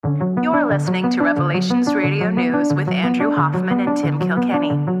listening to Revelations Radio News with Andrew Hoffman and Tim Kilkenny,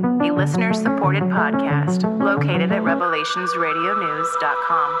 a listener-supported podcast located at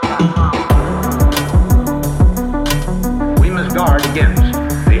revelationsradionews.com. We must guard against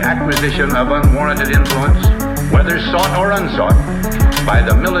the acquisition of unwarranted influence, whether sought or unsought, by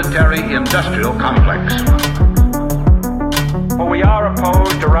the military-industrial complex. For we are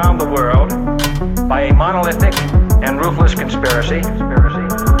opposed around the world by a monolithic and ruthless conspiracy.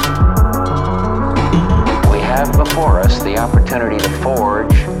 We have before us the opportunity to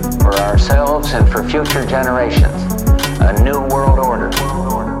forge for ourselves and for future generations a new world order.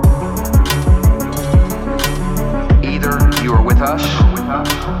 Either you are with us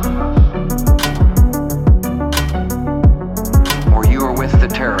or you are with the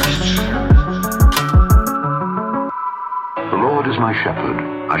terrorists. The Lord is my shepherd,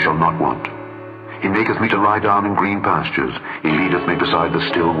 I shall not want. He maketh me to lie down in green pastures. He leadeth me beside the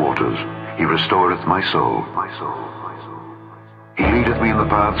still waters. He restoreth my soul. He leadeth me in the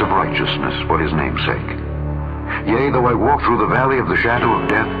paths of righteousness for his name's sake. Yea, though I walk through the valley of the shadow of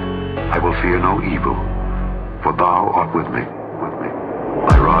death, I will fear no evil, for thou art with me.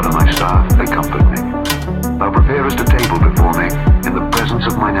 Thy rod and thy staff, they comfort me. Thou preparest a table before me in the presence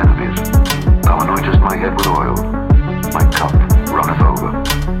of mine enemies. Thou anointest my head with oil. My cup runneth over.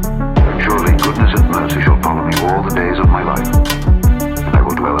 Surely goodness and mercy shall follow me all the days of my life, and I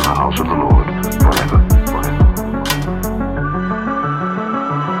will dwell in the house of the Lord forever.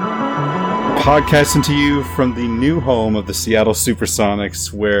 Podcasting to you from the new home of the Seattle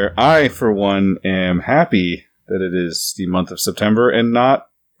Supersonics, where I, for one, am happy that it is the month of September and not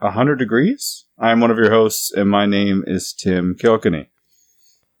 100 degrees. I'm one of your hosts, and my name is Tim Kilkenny.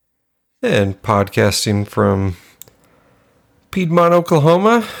 And podcasting from Piedmont,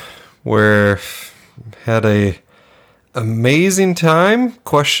 Oklahoma, where had a amazing time, ?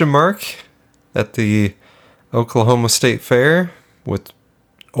 At the Oklahoma State Fair with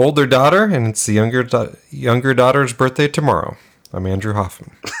older daughter, and it's the younger daughter's birthday tomorrow. I'm Andrew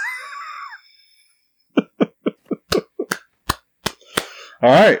Hoffman. All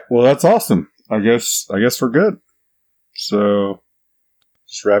right, well that's awesome. I guess we're good. So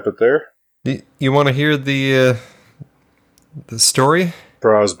just wrap it there. You want to hear the story?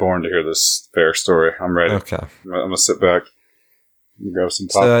 Bro, I was born to hear this fair story. I'm ready. Okay. I'm going to sit back and grab some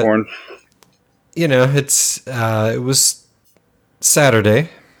popcorn. It was Saturday,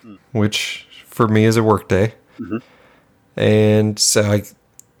 which for me is a work day. Mm-hmm. And so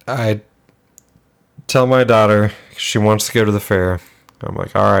I tell my daughter she wants to go to the fair. I'm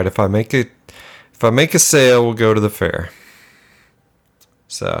like, all right, if I make a sale, we'll go to the fair.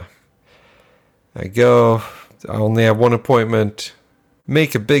 So I go. I only have one appointment.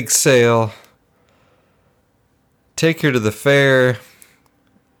 Make a big sale. Take her to the fair.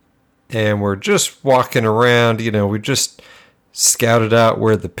 And we're just walking around. We just scouted out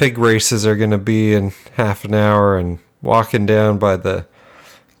where the pig races are going to be in half an hour and walking down by the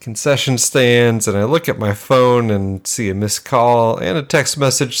concession stands. And I look at my phone and see a missed call and a text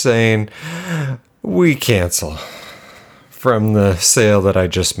message saying, we cancel from the sale that I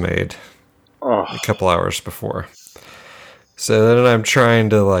just made a couple hours before. So then I'm trying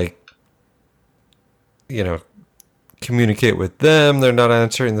to communicate with them. They're not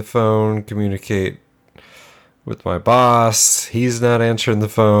answering the phone. Communicate with my boss. He's not answering the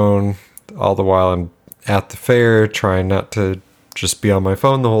phone. All the while I'm at the fair trying not to just be on my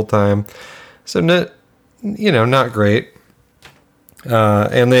phone the whole time. So not great.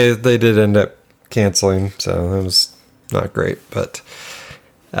 And they did end up canceling. So that was not great. But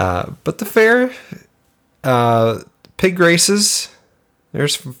the fair, pig races,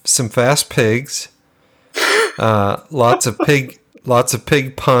 there's some fast pigs, lots of pig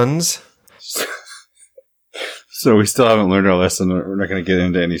puns. So we still haven't learned our lesson. We're not going to get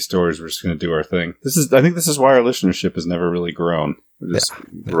into any stories. We're just going to do our thing. I think this is why our listenership has never really grown. We're just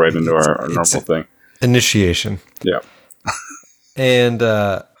right into our normal thing. Initiation. Yeah. And,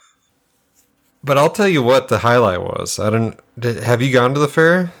 but I'll tell you what the highlight was. Have you gone to the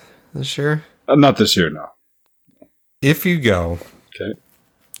fair this year? Not this year, no. If you go, okay,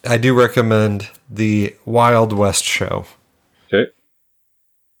 I do recommend the Wild West show. Okay.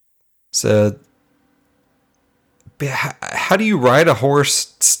 So, how do you ride a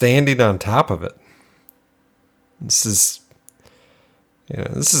horse standing on top of it? This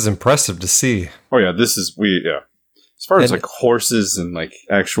is impressive to see. Oh yeah, As far as horses and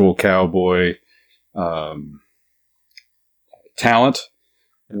actual cowboy talent,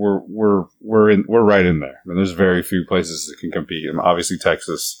 we're right in there. I mean, there's very few places that can compete. And obviously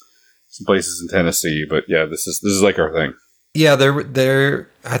Texas, some places in Tennessee, but yeah, this is our thing. Yeah, there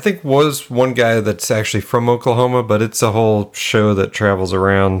I think was one guy that's actually from Oklahoma, but it's a whole show that travels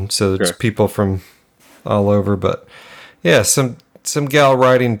around, so it's people from all over. But yeah, some gal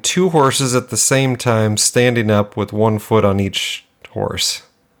riding 2 horses at the same time, standing up with 1 foot on each horse.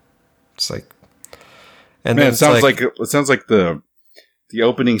 It's like, and man, then it sounds like the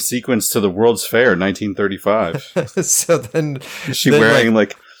opening sequence to the World's Fair, 1935. So then, was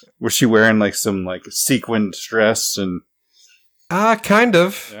she wearing like some like sequined dress and? Kind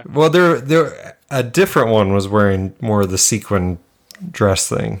of. Yeah. Well, there a different one was wearing more of the sequin dress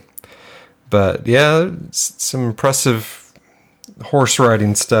thing, but yeah, some impressive horse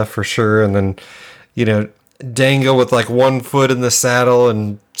riding stuff for sure. And then, dangle with like 1 foot in the saddle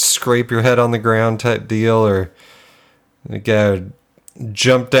and scrape your head on the ground type deal, or the guy would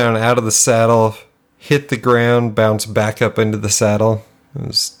jump down out of the saddle, hit the ground, bounce back up into the saddle. It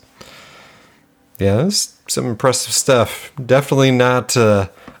was some impressive stuff. Definitely not,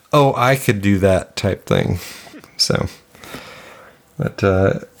 I could do that type thing. So, but,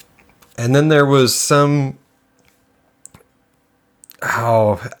 and then there was some,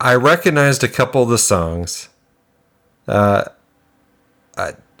 I recognized a couple of the songs.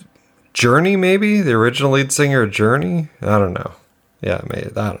 Journey, maybe? The original lead singer of Journey? I don't know. Yeah, maybe.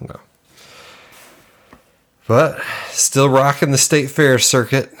 I don't know. But still rocking the state fair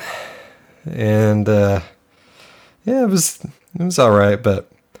circuit. And, it was all right,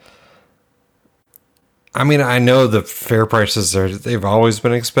 but I mean, I know the fare prices they've always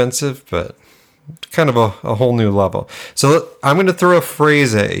been expensive, but kind of a whole new level. So I'm going to throw a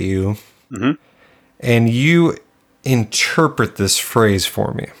phrase at you, and you interpret this phrase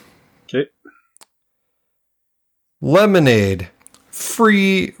for me. Okay. Lemonade,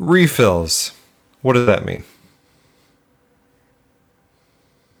 free refills. What does that mean?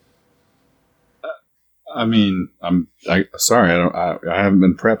 I mean, sorry, I haven't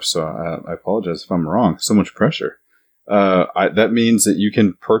been prepped, so I apologize if I'm wrong. So much pressure. That means that you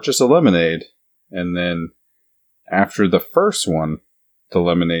can purchase a lemonade, and then after the first one, the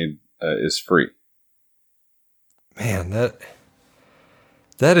lemonade is free. Man,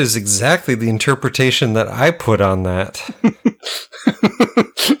 that is exactly the interpretation that I put on that.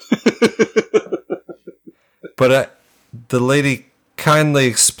 But the lady kindly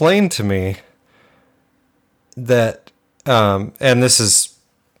explained to me that, and this is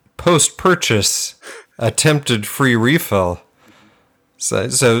post-purchase attempted free refill. So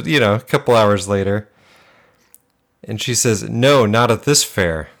a couple hours later, and she says, "No, not at this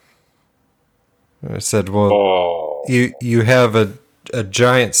fair." And I said, "Well, you have a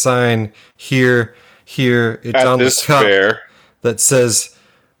giant sign here. It's at on this the cup fair that says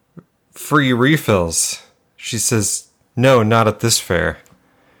free refills." She says, "No, not at this fair."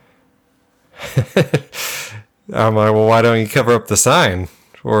 I'm like, "Well, why don't you cover up the sign?"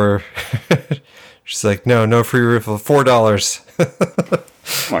 Or she's like, no free refill, $4. Oh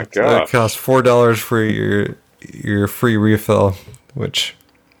my God. So it costs $4 for your free refill, which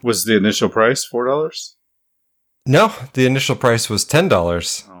was the initial price $4? No, the initial price was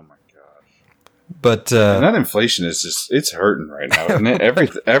 $10. Oh my gosh. But and that inflation is it's hurting right now, isn't it?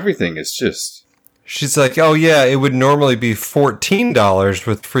 Everything is just. She's like, "Oh yeah, it would normally be $14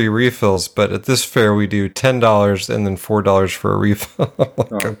 with free refills, but at this fair we do $10 and then $4 for a refill."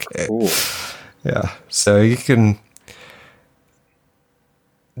 Like, okay, cool. Yeah, so you can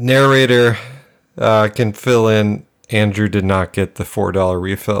narrator can fill in. Andrew did not get the $4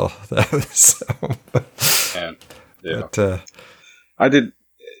 refill. That was and, yeah. But, I did.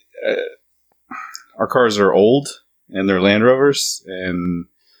 Our cars are old and they're Land Rovers, and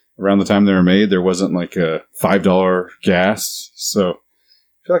around the time they were made, there wasn't like a $5 gas. So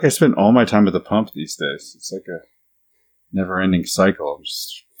I feel like I spend all my time at the pump these days. It's like a never-ending cycle. I'm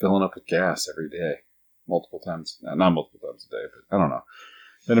just filling up with gas every day, multiple times. Not multiple times a day, but I don't know.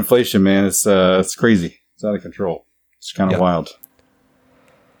 That inflation, man, it's crazy. It's out of control. It's kind of wild.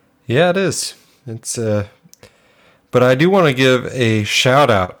 Yeah, it is. It's but I do want to give a shout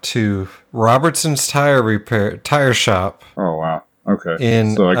out to Robertson's Tire Shop. Oh wow. Okay.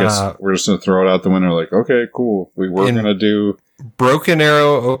 So I guess we're just gonna throw it out the window. Like, okay, cool. We were gonna do Broken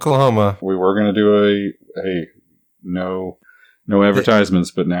Arrow, Oklahoma. We were gonna do a no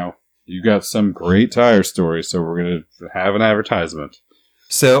advertisements, but now you got some great tire stories, so we're gonna have an advertisement.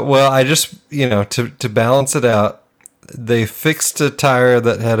 So, well, I just to balance it out, they fixed a tire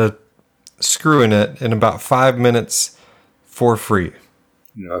that had a screw in it in about 5 minutes for free.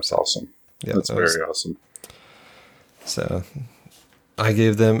 Yeah, that's awesome. Yeah, that's very awesome. So I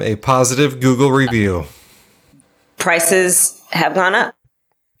gave them a positive Google review. Prices have gone up.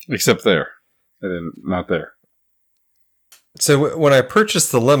 Except there. And then not there. So when I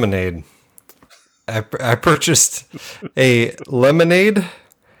purchased the lemonade, I purchased a lemonade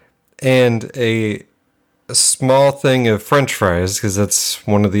and a small thing of French fries, because that's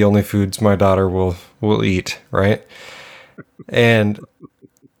one of the only foods my daughter will eat, right? And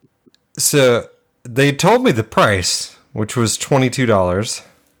so they told me the price, which was $22.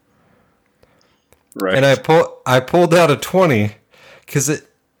 Right. And I pulled out a 20 because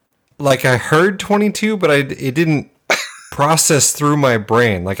I heard 22, but it didn't process through my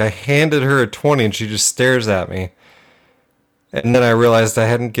brain. Like, I handed her a 20 and she just stares at me. And then I realized I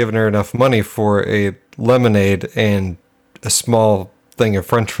hadn't given her enough money for a lemonade and a small thing of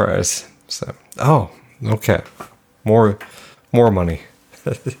French fries. So, okay. More money.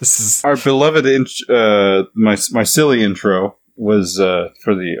 This is our beloved my silly intro was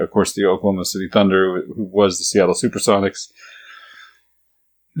for of course the Oklahoma City Thunder, who was the Seattle Supersonics.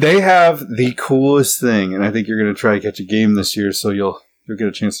 They have the coolest thing, and I think you're going to try to catch a game this year, so you'll get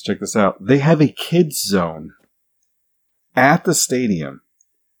a chance to check this out. They have a kids zone at the stadium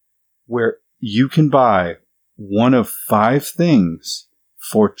where you can buy one of 5 things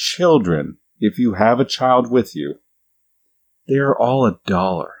for children if you have a child with you. They are all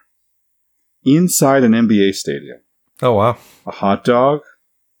 $1 inside an NBA stadium. Oh, wow. A hot dog,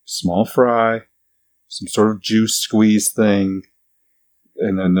 small fry, some sort of juice squeeze thing,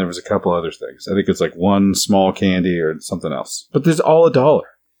 and then there was a couple other things. I think it's like one small candy or something else. But there's all $1.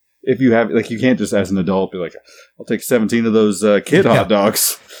 If you have, you can't just as an adult be like, I'll take 17 of those kid hot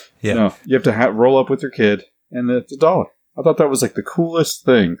dogs. Yeah. No, you have to roll up with your kid, and it's $1. I thought that was like the coolest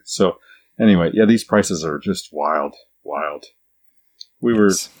thing. So anyway, yeah, these prices are just wild. We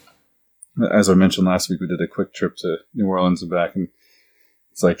were, as I mentioned last week, we did a quick trip to New Orleans and back, and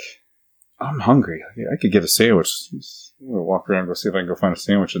it's like, I'm hungry. I could get a sandwich. I'm going to walk around and go see if I can go find a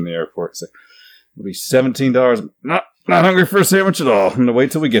sandwich in the airport. It's like, it'll be $17. Not hungry for a sandwich at all. I'm going to wait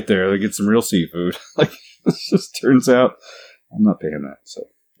till we get there to get some real seafood. It just turns out I'm not paying that. So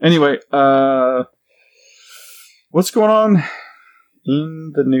anyway, what's going on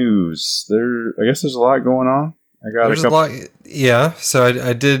in the news? I guess there's a lot going on. There's a lot. Yeah. So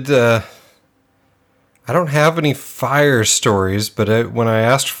I did. I don't have any fire stories, but when I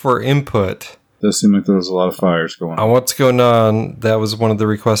asked for input, it does seem like there was a lot of fires going on. What's going on? That was one of the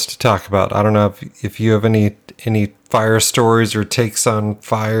requests to talk about. I don't know if you have any fire stories or takes on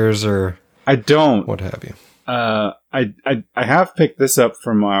fires, or I don't. What have you? I have picked this up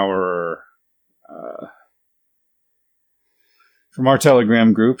from our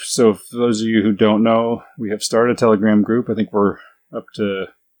Telegram group. So for those of you who don't know, we have started a Telegram group. I think we're up to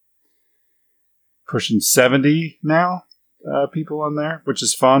pushing 70 now people on there, which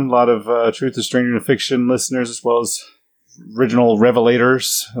is fun. A lot of Truth is Stranger Than Fiction listeners, as well as original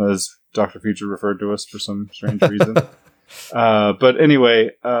revelators, as Dr. Future referred to us for some strange reason. But anyway,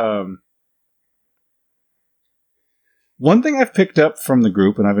 one thing I've picked up from the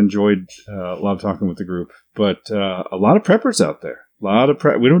group, and I've enjoyed a lot of talking with the group, but a lot of preppers out there. A lot of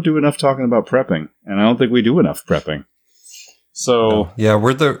we don't do enough talking about prepping, and I don't think we do enough prepping. So yeah,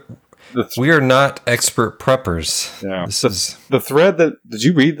 we are not expert preppers. Yeah, the thread did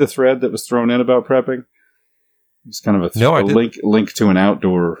you read the thread that was thrown in about prepping? It's kind of a link to an out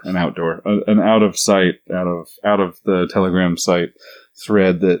of sight out of the Telegram site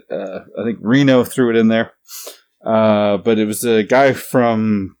thread that I think Reno threw it in there. But it was a guy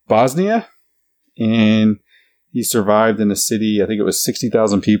from Bosnia, and he survived in a city, I think it was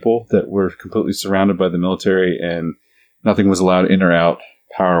 60,000 people that were completely surrounded by the military, and nothing was allowed in or out.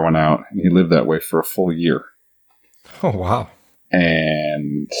 Power went out, and he lived that way for a full year. Oh, wow.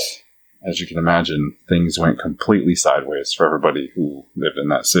 And as you can imagine, things went completely sideways for everybody who lived in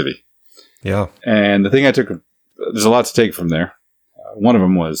that city. Yeah. And the thing I took, there's a lot to take from there. One of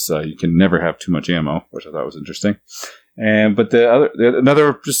them was you can never have too much ammo, which I thought was interesting. But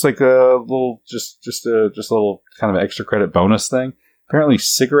another, just like a little, just a little kind of extra credit bonus thing. Apparently,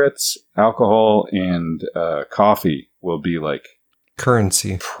 cigarettes, alcohol, and coffee will be like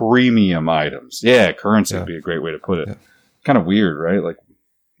currency, premium items. Yeah, currency would be a great way to put it. Yeah. Kind of weird, right? Like,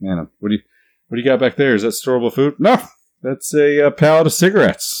 man, what do you got back there? Is that storable food? No, that's a pallet of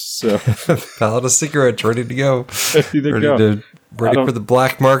cigarettes. So pallet of cigarettes ready to go. Ready for the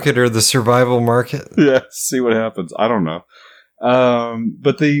black market or the survival market. Yeah, see what happens. I don't know.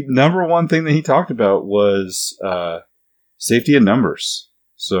 But the number one thing that he talked about was safety in numbers.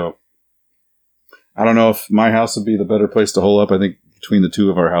 So I don't know if my house would be the better place to hole up. I think between the two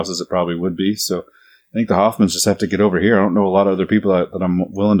of our houses, it probably would be. So I think the Hoffmans just have to get over here. I don't know a lot of other people that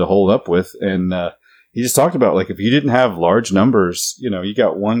I'm willing to hold up with. And he just talked about, like, if you didn't have large numbers, you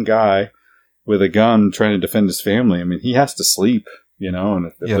got one guy with a gun trying to defend his family. I mean, he has to sleep, and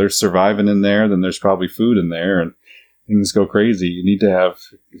if they're surviving in there, then there's probably food in there, and things go crazy. You need to have,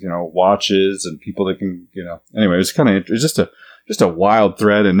 watches and people that can, Anyway, it's just a wild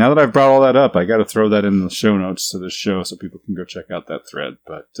thread. And now that I've brought all that up, I got to throw that in the show notes to this show so people can go check out that thread.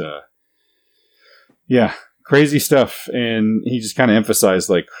 But, yeah, crazy stuff. And he just kind of emphasized,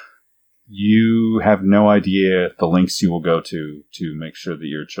 like, you have no idea the lengths you will go to make sure that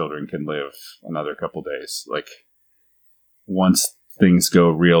your children can live another couple days. Like, once things go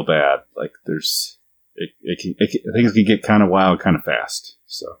real bad, like, things can get kind of wild kind of fast.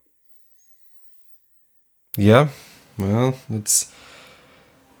 So, yeah, well,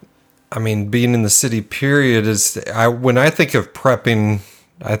 being in the city period when I think of prepping,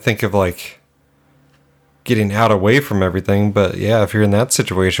 I think of like getting out away from everything. But yeah, if you're in that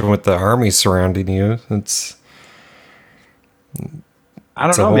situation with the army surrounding you, I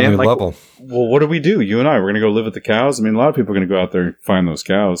don't know, a whole man. new Like, level. Well, what do we do? You and I, we're going to go live with the cows. I mean, a lot of people are going to go out there and find those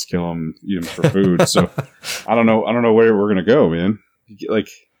cows, kill them, eat them for food. So I don't know where we're going to go, man. Like,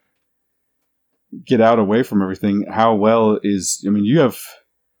 get out away from everything. How well is, you have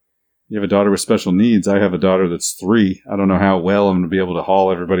a daughter with special needs. I have a daughter that's 3. I don't know how well I'm going to be able to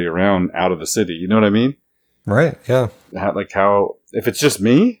haul everybody around out of the city. You know what I mean? Right. Yeah. If it's just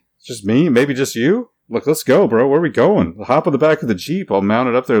me, maybe just you. Look, let's go, bro. Where are we going? Hop on the back of the Jeep. I'll mount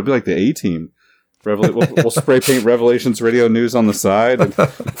it up there. It'll be like the A-Team. We'll spray paint Revelations Radio News on the side. And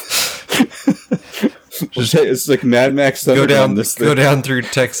it's like Mad Max. Go down through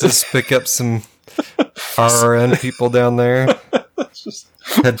Texas, pick up some RRN people down there.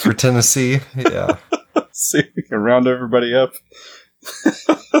 Head for Tennessee. Yeah. See if we can round everybody up.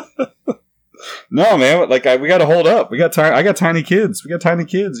 No, man. Like, we got to hold up. I got tiny kids. You got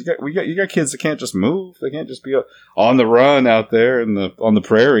kids that can't just move. They can't just be on the run out there on the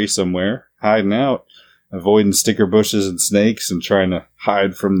prairie somewhere, hiding out, avoiding sticker bushes and snakes, and trying to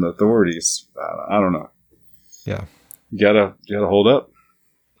hide from the authorities. I don't know. Yeah, you gotta hold up.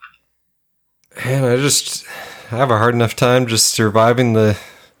 And I have a hard enough time just surviving the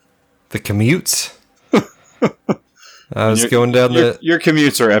commutes. I was going down your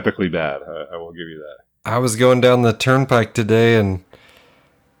commutes are epically bad. I will give you that. I was going down the turnpike today, and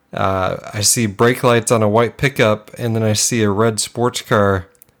I see brake lights on a white pickup, and then I see a red sports car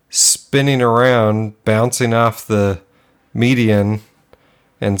spinning around, bouncing off the median,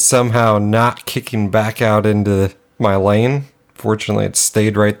 and somehow not kicking back out into my lane. Fortunately, it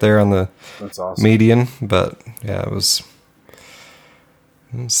stayed right there on the median. But yeah, it was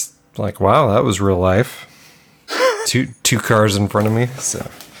like, wow, that was real life. Two cars in front of me. So,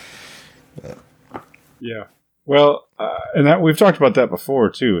 yeah. Well, and that we've talked about that before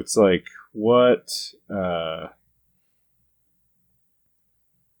too. It's like, what? There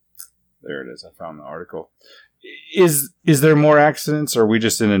it is. I found the article. Is there more accidents, or are we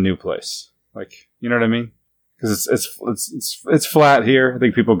just in a new place? Like, you know what I mean? Because it's flat here. I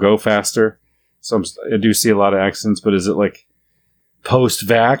think people go faster. So I do see a lot of accidents, but is it like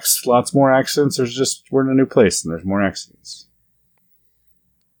post-vax, lots more accidents, or just we're in a new place and there's more accidents?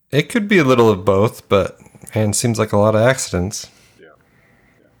 It could be a little of both, but man, seems like a lot of accidents. Yeah.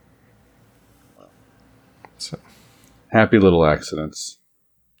 Well, so happy little accidents.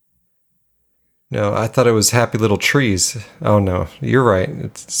 No, I thought it was happy little trees. Oh no, you're right.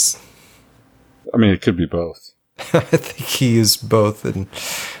 It could be both. I think he used both in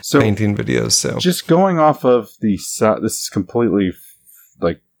painting videos. So just going off of this is completely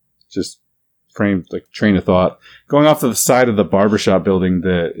just framed train of thought. Going off to the side of the barbershop building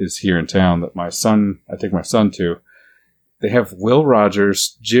that is here in town that I take my son to, they have Will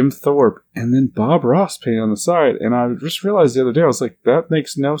Rogers, Jim Thorpe, and then Bob Ross painted on the side. And I just realized the other day, I was like, that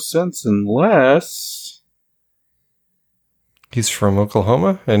makes no sense unless he's from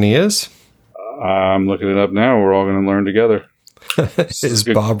Oklahoma, and he is? I'm looking it up now. We're all going to learn together. Is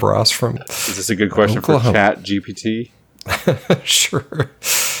Bob Ross from Is this a good question Oklahoma for Chat GPT? Sure.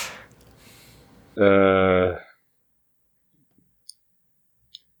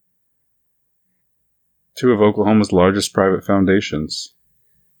 Two of Oklahoma's largest private foundations.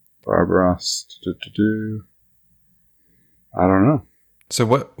 Bob Ross. I don't know. So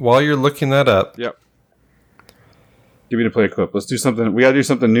while you're looking that up, yep. Give me to play a clip. Let's do something. We gotta do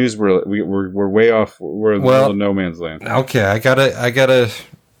something news. We're way off. We're in the middle of no man's land. Okay, I gotta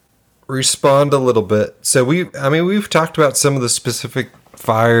respond a little bit. So we've talked about some of the specific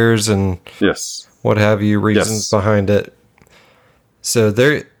fires and what have you, reasons behind it. So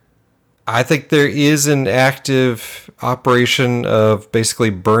I think there is an active operation of basically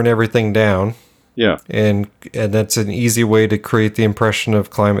burn everything down. Yeah. And that's an easy way to create the impression of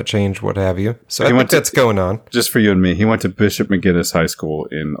climate change, what have you. So I think that's going on. Just for you and me, he went to Bishop McGinnis High School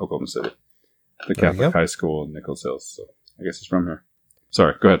in Oklahoma City. The Catholic high school in Nichols Hills. So I guess he's from here.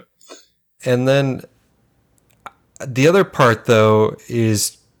 Sorry, go ahead. And then the other part, though,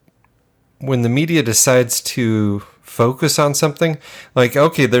 is when the media decides to focus on something, like,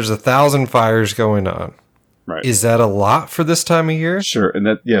 okay, there's 1,000 fires going on. Right. Is that a lot for this time of year? Sure. And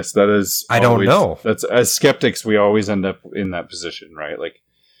that is. I don't know. That's, as skeptics, we always end up in that position, right? Like,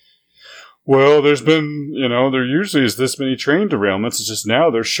 well, there's been, there usually is this many train derailments. It's just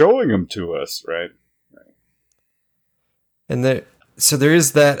now they're showing them to us, right? And so there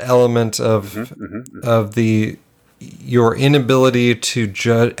is that element of your inability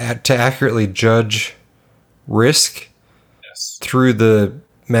to accurately judge risk through the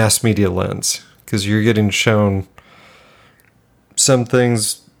mass media lens, because you're getting shown some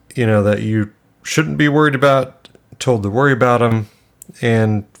things that you shouldn't be worried about, told to worry about them,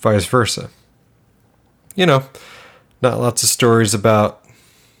 and vice versa. Not lots of stories about,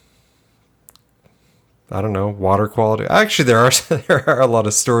 I don't know, water quality. Actually, there are a lot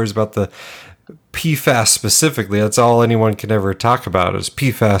of stories about the PFAS specifically. That's all anyone can ever talk about is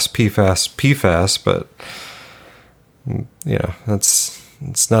PFAS. But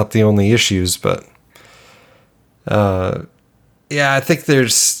it's not the only issues. But I think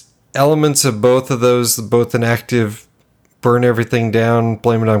there's elements of both of those, both an active burn everything down,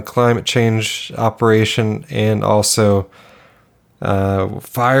 blame it on climate change operation, and also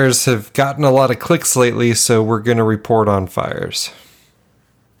fires have gotten a lot of clicks lately, so we're going to report on fires.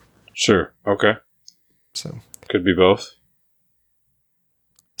 Sure. Okay. So could be both.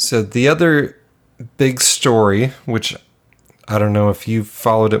 So the other big story, which I don't know if you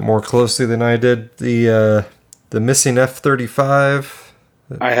followed it more closely than I did, the missing F-35.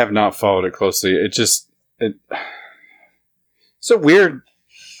 I have not followed it closely. It's a weird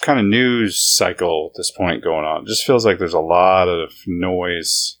kind of news cycle at this point going on. It just feels like there's a lot of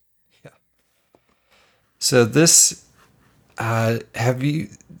noise. Yeah. So this,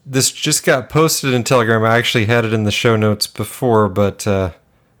 this just got posted in Telegram. I actually had it in the show notes before, but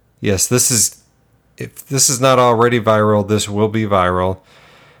yes, if this is not already viral, this will be viral.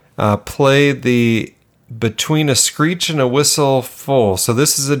 Play the Between a Screech and a Whistle full. So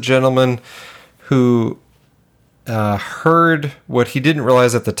this is a gentleman who heard what he didn't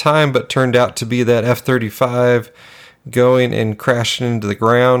realize at the time, but turned out to be that F-35 going and crashing into the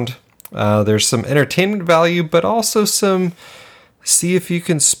ground. There's some entertainment value, but also see if you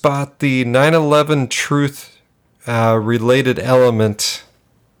can spot the 9/11 truth related element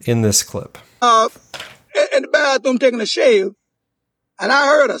in this clip. In the bathroom taking a shave, and I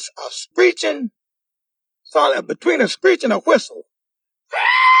heard a screeching, between a screech and a whistle.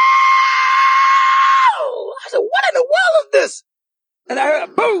 I said, what in the world is this? And I heard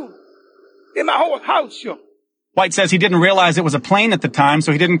a boom. Then my whole house shook. White says he didn't realize it was a plane at the time,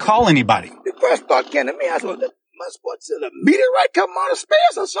 so he didn't call anybody. The first thought came to me, I said, what's a meteorite coming out of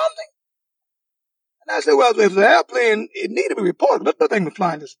space or something? And I said, well, if it's an airplane, it needed to be reported. But the thing was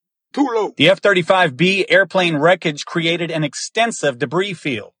flying is too low. The F-35B airplane wreckage created an extensive debris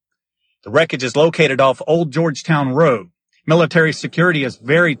field. The wreckage is located off Old Georgetown Road. Military security is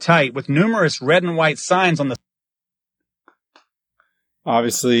very tight, with numerous red and white signs on the...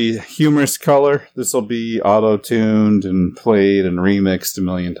 Obviously, humorous color. This will be auto-tuned and played and remixed a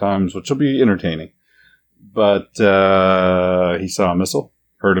million times, which will be entertaining. But he saw a missile,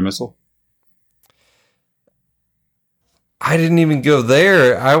 heard a missile. I didn't even go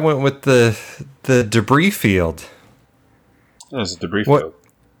there. I went with the debris field. There's a debris field.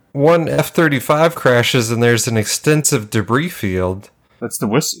 One F-35 crashes and there's an extensive debris field. That's the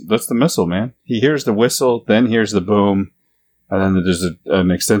whistle. That's the missile, man. He hears the whistle, then hears the boom, and then there's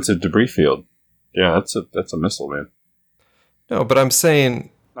an extensive debris field. Yeah, that's a missile, man. No, but I'm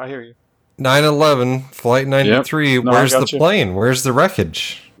saying... I hear you. 9/11, Flight 93, Yep. No, where's the plane? Where's the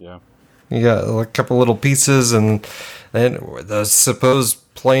wreckage? Yeah. You got a couple little pieces, and then the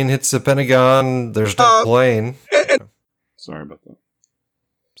supposed plane hits the Pentagon. There's no plane. Sorry about that.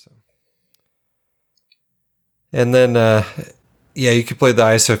 And then, you could play the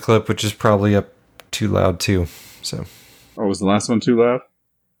ISO clip, which is probably up too loud, too. So. Oh, was the last one too loud?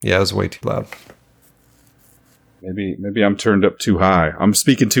 Yeah, it was way too loud. Maybe I'm turned up too high. I'm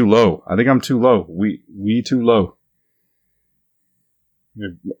speaking too low. I think I'm too low. We too low.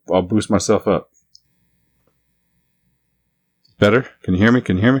 I'll boost myself up. Better? Can you hear me?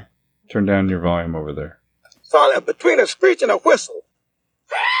 Turn down your volume over there. Saw that between a screech and a whistle.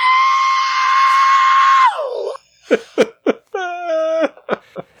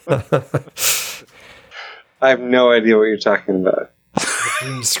 I have no idea what you're talking about.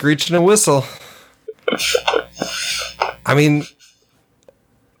 Screeching a whistle. I mean,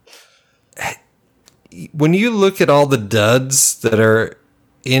 when you look at all the duds that are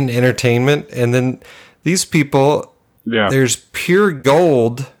in entertainment, and then these people, there's pure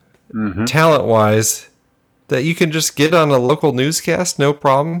gold, talent-wise, that you can just get on a local newscast, no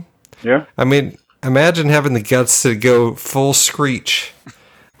problem. Yeah. I mean, imagine having the guts to go full screech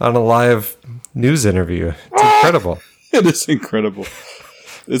on a live news interview. It's incredible. It is incredible.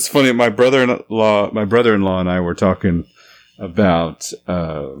 It's funny. My brother-in-law and I were talking about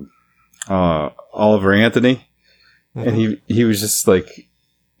Oliver Anthony, and he was just like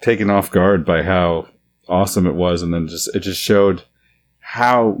taken off guard by how awesome it was, and then it just showed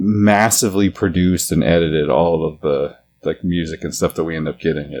how massively produced and edited all of the like music and stuff that we end up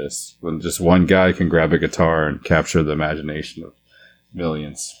getting is when just one guy can grab a guitar and capture the imagination of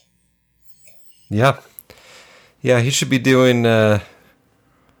millions. Yeah. Yeah, he should be doing,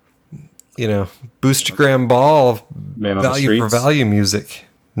 Boostergram Ball value for value music.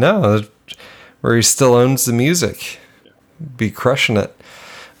 No, where he still owns the music. Be crushing it.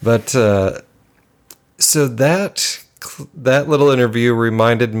 But, so that little interview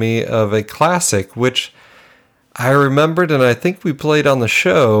reminded me of a classic, which I remembered, and I think we played on the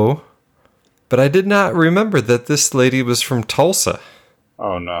show, but I did not remember that this lady was from Tulsa.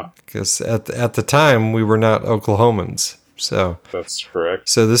 Oh, no. Because at the time, we were not Oklahomans. So that's correct.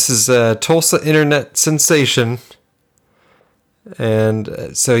 So this is a Tulsa internet sensation.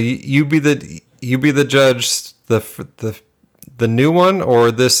 And so you be the judge, the new one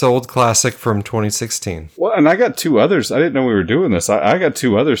or this old classic from 2016? Well, and I got two others. I didn't know we were doing this. I got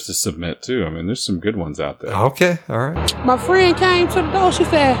two others to submit, too. I mean, there's some good ones out there. Okay, all right. My friend came to the door. She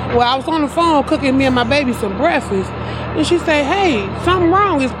said, well, I was on the phone cooking me and my baby some breakfast. And she said, hey, something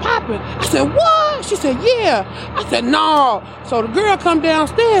wrong. It's popping. I said, what? She said, yeah. I said, no. So the girl come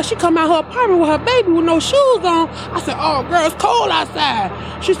downstairs. She come out her apartment with her baby with no shoes on. I said, oh, girl, it's cold outside.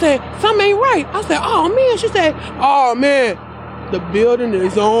 She said, something ain't right. I said, oh, man. She said, oh, man. The building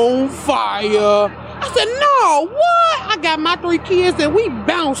is on fire. I said, no, what? I got my 3 kids and we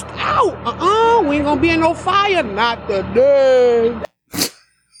bounced out. We ain't gonna be in no fire. Not today.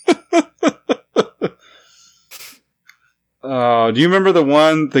 Do you remember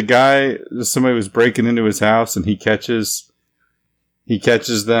the guy, somebody was breaking into his house and he catches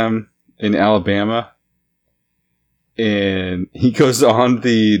them in Alabama and he goes on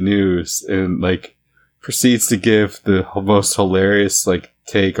the news and like proceeds to give the most hilarious like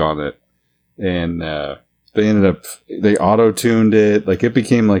take on it, and they auto-tuned it. Like it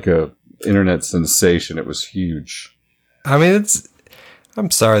became like a internet sensation. It was huge. I mean, I'm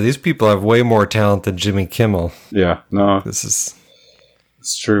sorry, these people have way more talent than Jimmy Kimmel. Yeah, no, it's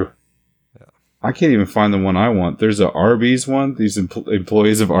true. Yeah. I can't even find the one I want. There's a Arby's one. These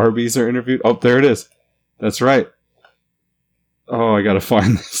employees of Arby's are interviewed. Oh, there it is. That's right. Oh, I gotta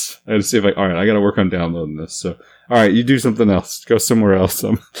find this. I gotta see if all right, I gotta work on downloading this. So, all right, you do something else. Go somewhere else.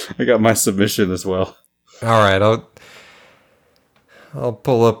 I got my submission as well. All right, I'll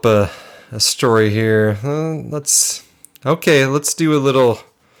pull up a story here. Let's do a little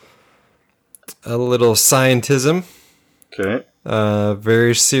scientism. Okay.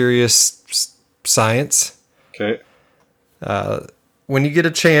 Very serious science. Okay. When you get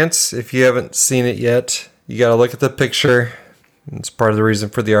a chance, if you haven't seen it yet, you got to look at the picture. It's part of the reason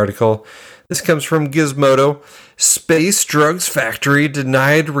for the article. This comes from Gizmodo. Space drugs factory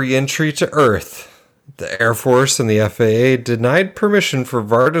denied re-entry to Earth. The Air Force and the FAA denied permission for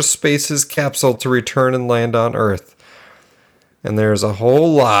Varda Space's capsule to return and land on Earth. And there's a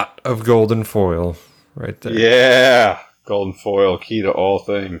whole lot of golden foil right there. Yeah. Golden foil, key to all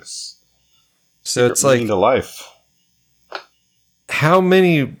things. So it's like to life. How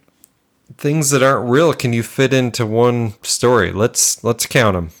many things that aren't real can you fit into one story? Let's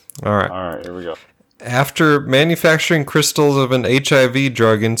count them. All right, here we go. After manufacturing crystals of an HIV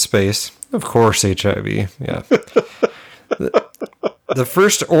drug in space, of course HIV, yeah. The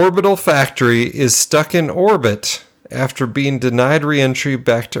first orbital factory is stuck in orbit after being denied re-entry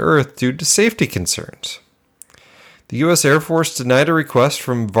back to Earth due to safety concerns. The U.S. Air Force denied a request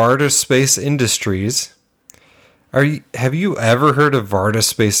from Varda Space Industries. Have you ever heard of Varda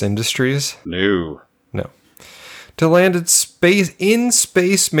Space Industries? No. To land its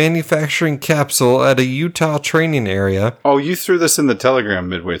space manufacturing capsule at a Utah training area. Oh, you threw this in the Telegram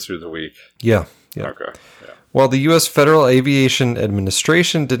midway through the week. Yeah. Okay. Yeah. While the U.S. Federal Aviation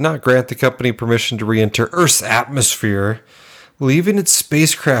Administration did not grant the company permission to re-enter Earth's atmosphere, leaving its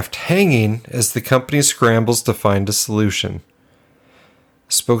spacecraft hanging as the company scrambles to find a solution.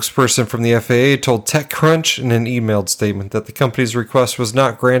 Spokesperson from the FAA told TechCrunch in an emailed statement that the company's request was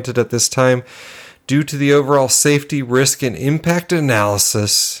not granted at this time due to the overall safety, risk, and impact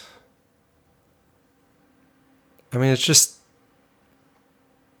analysis. I mean, it's just...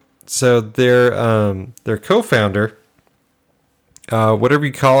 So their co-founder, whatever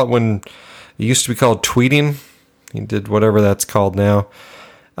you call it when it used to be called tweeting, he did whatever that's called now.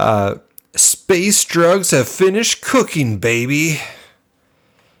 Space drugs have finished cooking, baby.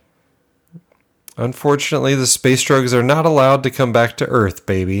 Unfortunately, the space drugs are not allowed to come back to Earth,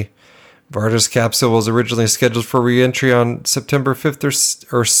 baby. Varda's capsule was originally scheduled for re-entry on September 5th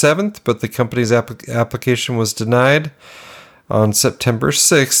or 7th, but the company's application was denied on September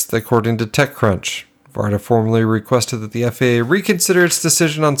 6th, according to TechCrunch. Varda formally requested that the FAA reconsider its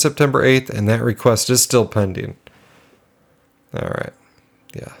decision on September 8th, and that request is still pending. All right.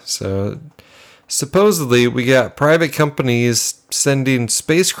 Yeah, so supposedly we got private companies sending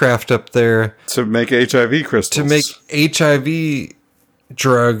spacecraft up there to make HIV crystals. To make HIV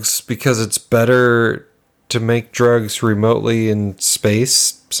drugs because it's better to make drugs remotely in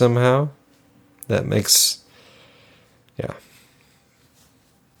space somehow. That makes... Yeah.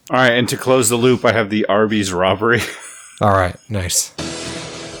 All right, and to close the loop, I have the Arby's robbery. All right, nice.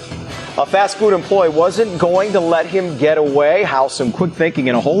 A fast food employee wasn't going to let him get away. How some quick thinking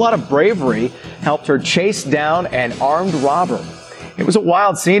and a whole lot of bravery helped her chase down an armed robber. It was a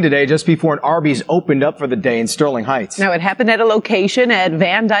wild scene today just before an Arby's opened up for the day in Sterling Heights. Now, it happened at a location at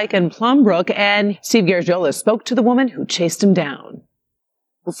Van Dyke and Plumbrook, and Steve Garagiola spoke to the woman who chased him down.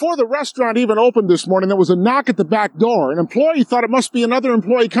 Before the restaurant even opened this morning, there was a knock at the back door. An employee thought it must be another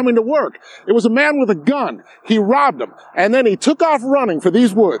employee coming to work. It was a man with a gun. He robbed him, and then he took off running for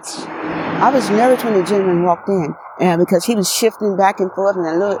these woods. I was nervous when the gentleman walked in, because he was shifting back and forth and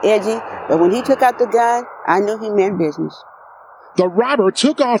a little edgy. But when he took out the gun, I knew he meant business. The robber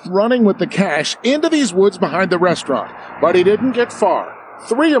took off running with the cash into these woods behind the restaurant, but he didn't get far.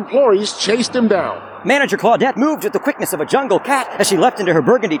 3 employees chased him down. Manager Claudette moved with the quickness of a jungle cat as she leapt into her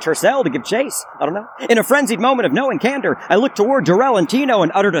burgundy tercel to give chase. I don't know. In a frenzied moment of knowing candor, I looked toward Darrell and Tino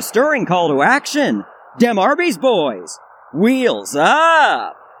and uttered a stirring call to action. Dem Arby's boys. Wheels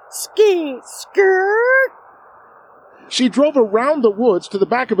up. Ski skirt. She drove around the woods to the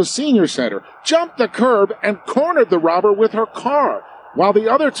back of a senior center, jumped the curb, and cornered the robber with her car, while the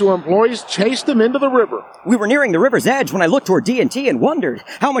other 2 employees chased him into the river. We were nearing the river's edge when I looked toward D&T and wondered,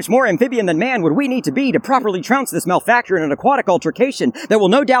 how much more amphibian than man would we need to be to properly trounce this malefactor in an aquatic altercation that will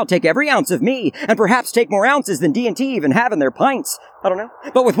no doubt take every ounce of me, and perhaps take more ounces than D&T even have in their pints. I don't know.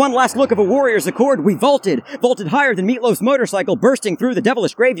 But with one last look of a warrior's accord, we vaulted higher than Meatloaf's motorcycle bursting through the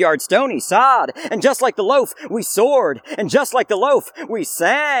devilish graveyard stony sod. And just like the loaf, we soared. And just like the loaf, we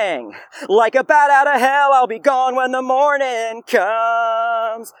sang. Like a bat out of hell, I'll be gone when the morning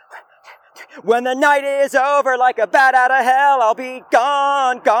comes. When the night is over, like a bat out of hell, I'll be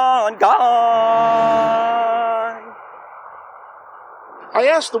gone, gone, gone. I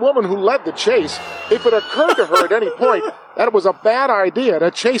asked the woman who led the chase if it occurred to her at any point that it was a bad idea to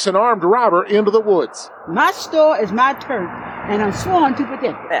chase an armed robber into the woods. My store is my turf, and I'm sworn to protect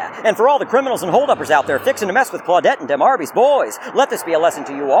it. Yeah. And for all the criminals and holduppers out there fixing to mess with Claudette and Dem Arby's boys, let this be a lesson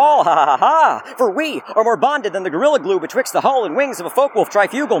to you all, ha ha ha ha. For we are more bonded than the gorilla glue betwixt the hull and wings of a Folkwolf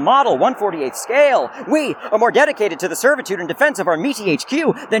trifugal model 1/48 scale. We are more dedicated to the servitude and defense of our meaty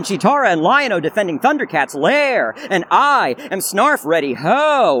HQ than Chitara and Lion-O defending Thundercat's lair. And I am snarf ready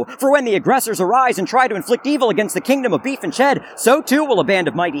ho. For when the aggressors arise and try to inflict evil against the kingdom of beef and shed, so too will a band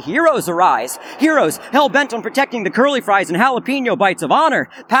of mighty heroes arise. Heroes hell-bent on protecting the curly fries and jalapeno bites of honor.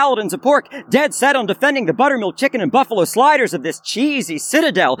 Paladins of pork, dead set on defending the buttermilk chicken and buffalo sliders of this cheesy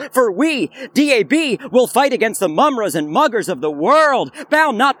citadel. For we, DAB, will fight against the mumras and muggers of the world,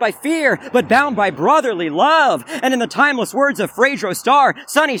 bound not by fear, but bound by brotherly love. And in the timeless words of Fredro Starr,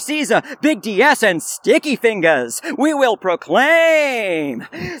 Sonny Caesar, Big DS, and Sticky Fingers, we will proclaim,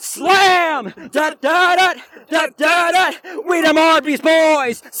 slam, da-da-da, da-da-da, we them Arby's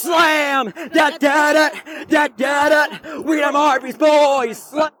boys, slam, da-da-da, da-da-da, we them Arby's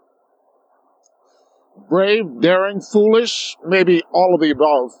boys. Brave, daring, foolish, maybe all of the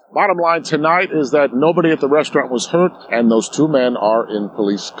above. Bottom line tonight is that nobody at the restaurant was hurt, and those 2 men are in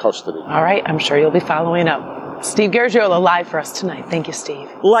police custody. All right, I'm sure you'll be following up. Steve Garagiola live for us tonight. Thank you, Steve.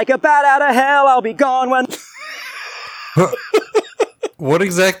 Like a bat out of hell, I'll be gone when... What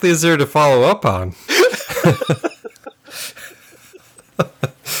exactly is there to follow up on?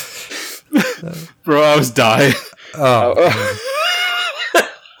 Bro, I was dying. Oh.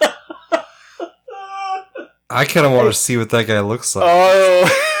 I kind of want to see what that guy looks like. Oh.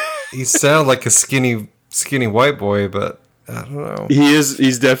 He sounded like a skinny white boy, but I don't know.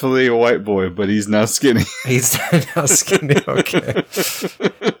 He's definitely a white boy, but he's not skinny. He's not skinny. Okay.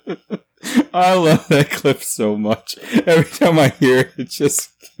 I love that clip so much. Every time I hear it, it just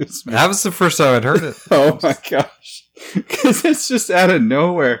gives me... That was the first time I'd heard it. Oh my gosh. Because it's just out of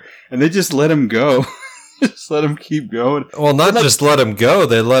nowhere. And they just let him go. Just let him keep going. Well, not just let him go.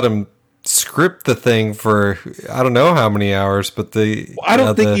 They let him script the thing for I don't know how many hours, but I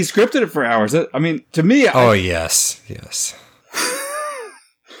don't think he scripted it for hours. I mean, to me... yes.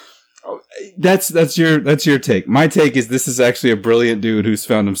 That's your take. My take is this is actually a brilliant dude who's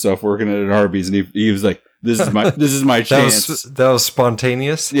found himself working at an Arby's, and he was like, "This is my chance." that was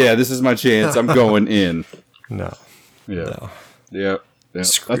spontaneous. Yeah, this is my chance. I'm going in. No. Yeah. Yeah.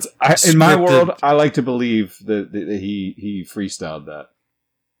 In my world, I like to believe that he freestyled that.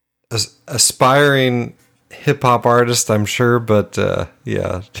 Aspiring hip hop artist, I'm sure, but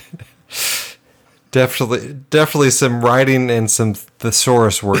yeah. Definitely some writing and some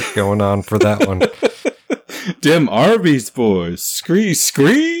thesaurus work going on for that one. Dem Arby's boys. Scree.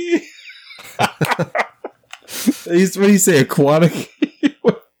 What do you say, aquatic?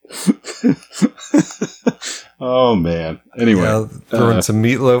 Oh, man. Anyway. Yeah, throwing some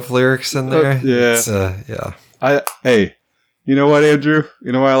Meatloaf lyrics in there. Yeah. Yeah. Hey, you know what, Andrew?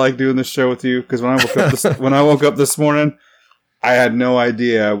 You know why I like doing this show with you? Because when I woke up this morning, I had no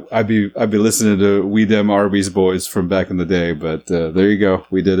idea I'd be listening to We Dem Arby's Boys from back in the day, but there you go,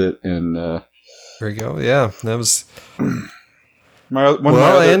 we did it, and there you go. Yeah, that was one of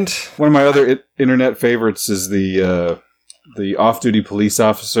my other internet favorites is the off-duty police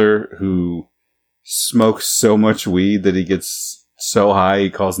officer who smokes so much weed that he gets so high he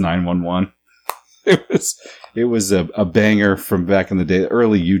calls 911. It was a banger from back in the day,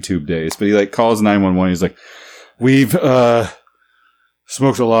 early YouTube days. But he calls 911. He's like, "We've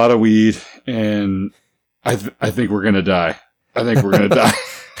smoked a lot of weed, and I think we're gonna die. I think we're gonna die."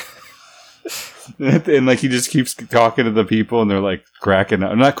 And he just keeps talking to the people, and they're cracking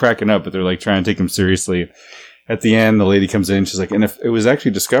up. Not cracking up, but they're trying to take him seriously. At the end, the lady comes in. She's like, "And if it was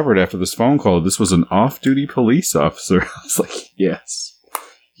actually discovered after this phone call, this was an off-duty police officer." I was like, "Yes."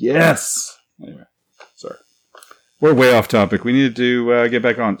 Anyway, sorry, we're way off topic. We need to get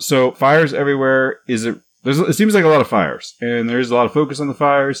back on. So, fires everywhere. It seems like a lot of fires, and there's a lot of focus on the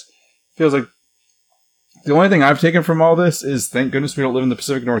fires. Feels like the only thing I've taken from all this is thank goodness we don't live in the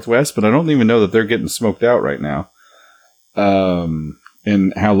Pacific Northwest, but I don't even know that they're getting smoked out right now.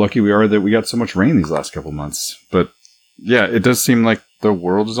 And how lucky we are that we got so much rain these last couple months. But yeah, it does seem like the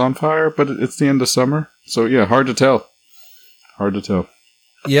world is on fire, but it's the end of summer. So yeah, hard to tell.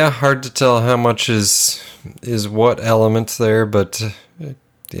 Yeah, hard to tell how much is what elements there, but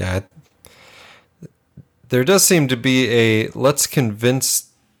yeah, there does seem to be a let's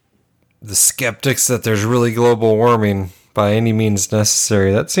convince the skeptics that there's really global warming by any means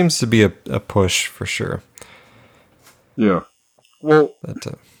necessary. That seems to be a push for sure. Yeah. Well,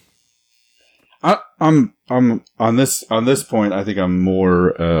 I'm on this point. I think I'm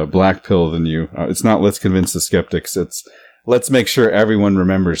more black pill than you. It's not let's convince the skeptics. It's let's make sure everyone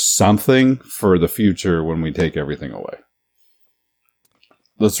remembers something for the future when we take everything away.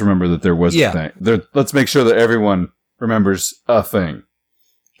 Let's remember that there was a thing. Let's make sure that everyone remembers a thing.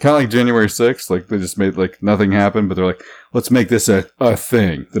 Kind of like January 6th. They just made nothing happen, but they're like, let's make this a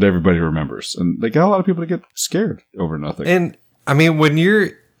thing that everybody remembers. And they got a lot of people to get scared over nothing. And I mean, when you're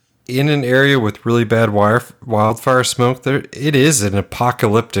in an area with really bad wildfire smoke, it is an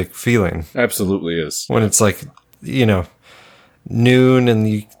apocalyptic feeling. Absolutely is. When it's noon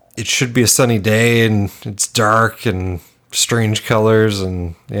and it should be a sunny day and it's dark and strange colors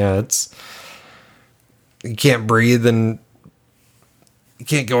and you can't breathe and you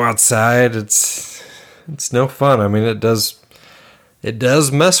can't go outside. It's no fun. I mean, it does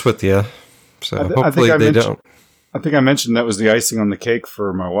mess with you. So hopefully they don't. I think I mentioned that was the icing on the cake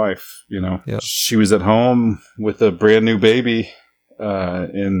for my wife. She was at home with a brand new baby,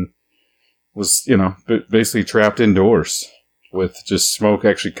 and was, basically trapped indoors with just smoke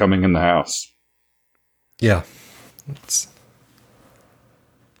actually coming in the house. Yeah. It's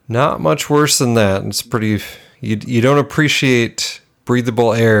not much worse than that. It's pretty, you don't appreciate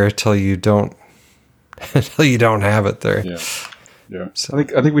breathable air until you don't have it there. Yeah. Yeah. So. I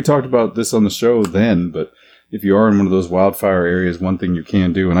think we talked about this on the show then, but if you are in one of those wildfire areas, one thing you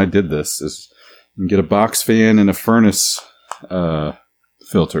can do, and I did this, is you can get a box fan and a furnace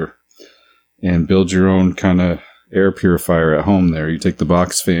filter and build your own kind of air purifier at home there. You take the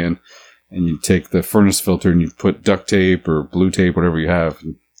box fan and you take the furnace filter and you put duct tape or blue tape, whatever you have,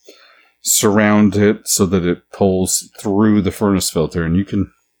 and surround it so that it pulls through the furnace filter, and you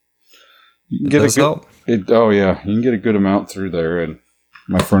You can get you can get a good amount through there. And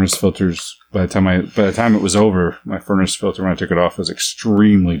my furnace filters, by the time it was over, my furnace filter when I took it off was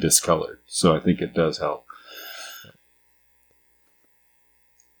extremely discolored. So I think it does help.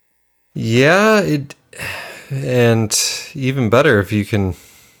 Yeah, and even better if you can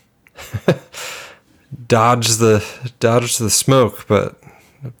dodge the smoke, but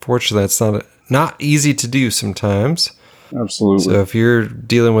unfortunately that's not easy to do sometimes. Absolutely. So if you're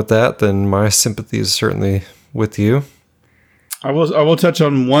dealing with that, then my sympathy is certainly with you. I will touch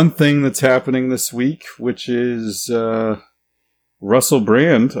on one thing that's happening this week, which is Russell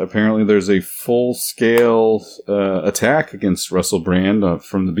Brand. Apparently there's a full-scale attack against Russell Brand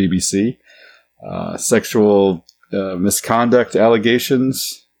from the BBC. Sexual misconduct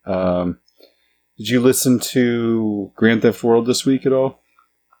allegations. Did you listen to Grand Theft World this week at all?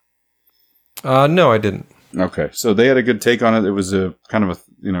 No, I didn't. Okay, so they had a good take on it. It was a kind of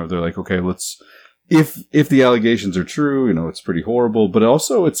a, they're like, okay, let's, if the allegations are true, it's pretty horrible, but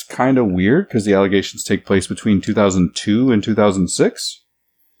also it's kind of weird because the allegations take place between 2002 and 2006.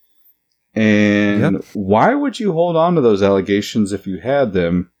 And why would you hold on to those allegations if you had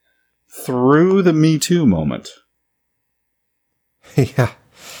them through the Me Too moment? Yeah.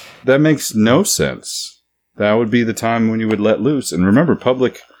 That makes no sense. That would be the time when you would let loose. And remember,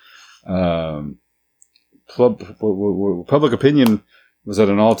 public opinion was at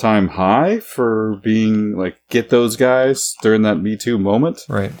an all-time high for being like, get those guys during that Me Too moment.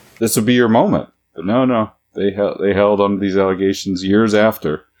 Right. This would be your moment. But no. They held on to these allegations years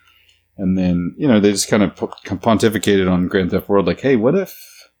after. And then, they just kind of pontificated on Grand Theft World like, hey, what if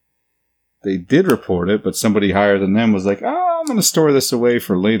they did report it, but somebody higher than them was like, I'm going to store this away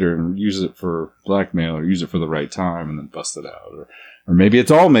for later and use it for blackmail or use it for the right time and then bust it out. Or maybe it's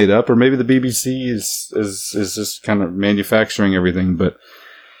all made up, or maybe the BBC is just kind of manufacturing everything. But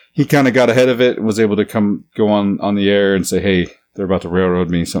he kind of got ahead of it and was able to go on the air and say, hey, they're about to railroad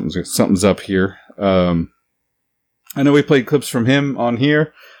me. Something's up here. I know we played clips from him on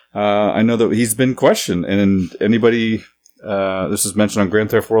here. I know that he's been questioned, and anybody, this is mentioned on Grand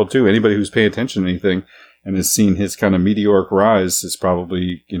Theft World 2, anybody who's paying attention to anything and has seen his kind of meteoric rise is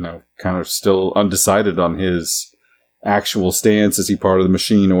probably, kind of still undecided on his actual stance. Is he part of the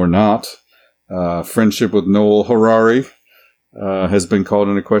machine or not? Friendship with Noel Harari has been called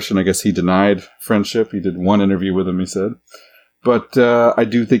into question. I guess he denied friendship. He did one interview with him, he said. But I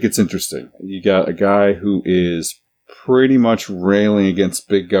do think it's interesting. You got a guy who is pretty much railing against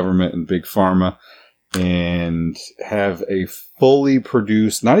big government and big pharma, and have a fully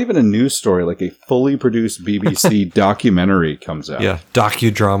produced, not even a news story, like a fully produced BBC documentary comes out. Yeah,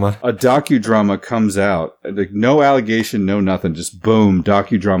 docudrama. A docudrama comes out. Like, no allegation, no nothing. Just boom,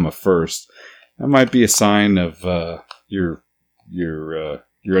 docudrama first. That might be a sign of you're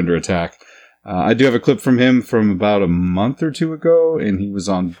under attack. I do have a clip from him from about a month or two ago, and he was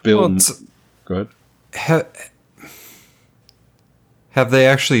on Bill. Go ahead. Have they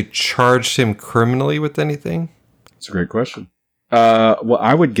actually charged him criminally with anything? That's a great question. Well,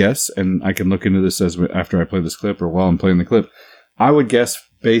 I would guess, and I can look into this after I play this clip or while I'm playing the clip. I would guess,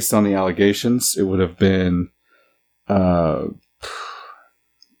 based on the allegations, it would have been. I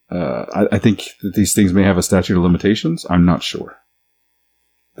think that these things may have a statute of limitations. I'm not sure,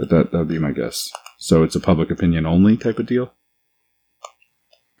 but that would be my guess. So it's a public opinion only type of deal.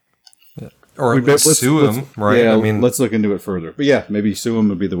 Or sue him, right? Yeah, let's look into it further. But yeah, maybe sue him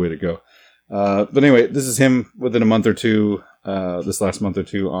would be the way to go. But anyway, this is him within a month or two, this last month or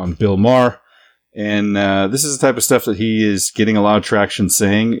two on Bill Maher. And this is the type of stuff that he is getting a lot of traction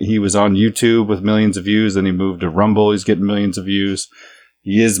saying. He was on YouTube with millions of views, then he moved to Rumble. He's getting millions of views.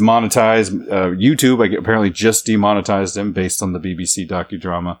 He is monetized. YouTube, apparently just demonetized him based on the BBC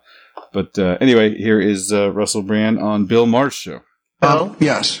docudrama. But anyway, here is Russell Brand on Bill Maher's show. Well,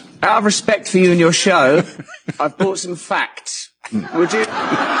 yes. Out of respect for you and your show, I've brought some facts. Would you? If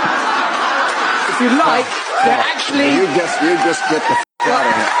you'd like, they're actually. You just get the out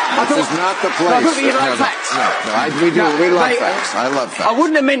of here. This is not the place. I thought you like facts. We like facts. I love facts. I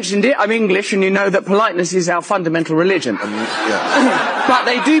wouldn't have mentioned it. I'm English, and you know that politeness is our fundamental religion. But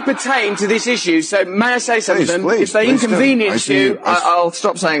they do pertain to this issue, so may I say some of them? If they inconvenience you, I'll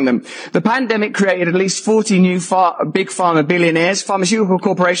stop saying them. The pandemic created at least 40 new big pharma billionaires. Pharmaceutical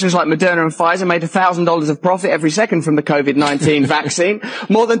corporations like Moderna and Pfizer made $1,000 of profit every second from the COVID-19 vaccine.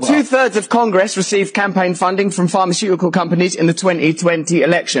 More than two-thirds of Congress received campaign funding from pharmaceutical companies in the 2020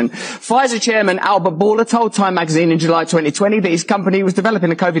 election. Pfizer chairman Albert Bourla told Time magazine in July 2020 that his company was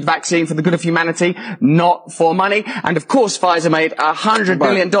developing a COVID vaccine for the good of humanity, not for money. And of course, Pfizer made $100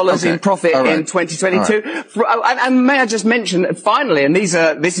 billion in profit in 2022. And may I just mention, finally, and this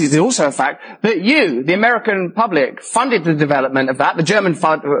is also a fact, that the American public, funded the development of that. The German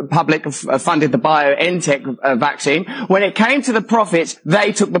public funded the BioNTech vaccine. When it came to the profits,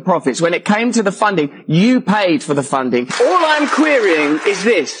 they took the profits. When it came to the funding, you paid for the funding. All I'm querying is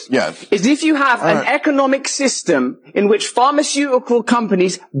this. Yes. Is if you have an economic system in which pharmaceutical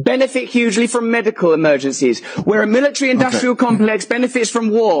companies benefit hugely from medical emergencies, where a military-industrial complex benefits from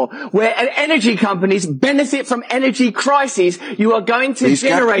war, where energy companies benefit from energy crises, you are going to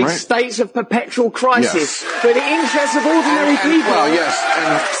generate states of perpetual crisis, where the interests of ordinary people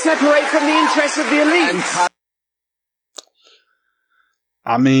separate from the interests of the elite.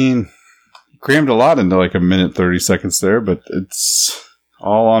 I mean, crammed a lot into like a minute 30 seconds there, but it's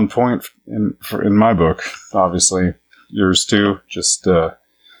all on point in my book. Obviously, yours too. Just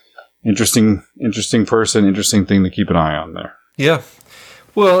interesting person, interesting thing to keep an eye on there. Yeah.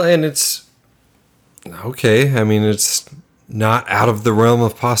 Well, and it's okay. I mean, it's not out of the realm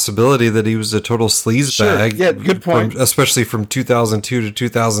of possibility that he was a total sleazebag. Yeah, good point. Especially from 2002 to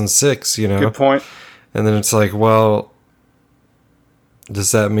 2006, you know. Good point. And then it's like, well,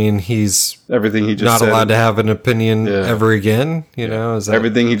 does that mean he's everything he just not said, allowed to have an opinion ever again? You know, is that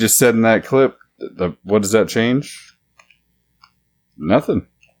everything he just said in that clip? What does that change? Nothing.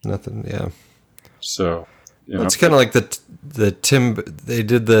 Yeah. So it's kind of like the Tim. They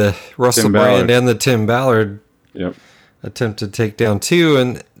did the Russell Brand and the Tim Ballard. Attempt to take down too,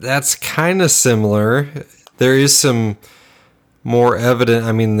 and that's kind of similar. There is some more evident.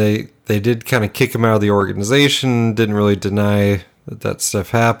 I mean, they did kind of kick him out of the organization. Didn't really deny that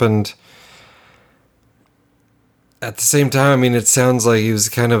stuff happened. At the same time, I mean, it sounds like he was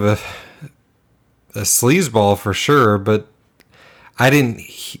kind of a sleazeball for sure, but I didn't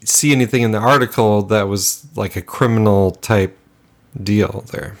see anything in the article that was like a criminal type deal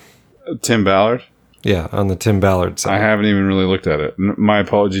there. Tim Ballard? Yeah, on the Tim Ballard side. I haven't even really looked at it. My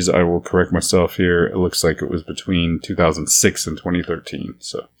apologies. I will correct myself here. It looks like it was between 2006 and 2013.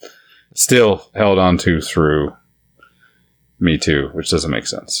 So still held on to through Me Too, which doesn't make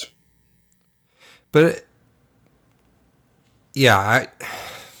sense. But I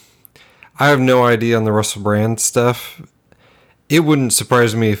have no idea on the Russell Brand stuff. It wouldn't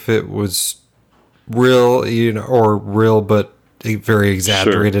surprise me if it was real, or real but very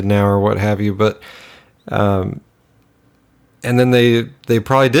exaggerated now or what have you. But and then they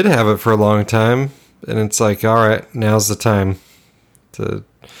probably did have it for a long time, and it's like, all right, now's the time to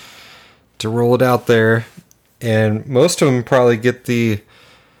roll it out there. And most of them probably get the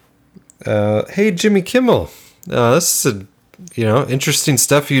hey, Jimmy Kimmel, this is interesting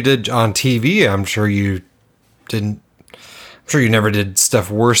stuff you did on TV. I'm sure you never did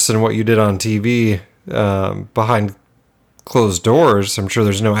stuff worse than what you did on TV behind closed doors. I'm sure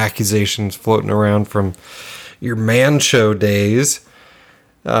there's no accusations floating around from your man show days.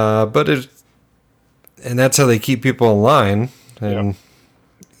 And that's how they keep people in line. And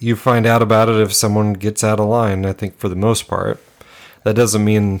you find out about it if someone gets out of line, I think, for the most part. That doesn't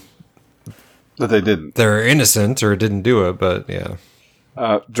mean that they're innocent or didn't do it, but yeah.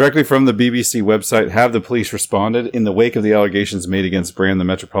 Directly from the BBC website, have the police responded? In the wake of the allegations made against Brand, the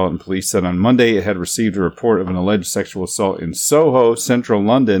Metropolitan Police said on Monday it had received a report of an alleged sexual assault in Soho, central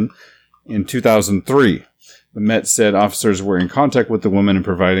London, in 2003. The Met said officers were in contact with the woman and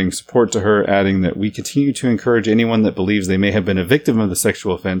providing support to her, adding that we continue to encourage anyone that believes they may have been a victim of the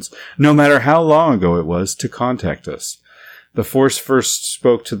sexual offense, no matter how long ago it was, to contact us. The force first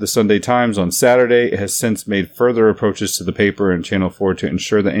spoke to the Sunday Times on Saturday. It has since made further approaches to the paper and Channel 4 to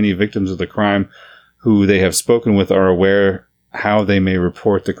ensure that any victims of the crime who they have spoken with are aware how they may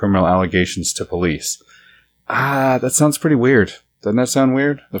report the criminal allegations to police. That sounds pretty weird. Doesn't that sound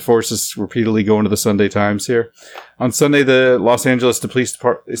weird? The force is repeatedly going to the Sunday Times here. On Sunday, the Los Angeles Police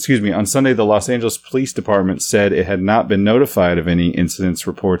Department said it had not been notified of any incidents,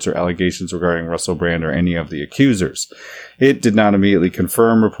 reports, or allegations regarding Russell Brand or any of the accusers. It did not immediately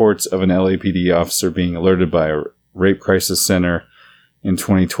confirm reports of an LAPD officer being alerted by a rape crisis center in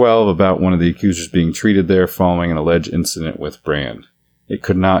 2012 about one of the accusers being treated there following an alleged incident with Brand. It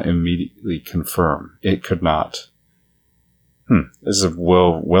could not immediately confirm. It could not. This is a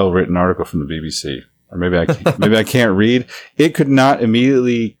well written article from the BBC. Or maybe I can't read. It could not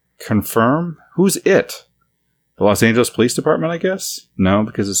immediately confirm. Who's it? The Los Angeles Police Department, I guess? No,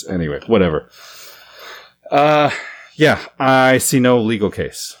 because it's anyway, whatever. I see no legal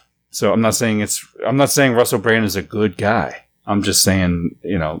case. So I'm not saying Russell Brand is a good guy. I'm just saying,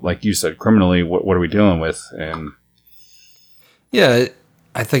 like you said, criminally, what are we dealing with? And yeah,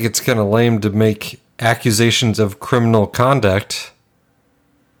 I think it's kind of lame to make accusations of criminal conduct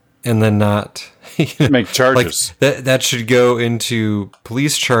and then not make charges. Like that should go into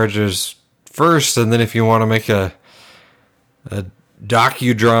police charges first, and then if you want to make a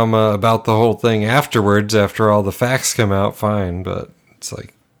docudrama about the whole thing afterwards, after all the facts come out, fine. But it's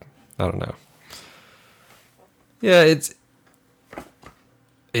like, I don't know. Yeah, it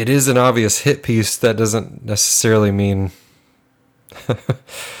is an obvious hit piece. That doesn't necessarily mean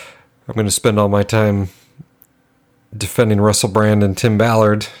I'm going to spend all my time defending Russell Brand and Tim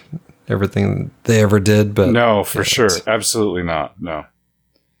Ballard, everything they ever did. But no, for sure, absolutely not. No.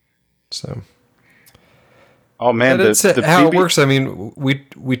 So, oh man, that's how it works. I mean,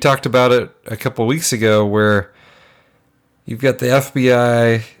 we talked about it a couple weeks ago, where you've got the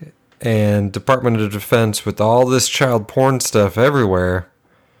FBI and Department of Defense with all this child porn stuff everywhere,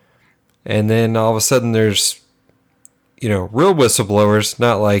 and then all of a sudden there's, real whistleblowers,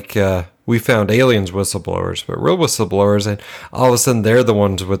 not like we found aliens whistleblowers, but real whistleblowers, and all of a sudden they're the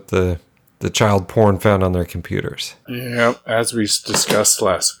ones with the child porn found on their computers. Yep, as we discussed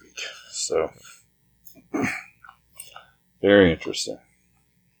last week. So, very interesting.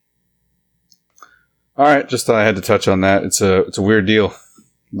 All right, just thought I had to touch on that. It's a weird deal.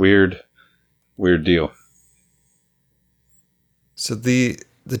 Weird deal. So the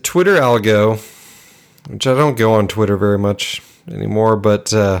Twitter algo, which I don't go on Twitter very much anymore,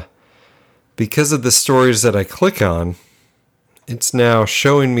 but because of the stories that I click on, it's now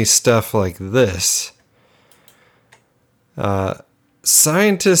showing me stuff like this.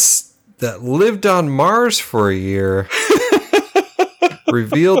 Scientists that lived on Mars for a year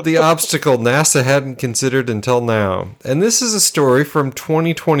revealed the obstacle NASA hadn't considered until now. And this is a story from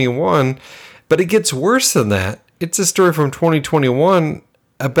 2021, but it gets worse than that. It's a story from 2021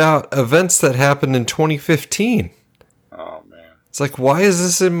 about events that happened in 2015. Oh, man. It's like, why is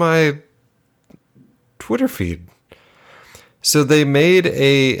this in my Twitter feed? So they made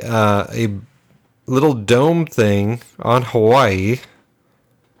a little dome thing on Hawaii,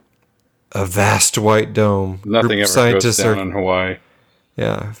 a vast white dome. Nothing ever goes down in Hawaii.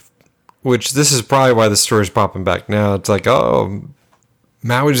 Yeah, which this is probably why the story's popping back now. It's like, oh,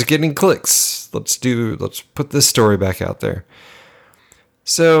 Maui's getting clicks. Let's put this story back out there.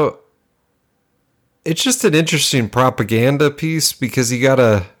 So it's just an interesting propaganda piece because you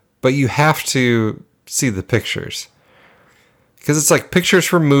have to see the pictures. Because it's like pictures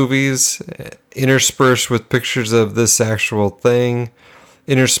from movies interspersed with pictures of this actual thing,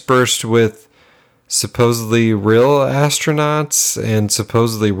 interspersed with supposedly real astronauts and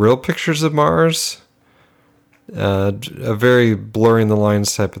supposedly real pictures of Mars. A very blurring the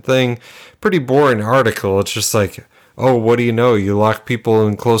lines type of thing. Pretty boring article. It's just like, oh, what do you know? You lock people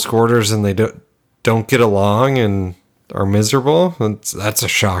in close quarters and they don't get along and are miserable? That's a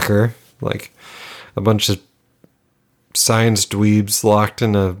shocker. Like a bunch of science dweebs locked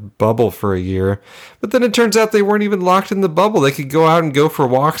in a bubble for a year. But then it turns out they weren't even locked in the bubble. They could go out and go for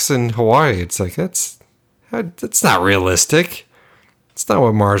walks in Hawaii. It's like, that's not realistic. It's not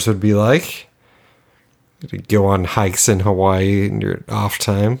what Mars would be like. You could go on hikes in Hawaii in your off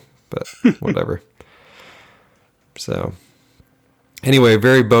time, but whatever. So anyway,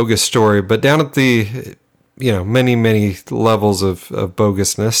 very bogus story, but down at the, many, many levels of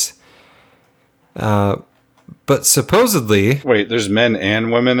bogusness. But supposedly... Wait, there's men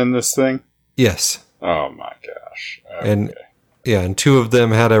and women in this thing? Yes. Oh my gosh. Okay. And two of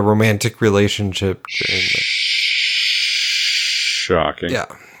them had a romantic relationship. Shocking. Yeah.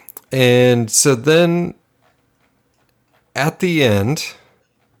 And so then at the end,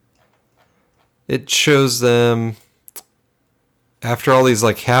 it shows them after all these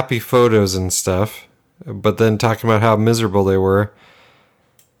like happy photos and stuff, but then talking about how miserable they were.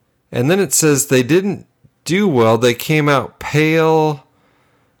 And then it says they didn't do well. They came out pale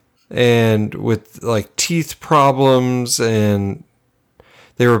and with like teeth problems, and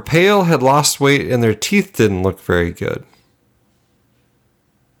they were pale, had lost weight, and their teeth didn't look very good.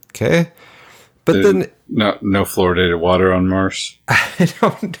 Okay. But then no fluoridated water on Mars. I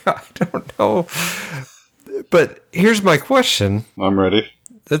don't know. But here's my question. I'm ready.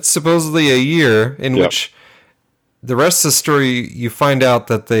 It's supposedly a year in which the rest of the story, you find out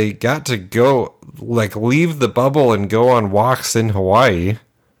that they got to go, like, leave the bubble and go on walks in Hawaii.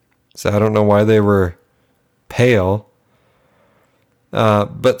 So I don't know why they were pale.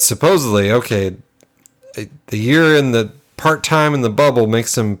 But supposedly, okay, the year in the part-time in the bubble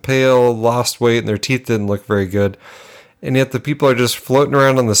makes them pale, lost weight, and their teeth didn't look very good. And yet the people are just floating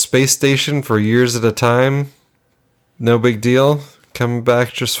around on the space station for years at a time no big deal. Coming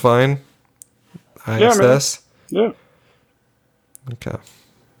back just fine. ISS. Yeah. Okay.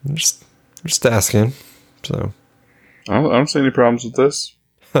 I'm just asking. So I don't see any problems with this.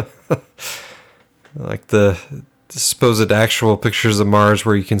 Like the supposed actual pictures of Mars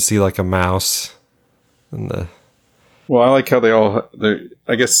where you can see like a mouse and the. Well, I like how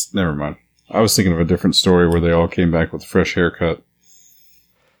I guess never mind. I was thinking of a different story where they all came back with a fresh haircut.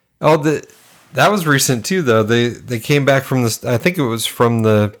 Oh, that was recent too, though. They came back from I think it was from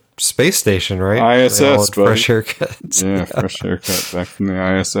the space station, right? ISS, fresh haircuts. Yeah, fresh haircut back from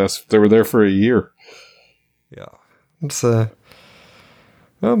the ISS. They were there for a year. Yeah, it's well,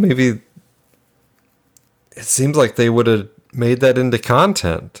 maybe it seems like they would have made that into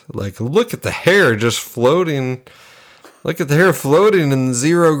content. Like, look at the hair just floating. Look at the hair floating in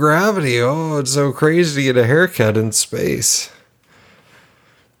zero gravity. Oh, it's so crazy to get a haircut in space.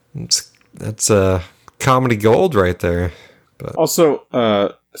 That's comedy gold right there. But also,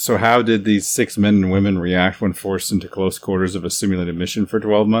 so how did these 6 men and women react when forced into close quarters of a simulated mission for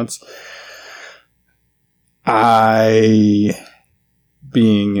 12 months?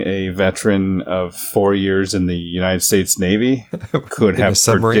 Being a veteran of 4 years in the United States Navy, could have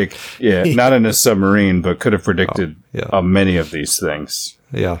predicted, not in a submarine, but could have predicted many of these things.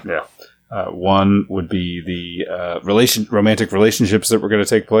 Yeah. One would be the romantic relationships that were going to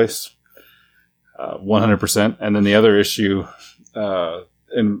take place, 100%. And then the other issue,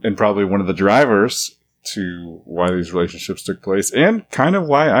 and probably one of the drivers to why these relationships took place, and kind of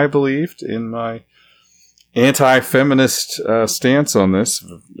why I believed in my anti-feminist stance on this,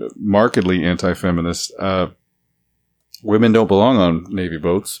 markedly anti-feminist, women don't belong on Navy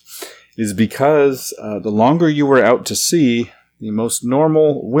boats, is because the longer you were out to sea, the most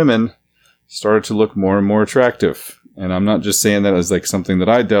normal women started to look more and more attractive. And I'm not just saying that as like something that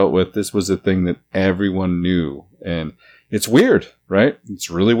I dealt with. This was a thing that everyone knew. And it's weird, right? It's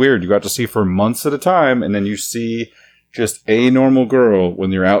really weird. You got to see for months at a time, and then you see just a normal girl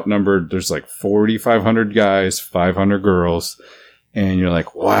when you're outnumbered. There's like 4,500 guys, 500 girls, and you're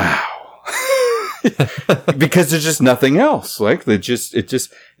like, wow. Because there's just nothing else. Like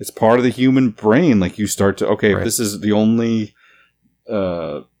it's part of the human brain. Like you start to, okay, if this is the only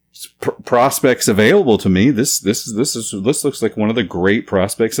prospects available to me, this looks like one of the great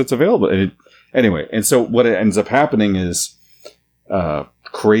prospects that's available. And anyway, and so what it ends up happening is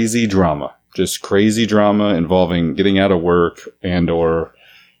crazy drama. Just crazy drama involving getting out of work or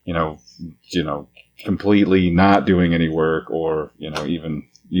completely not doing any work, or,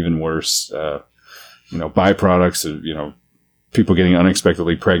 even worse, byproducts of, people getting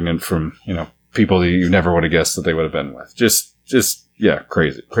unexpectedly pregnant from, people that you never would have guessed that they would have been with.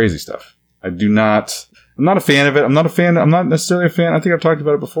 Crazy stuff. I'm not a fan of it. I'm not necessarily a fan. I think I've talked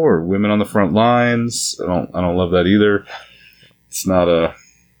about it before. Women on the front lines. I don't love that either. It's not a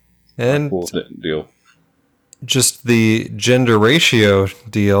cool deal. Just the gender ratio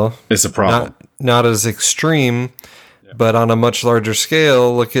deal is a problem. Not as extreme, but on a much larger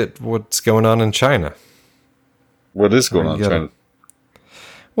scale. Look at what's going on in China. What is going on in China?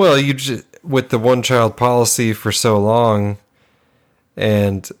 Well, with the one-child policy for so long,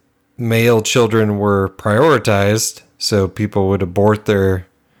 and male children were prioritized, so people would abort their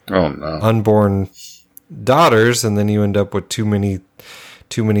unborn daughters, and then you end up with too many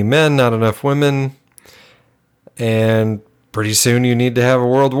men, not enough women, and pretty soon you need to have a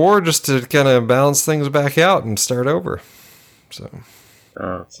world war just to kind of balance things back out and start over. So,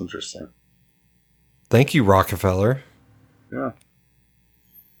 that's interesting. Thank you, Rockefeller. Yeah.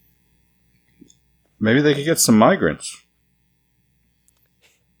 Maybe they could get some migrants.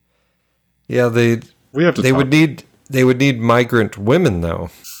 Yeah, they would need migrant women though.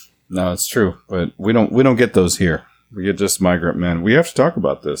 No, it's true, but we don't get those here. We get just migrant men. We have to talk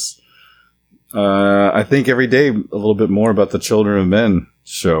about this. I think every day a little bit more about the Children of Men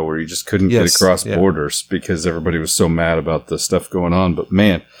show, where you just couldn't get across borders because everybody was so mad about the stuff going on. But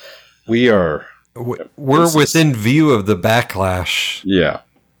man, we're within view of the backlash. Yeah,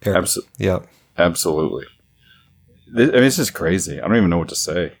 absolutely. It's just crazy. I don't even know what to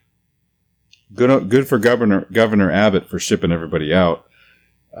say. Good for Governor Abbott for shipping everybody out,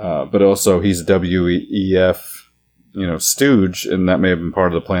 but also he's a WEF, stooge, and that may have been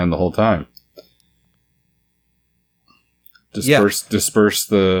part of the plan the whole time. Disperse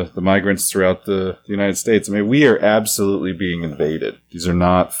the migrants throughout the United States. I mean, we are absolutely being invaded. These are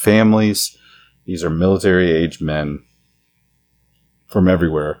not families; these are military-age men from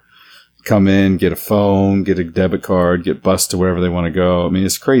everywhere. Come in, get a phone, get a debit card, get bused to wherever they want to go. I mean,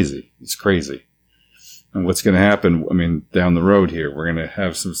 it's crazy. It's crazy. And what's going to happen, down the road here, we're going to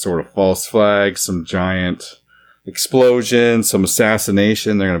have some sort of false flag, some giant explosion, some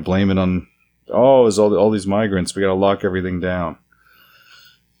assassination. They're going to blame it on, it's all these migrants. We got to lock everything down.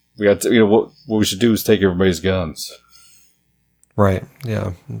 We got to, what we should do is take everybody's guns. Right.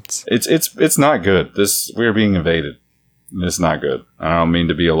 Yeah. It's not good. We are being invaded. It's not good. I don't mean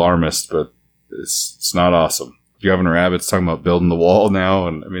to be alarmist, but it's not awesome. Governor Abbott's talking about building the wall now,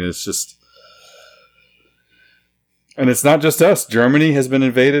 and I mean it's just. And it's not just us. Germany has been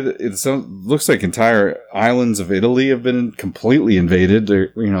invaded. It looks like entire islands of Italy have been completely invaded. They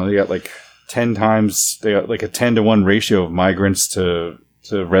got like 10 times. They got like a 10-to-1 ratio of migrants to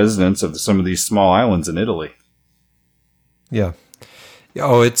residents of some of these small islands in Italy. Yeah.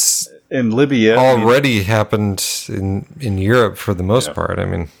 Oh, it's in Libya already happened in Europe for the most part. I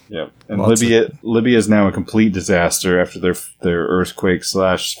mean, yeah. And Libya is now a complete disaster after their earthquake /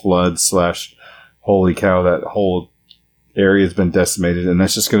 flood / holy cow, that whole area has been decimated, and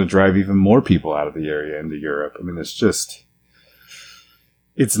that's just going to drive even more people out of the area into Europe. I mean, it's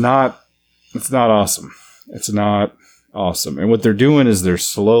not awesome. It's not awesome. And what they're doing is they're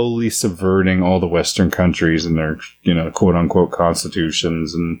slowly subverting all the Western countries and their, quote unquote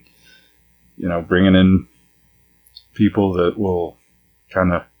constitutions, and, bringing in people that will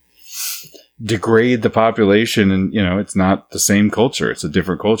kind of degrade the population. And, it's not the same culture. It's a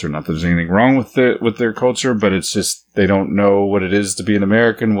different culture. Not that there's anything wrong with their culture, but it's just, they don't know what it is to be an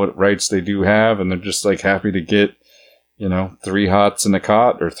American, what rights they do have. And they're just like happy to get, 3 hots and a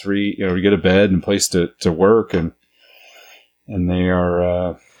cot, or 3, to get a bed and place to work. And they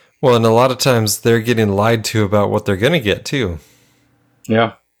are, well, and a lot of times they're getting lied to about what they're going to get too.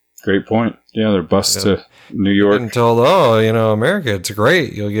 Yeah. Great point. Yeah. They're bused to New York. And told, America, it's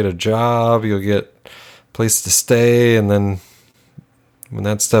great. You'll get a job, you'll get a place to stay. And then when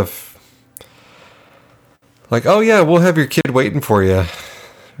that stuff, like, oh yeah, we'll have your kid waiting for you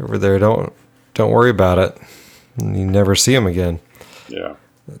over there. Don't worry about it. And you never see them again. Yeah.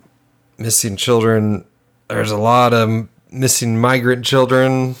 Missing children. There's a lot of missing migrant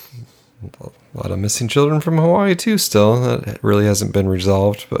children. A lot of missing children from Hawaii too still. That really hasn't been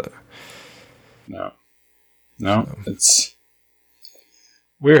resolved, but no,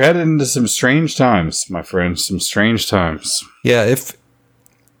 we're headed into some strange times, my friends, some strange times. Yeah,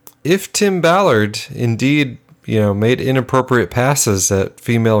 if Tim Ballard indeed, made inappropriate passes at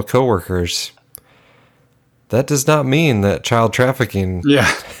female coworkers, that does not mean that child trafficking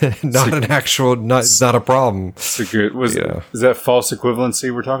is not a problem. Is that false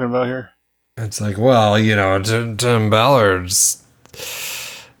equivalency we're talking about here? It's like, well, Tim Ballard's,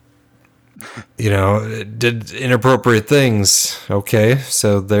 did inappropriate things. Okay,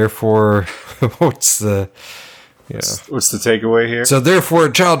 so therefore, what's the takeaway here? So therefore,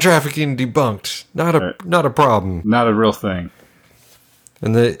 child trafficking debunked. Not a problem. Not a real thing.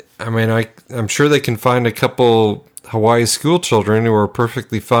 And I'm sure they can find a couple Hawaii school children who are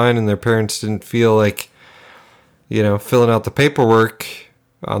perfectly fine, and their parents didn't feel like, filling out the paperwork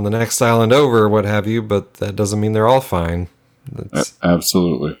on the next island over or what have you, but that doesn't mean they're all fine.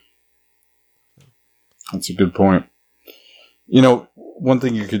 Absolutely. That's a good point. One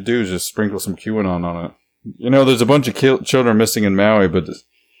thing you could do is just sprinkle some QAnon on it. There's a bunch of children missing in Maui, but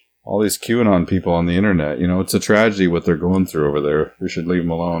all these QAnon people on the internet, it's a tragedy what they're going through over there. We should leave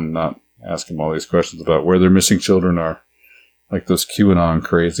them alone, not ask them all these questions about where their missing children are, like those QAnon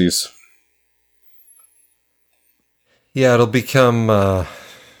crazies. Yeah, it'll become,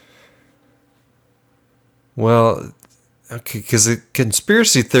 because the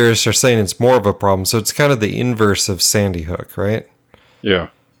conspiracy theorists are saying it's more of a problem, so it's kind of the inverse of Sandy Hook, right? Yeah.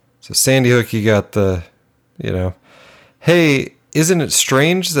 So Sandy Hook, you got the, hey, isn't it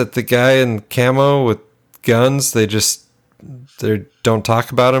strange that the guy in camo with guns, they don't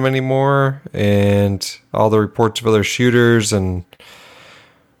talk about him anymore, and all the reports of other shooters, and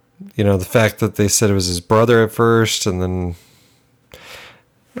the fact that they said it was his brother at first, and then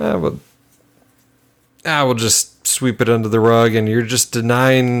we'll just sweep it under the rug, and you're just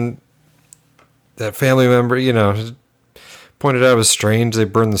denying that family member, pointed out it was strange. They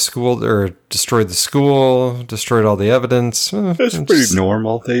burned the school, or destroyed the school, destroyed all the evidence. That's pretty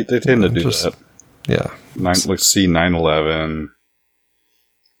normal. They tend to do that. Yeah. Let's see 9/11.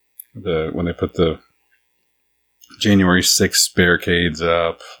 When they put the January 6th barricades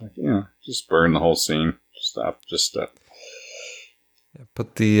up, just burn the whole scene. Stop. Yeah,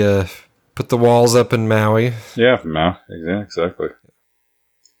 put the walls up in Maui. Yeah, Maui. Exactly.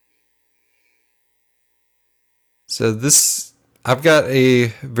 So I've got a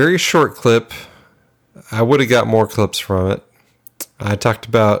very short clip. I would have got more clips from it. I talked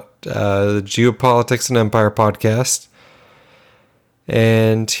about the Geopolitics and Empire podcast.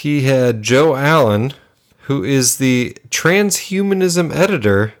 And he had Joe Allen, who is the transhumanism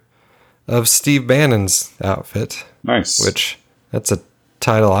editor of Steve Bannon's outfit. Nice. Which, that's a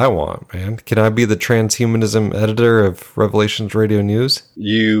title I want, man. Can I be the transhumanism editor of Revelations Radio News?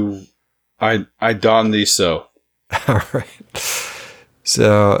 I don thee so. All right.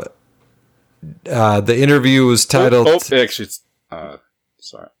 So, the interview was titled... actually,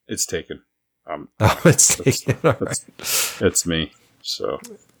 sorry. It's taken. It's taken. All right. It's me. So...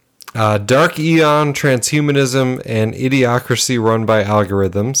 Dark Eon, Transhumanism, and Idiocracy Run by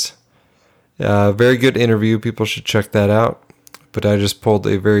Algorithms. Very good interview. People should check that out. But I just pulled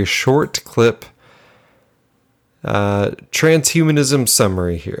a very short clip. Transhumanism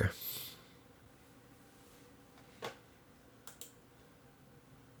summary here.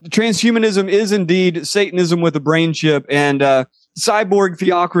 Transhumanism is indeed Satanism with a brain chip, and cyborg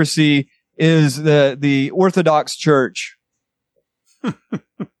theocracy is the Orthodox Church.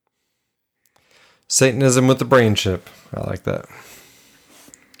 Satanism with the brain chip. I like that.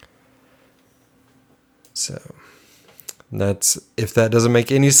 So, that's, if that doesn't make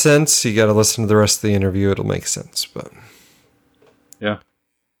any sense, you got to listen to the rest of the interview. It'll make sense. But yeah,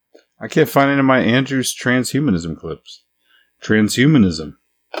 I can't find any of my Andrew's transhumanism clips. Transhumanism.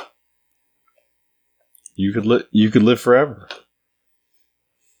 You could live forever.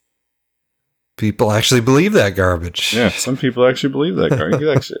 People actually believe that garbage. Yeah, some people actually believe that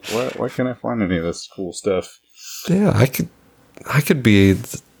garbage. Why can't I find any of this cool stuff? Yeah, I could be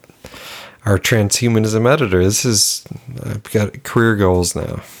our transhumanism editor. I've got career goals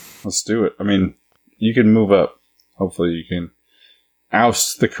now. Let's do it. I mean, you can move up. Hopefully you can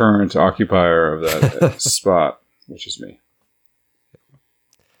oust the current occupier of that spot, which is me.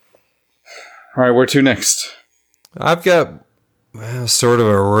 All right, where to next? I've got sort of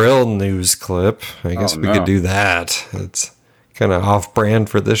a real news clip. I guess we could do that. It's kind of off-brand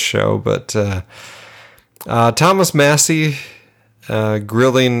for this show, but Thomas Massey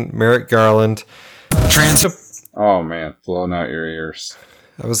grilling Merrick Garland. Oh, man, blowing out your ears.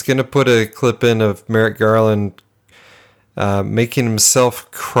 I was going to put a clip in of Merrick Garland making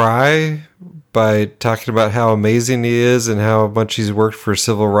himself cry by talking about how amazing he is and how much he's worked for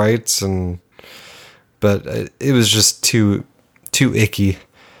civil rights, but it was just too icky.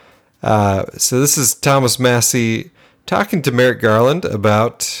 So this is Thomas Massey talking to Merrick Garland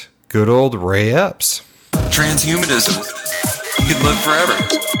about good old Ray Epps. Transhumanism. You could live forever.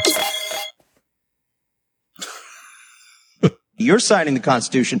 You're citing the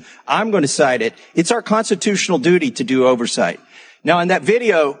Constitution. I'm going to cite it. It's our constitutional duty to do oversight. Now, in that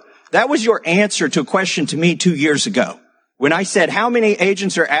video, that was your answer to a question to me 2 years ago, when I said how many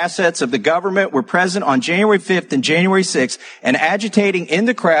agents or assets of the government were present on January 5th and January 6th and agitating in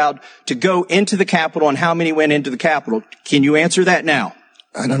the crowd to go into the Capitol, and how many went into the Capitol. Can you answer that now?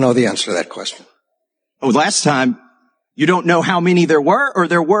 I don't know the answer to that question. Oh, last time, you don't know how many there were, or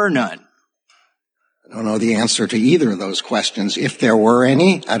there were none? I don't know the answer to either of those questions. If there were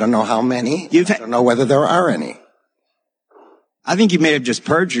any, I don't know how many. I don't know whether there are any. I think you may have just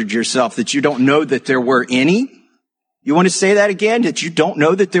perjured yourself that you don't know that there were any. You want to say that again, that you don't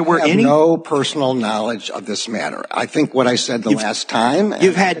know that there were any? I have no personal knowledge of this matter. I think what I said the last time.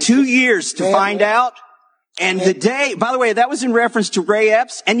 You've had 2 years to find out. And the day, by the way, that was in reference to Ray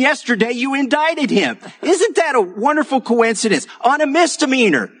Epps, and yesterday you indicted him. Isn't that a wonderful coincidence? On a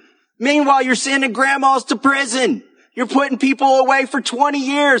misdemeanor. Meanwhile, you're sending grandmas to prison. You're putting people away for 20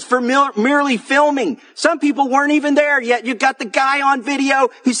 years for merely filming. Some people weren't even there yet. You've got the guy on video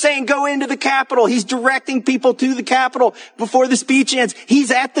who's saying go into the Capitol. He's directing people to the Capitol before the speech ends.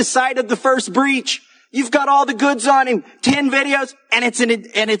 He's at the site of the first breach. You've got all the goods on him, 10 videos, and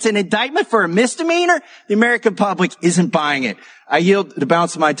it's an indictment for a misdemeanor? The American public isn't buying it. I yield the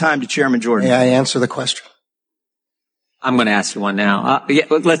balance of my time to Chairman Jordan. May I answer the question? I'm going to ask you one now.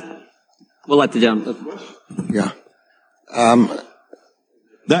 We'll let the gentleman. Yeah.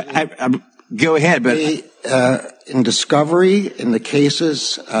 Go ahead, but in discovery, in the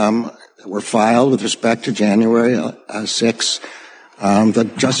cases that were filed with respect to January 6th, the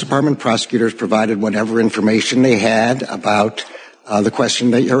Justice Department prosecutors provided whatever information they had about the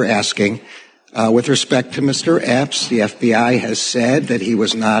question that you're asking. With respect to Mr. Epps, the FBI has said that he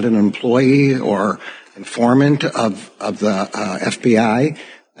was not an employee or informant of the FBI.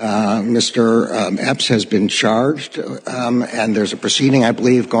 Mr. Epps has been charged, and there's a proceeding, I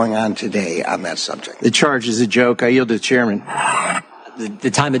believe, going on today on that subject. The charge is a joke. I yield to the chairman.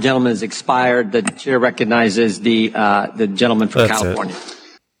 The time the gentleman has expired. The chair recognizes the gentleman from California. It.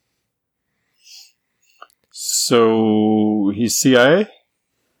 So he's CIA?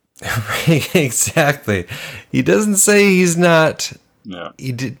 Exactly. He doesn't say he's not. No.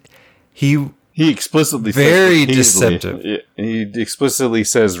 He He explicitly very says deceptive. He explicitly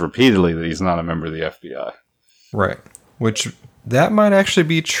says repeatedly that he's not a member of the FBI. Right. Which that might actually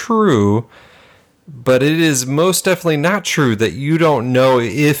be true, but it is most definitely not true that you don't know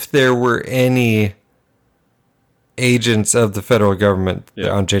if there were any agents of the federal government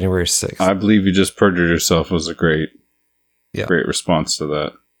on January 6th. I believe you just perjured yourself was a great response to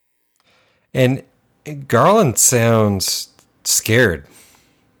that. And Garland sounds scared.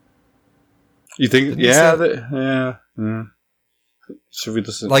 You think? Yeah. Should we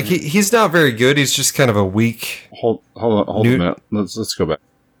listen? Like he's not very good. He's just kind of a weak. Hold a minute. Let's go back.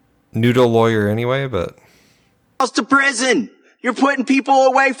 Noodle lawyer anyway, but To prison. You're putting people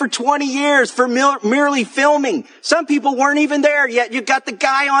away for 20 years for merely filming. Some people weren't even there yet. You got the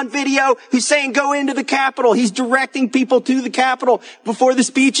guy on video who's saying go into the Capitol. He's directing people to the Capitol before the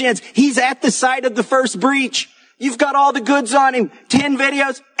speech ends. He's at the site of the first breach. You've got all the goods on him. 10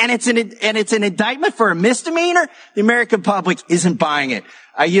 videos, and it's an indictment for a misdemeanor. The American public isn't buying it.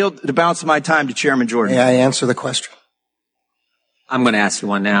 I yield the balance of my time to Chairman Jordan. May I answer the question? I'm going to ask you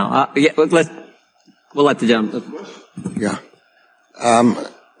one now. We'll let the gentleman. Yeah.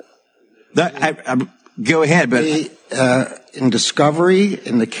 Go ahead, but in discovery,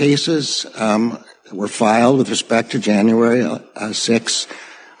 in the cases that were filed with respect to January 6,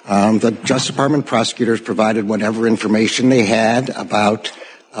 the Justice Department prosecutors provided whatever information they had about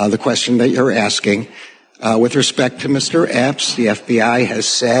the question that you're asking. With respect to Mr. Epps, the FBI has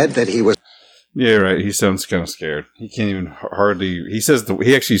said that he was. Yeah, right. He sounds kind of scared. He can't even hardly.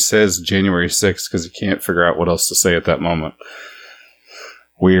 He actually says January 6th because he can't figure out what else to say at that moment.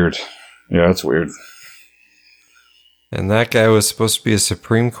 Weird. Yeah, that's weird. And that guy was supposed to be a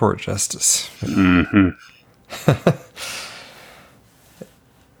Supreme Court justice. Mm-hmm.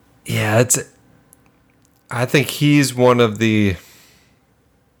 Yeah, I think he's one of the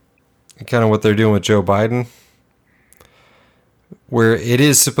kind of what they're doing with Joe Biden, where it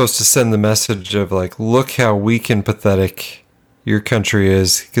is supposed to send the message of like, look how weak and pathetic your country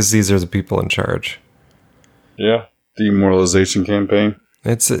is because these are the people in charge. Yeah, demoralization campaign.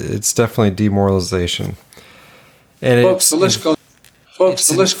 It's definitely demoralization. And folks, the list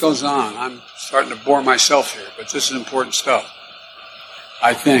goes on. I'm starting to bore myself here, but this is important stuff.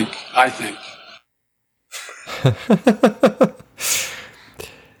 I think.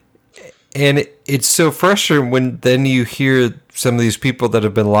 And it's so frustrating when then you hear some of these people that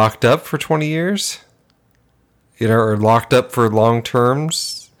have been locked up for 20 years, or locked up for long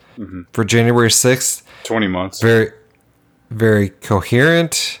terms for January 6th. 20 months. Very, very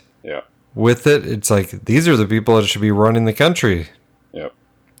coherent with it. It's like, these are the people that should be running the country. Yep.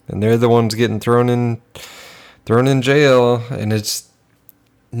 And they're the ones getting thrown in jail. And it's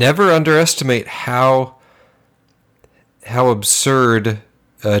never underestimate how absurd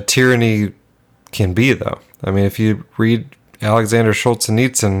tyranny can be, though. I mean, if you read Alexander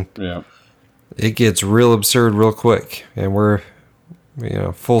Solzhenitsyn, it gets real absurd real quick. And we're,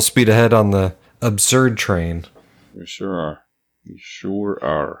 full speed ahead on the absurd train. We sure are. We sure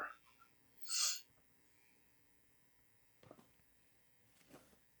are.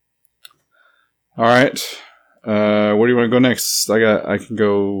 All right. Where do you want to go next? I can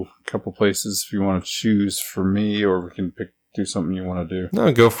go a couple places if you want to choose for me, or we can do something you want to do.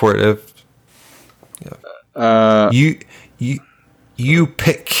 No, go for it. You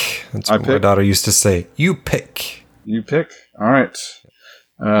pick. That's what my daughter used to say. You pick. You pick. All right.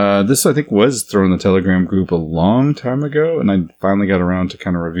 This, I think, was thrown in the Telegram group a long time ago, and I finally got around to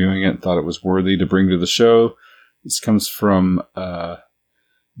kind of reviewing it and thought it was worthy to bring to the show. This comes from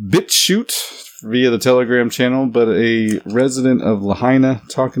BitChute via the Telegram channel, but a resident of Lahaina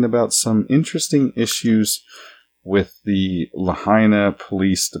talking about some interesting issues with the Lahaina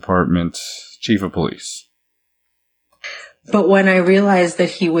Police Department Chief of Police. But when I realized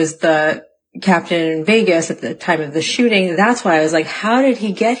that he was the captain in Vegas at the time of the shooting, that's why I was like, how did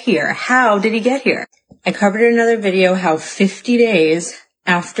he get here? How did he get here? I covered in another video how 50 days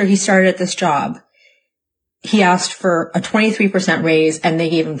after he started at this job, he asked for a 23% raise and they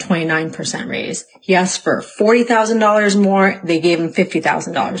gave him 29% raise. He asked for $40,000 more. They gave him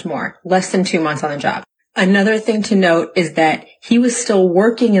 $50,000 more, less than 2 months on the job. Another thing to note is that he was still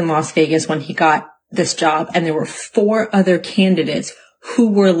working in Las Vegas when he got this job, and there were 4 other candidates who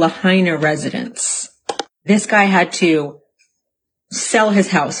were Lahaina residents. This guy had to sell his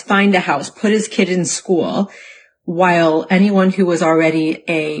house, find a house, put his kid in school, while anyone who was already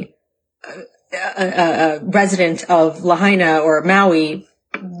a resident of Lahaina or Maui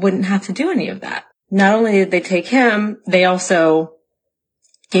wouldn't have to do any of that. Not only did they take him, they also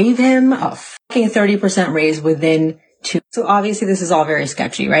gave him a fucking 30% raise within 2. So obviously this is all very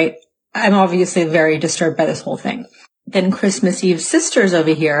sketchy, right? I'm obviously very disturbed by this whole thing. Then Christmas Eve Sisters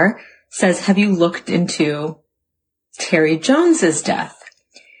over here says, have you looked into Terry Jones's death?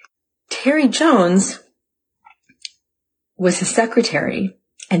 Terry Jones was his secretary,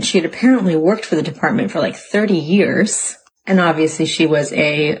 and she had apparently worked for the department for like 30 years. And obviously she was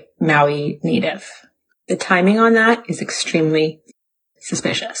a Maui native. The timing on that is extremely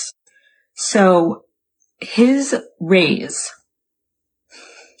suspicious. So his raise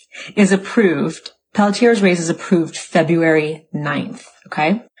is approved. Pelletier's raise is approved February 9th.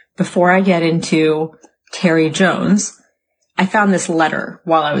 Okay. Before I get into Terry Jones, I found this letter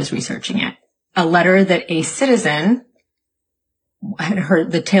while I was researching it. A letter that a citizen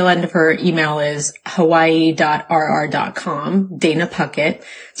had the tail end of her email is hawaii.rr.com, Dana Puckett.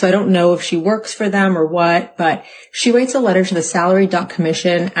 So I don't know if she works for them or what, but she writes a letter to the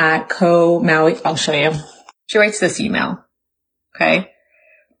salary.commission at Maui. I'll show you. She writes this email. Okay.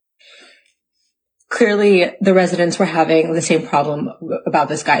 Clearly the residents were having the same problem about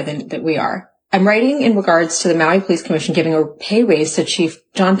this guy that we are. I'm writing in regards to the Maui Police Commission giving a pay raise to Chief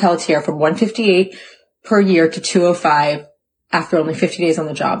John Pelletier from $158 per year to $205 after only 50 days on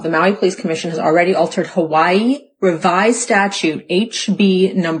the job. The Maui Police Commission has already altered Hawaii Revised Statute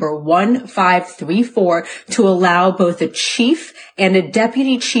HB number 1534 to allow both a chief and a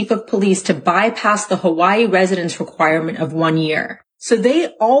deputy chief of police to bypass the Hawaii residence requirement of 1 year. So they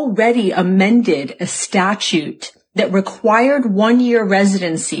already amended a statute that required 1 year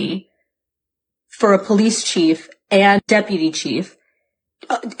residency for a police chief and deputy chief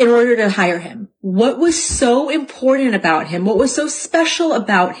in order to hire him. What was so important about him? What was so special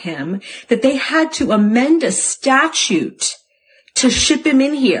about him that they had to amend a statute to ship him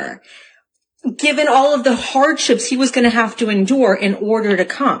in here, given all of the hardships he was going to have to endure in order to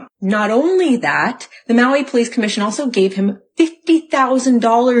come? Not only that, the Maui Police Commission also gave him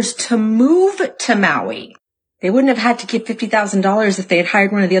 $50,000 to move to Maui. They wouldn't have had to give $50,000 if they had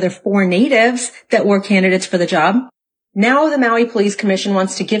hired one of the other 4 natives that were candidates for the job. Now the Maui Police Commission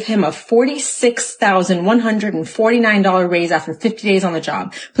wants to give him a $46,149 raise after 50 days on the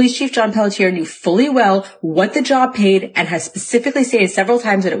job. Police Chief John Pelletier knew fully well what the job paid and has specifically stated several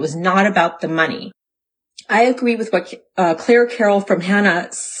times that it was not about the money. I agree with what Claire Carroll from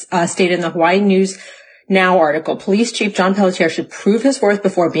Hannah stated in the Hawaii News Now article. Police Chief John Pelletier should prove his worth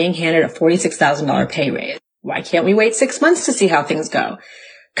before being handed a $46,000 pay raise. Why can't we wait 6 months to see how things go?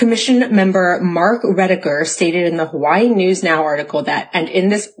 Commission member Mark Rediker stated in the Hawaii News Now article that, and in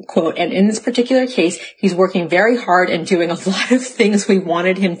this quote, and in this particular case, he's working very hard and doing a lot of things we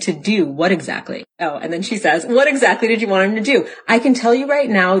wanted him to do. What exactly? Oh, and then she says, what exactly did you want him to do? I can tell you right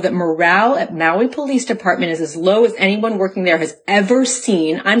now that morale at Maui Police Department is as low as anyone working there has ever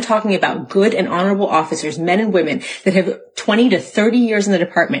seen. I'm talking about good and honorable officers, men and women that have 20 to 30 years in the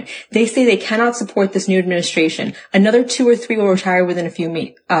department. They say they cannot support this new administration. Another 2 or 3 will retire within a few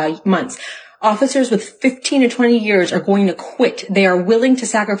months. Officers with 15 to 20 years are going to quit. They are willing to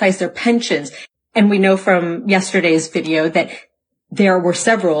sacrifice their pensions. And we know from yesterday's video that there were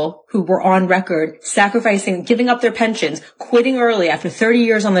several who were on record sacrificing, giving up their pensions, quitting early after 30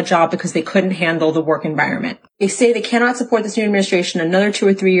 years on the job because they couldn't handle the work environment. They say they cannot support this new administration. Another 2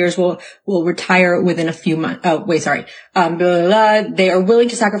 or 3 years will retire within a few months. They are willing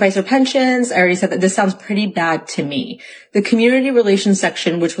to sacrifice their pensions. I already said that. This sounds pretty bad to me. The community relations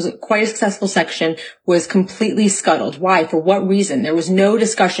section, which was quite a successful section, was completely scuttled. Why? For what reason? There was no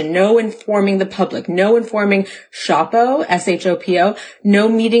discussion, no informing the public, no informing SHOPO, S-H-O-P-O, no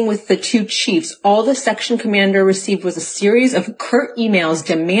meeting with the 2 chiefs. All the section commander received was a series of curt emails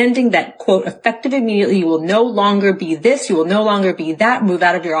demanding that, quote, effective immediately, you will no longer be this, you will no longer be that, move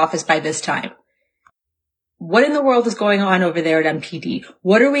out of your office by this time. What in the world is going on over there at MPD?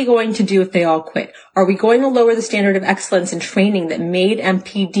 What are we going to do if they all quit? Are we going to lower the standard of excellence and training that made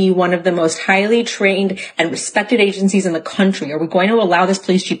MPD one of the most highly trained and respected agencies in the country? Are we going to allow this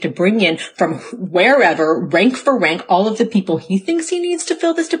police chief to bring in from wherever, rank for rank, all of the people he thinks he needs to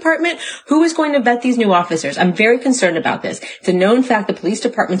fill this department? Who is going to vet these new officers? I'm very concerned about this. It's a known fact that police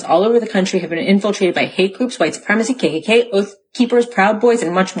departments all over the country have been infiltrated by hate groups, white supremacy, KKK, Oath Keepers, Proud Boys,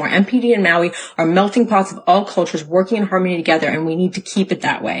 and much more. MPD and Maui are melting pots of all cultures working in harmony together, and we need to keep it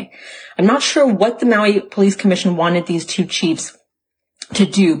that way. I'm not sure what the Maui Police Commission wanted these 2 chiefs to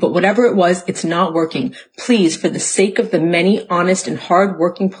do, but whatever it was, it's not working. Please, for the sake of the many honest and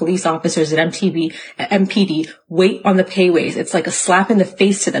hard-working police officers at MPD, wait on the pay raise. It's like a slap in the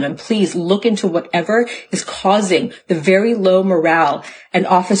face to them, and please look into whatever is causing the very low morale and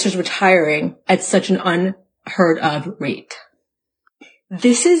officers retiring at such an unheard of rate.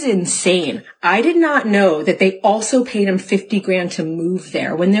 This is insane. I did not know that they also paid him $50,000 to move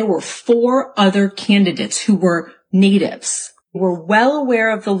there when there were 4 other candidates who were natives. We're well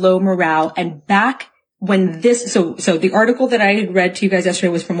aware of the low morale, and back when this, so the article that I had read to you guys yesterday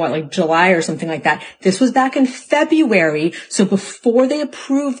was from July or something like that. This was back in February. So before they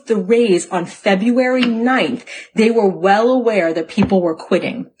approved the raise on February 9th, they were well aware that people were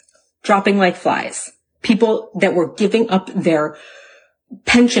quitting, dropping like flies. People that were giving up their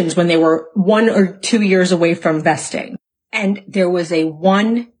pensions when they were 1 or 2 years away from vesting. And there was a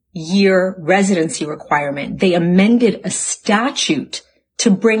 1-year residency requirement. They amended a statute to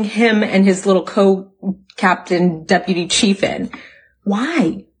bring him and his little co-captain deputy chief in.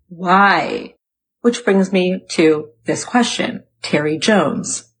 Why? Why? Which brings me to this question. Terry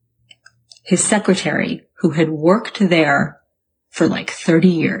Jones, his secretary, who had worked there for 30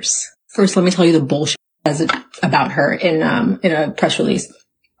 years. First, let me tell you the bullshit about her in a press release.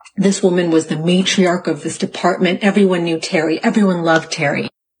 This woman was the matriarch of this department. Everyone knew Terry. Everyone loved Terry.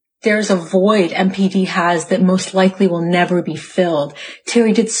 There's a void MPD has that most likely will never be filled.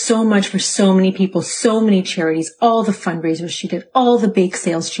 Terry did so much for so many people, so many charities, all the fundraisers she did, all the bake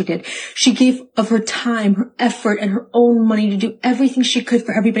sales she did. She gave of her time, her effort, and her own money to do everything she could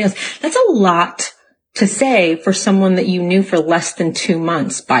for everybody else. That's a lot to say for someone that you knew for less than 2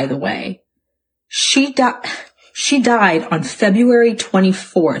 months, by the way. She died on February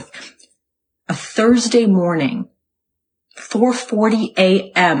 24th, a Thursday morning. 4:40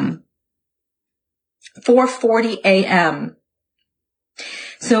 a.m. 4:40 a.m.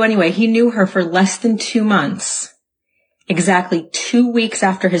 So anyway, he knew her for less than 2 months. Exactly 2 weeks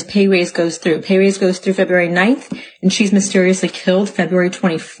after his pay raise goes through. Pay raise goes through February 9th, and she's mysteriously killed February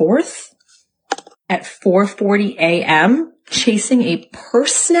 24th at 4:40 a.m. chasing a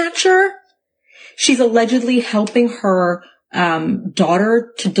purse snatcher. She's allegedly helping her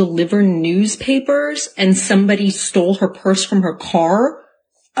daughter to deliver newspapers, and somebody stole her purse from her car.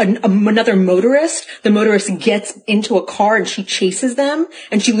 Another motorist, the motorist gets into a car and she chases them,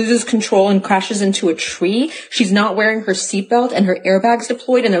 and she loses control and crashes into a tree. She's not wearing her seatbelt and her airbags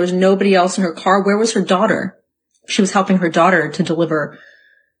deployed, and there was nobody else in her car. Where was her daughter? She was helping her daughter to deliver.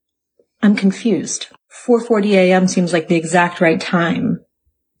 I'm confused. 4:40 a.m. seems like the exact right time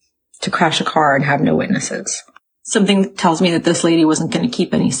to crash a car and have no witnesses. Something tells me that this lady wasn't going to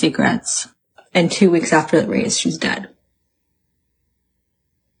keep any secrets. And 2 weeks after the raise, she's dead.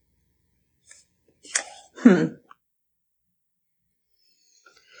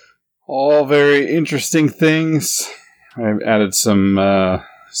 All very interesting things. I've added some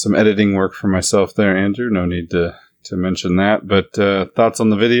editing work for myself there, Andrew. No need to mention that. But thoughts on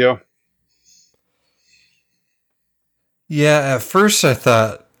the video? Yeah, at first I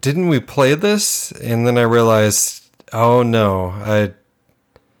thought, didn't we play this? And then I realized, oh no,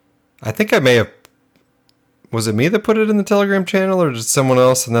 I think I may have. Was it me that put it in the Telegram channel, or did someone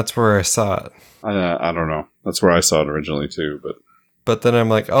else? And that's where I saw it. I don't know. That's where I saw it originally too. But then I'm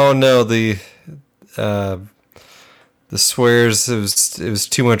like, oh no, the swears, it was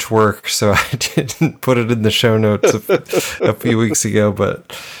too much work, so I didn't put it in the show notes a few weeks ago.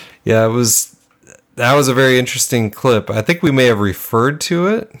 But yeah, that was a very interesting clip. I think we may have referred to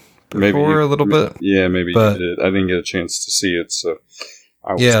it before a little bit. Yeah, maybe you did. I didn't get a chance to see it, so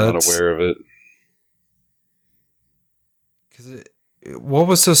I was not aware of it. What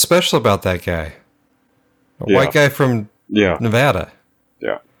was so special about that guy? A white guy from Nevada.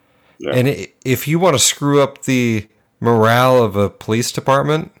 Yeah. And if you want to screw up the morale of a police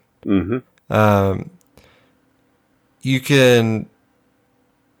department, you can,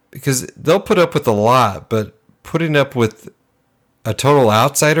 because they'll put up with a lot, but putting up with a total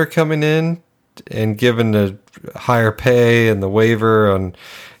outsider coming in and given the higher pay and the waiver on,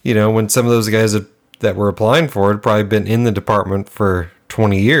 when some of those guys that were applying for it had probably been in the department for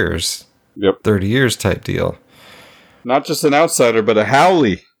 20 years, 30 years type deal. Not just an outsider, but a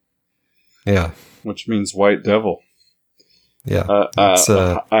Howley. Yeah. Which means white devil. Yeah.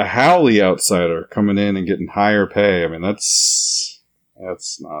 A Howley outsider coming in and getting higher pay. I mean, that's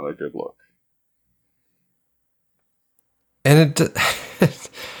not a good look. And it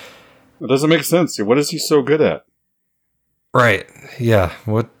doesn't make sense. What is he so good at? Right. Yeah.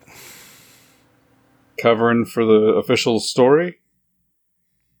 What? Covering for the official story?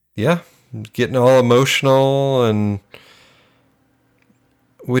 Yeah. Getting all emotional, and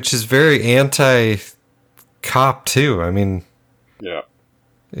which is very anti-cop too. I mean,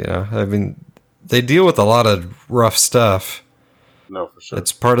 they deal with a lot of rough stuff. No, for sure.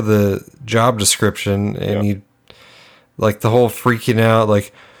 It's part of the job description, and you like the whole freaking out,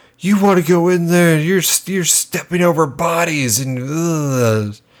 like, you want to go in there, you're stepping over bodies,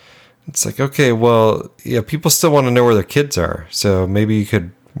 and it's like, okay, well, yeah, people still want to know where their kids are, so maybe you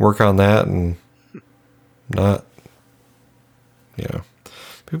could work on that and not,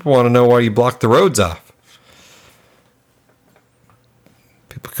 people want to know why you blocked the roads off.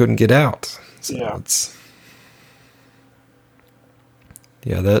 People couldn't get out. So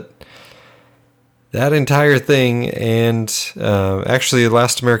that entire thing, and actually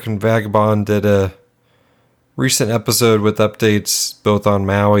Last American Vagabond did a recent episode with updates both on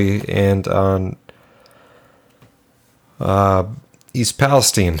Maui and on East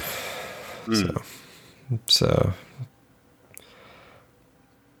Palestine. So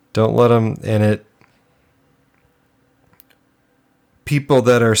don't let them, people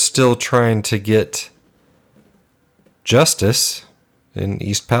that are still trying to get justice in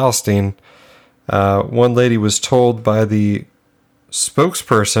East Palestine, one lady was told by the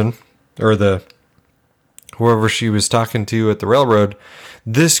spokesperson, or whoever she was talking to at the railroad,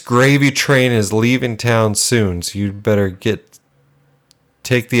 this gravy train is leaving town soon, so you better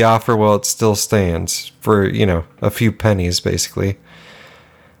take the offer while it still stands for, a few pennies, basically.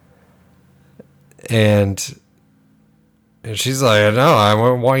 And she's like, no, I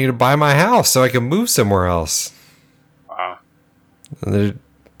want you to buy my house so I can move somewhere else. Wow. And the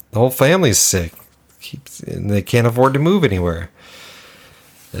whole family's sick. And they can't afford to move anywhere.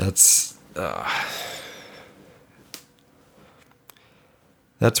 That's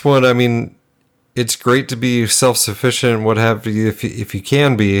what, it's great to be self-sufficient, what have you, if you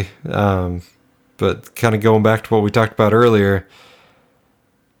can be. But kind of going back to what we talked about earlier,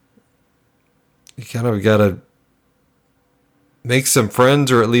 you kind of got to make some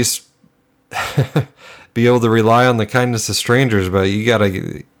friends, or at least be able to rely on the kindness of strangers. But you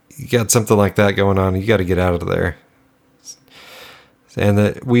got something like that going on, you got to get out of there.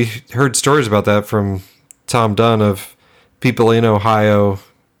 And we heard stories about that from Tom Dunn of people in Ohio,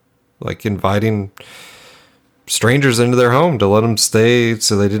 like inviting strangers into their home to let them stay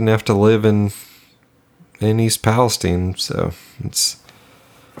so they didn't have to live in East Palestine. So it's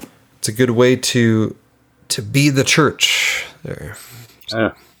a good way to be the church there.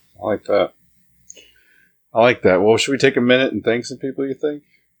 Yeah, I like that. Well, should we take a minute and thank some people, you think?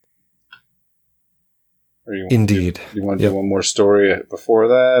 Or Indeed. You want to do one more story before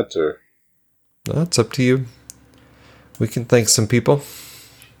that, or? No, it's up to you. We can thank some people.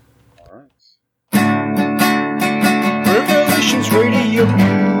 All right. Revelations Radio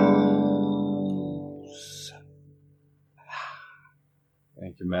News.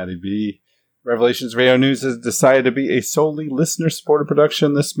 Thank you, Maddie B. Revelations Radio News has decided to be a solely listener-supported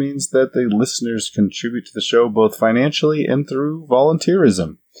production. This means that the listeners contribute to the show both financially and through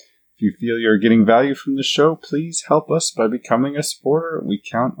volunteerism. If you feel you're getting value from the show, please help us by becoming a supporter. We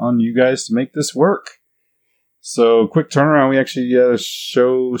count on you guys to make this work. So, quick turnaround. We actually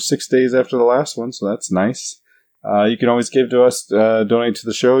show 6 days after the last one, so that's nice. You can always give to us, donate to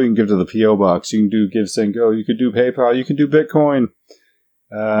the show. You can give to the P.O. Box. You can do Give, Send, Go. You can do PayPal. You can do Bitcoin.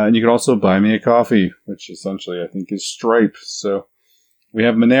 And you can also buy me a coffee, which essentially I think is Stripe. So, we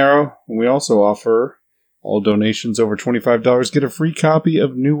have Monero, and we also offer all donations over $25 get a free copy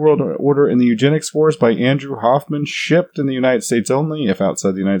of New World Order and the Eugenics Wars by Andrew Hoffman, shipped in the United States only. If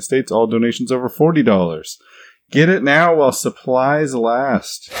outside the United States, all donations over $40. Get it now while supplies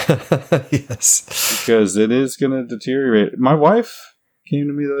last. Yes. Because it is going to deteriorate. My wife came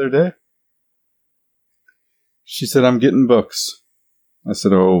to me the other day. She said, I'm getting books. I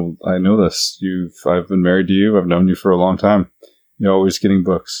said, oh, I know this. I've been married to you. I've known you for a long time. You're always getting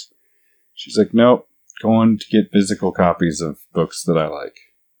books. She's like, nope. Going to get physical copies of books that I like.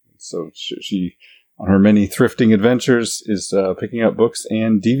 So she on her many thrifting adventures, is picking up books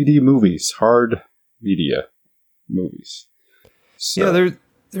and DVD movies, hard media movies. So. Yeah,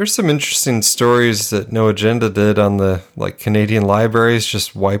 there's some interesting stories that No Agenda did on the Canadian libraries,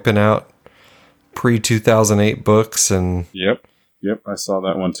 just wiping out pre-2008 books. And Yep, I saw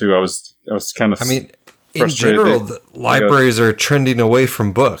that one too. I was kind of. In general, the libraries are trending away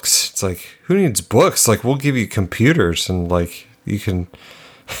from books. It's like, who needs books? We'll give you computers and you can,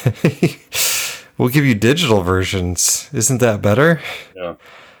 we'll give you digital versions. Isn't that better? Yeah.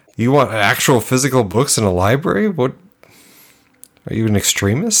 You want actual physical books in a library? What? Are you an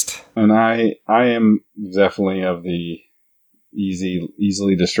extremist? And I am definitely of the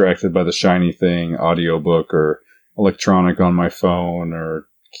easily distracted by the shiny thing, audiobook or electronic on my phone or,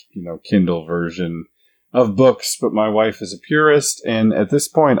 Kindle version of books, but my wife is a purist, and at this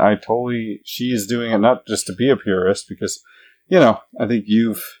point, she is doing it not just to be a purist, because, I think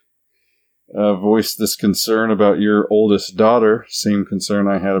you've voiced this concern about your oldest daughter. Same concern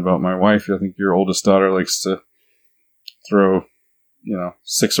I had about my wife. I think your oldest daughter likes to throw,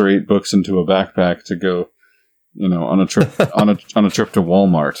 6 or 8 books into a backpack to go, on a trip on a trip to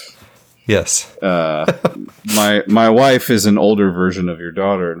Walmart. Yes. My wife is an older version of your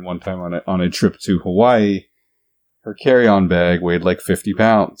daughter, and one time on a trip to Hawaii, her carry-on bag weighed like 50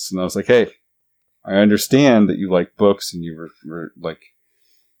 pounds, and I was like, "Hey, I understand that you like books, and you were like,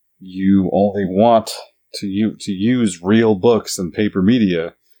 you only want to use real books and paper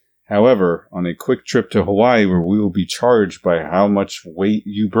media. However, on a quick trip to Hawaii, where we will be charged by how much weight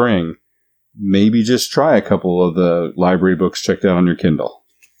you bring, maybe just try a couple of the library books checked out on your Kindle."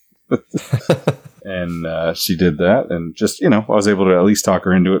 And she did that, and just, I was able to at least talk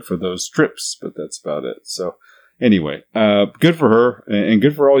her into it for those trips, but that's about it. So anyway, good for her, and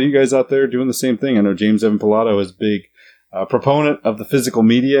good for all you guys out there doing the same thing. I know James Evan Pilato is a big proponent of the physical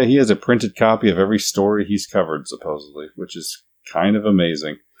media. He has a printed copy of every story he's covered, supposedly, which is kind of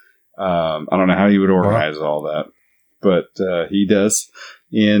amazing. I don't know how you would organize all that, but he does.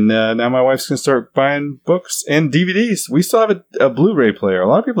 And now my wife's going to start buying books and DVDs. We still have a Blu-ray player. A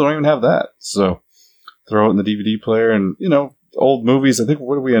lot of people don't even have that. So throw it in the DVD player and, old movies. I think,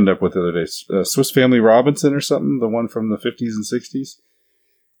 what did we end up with the other day? Swiss Family Robinson or something? The one from the 50s and 60s?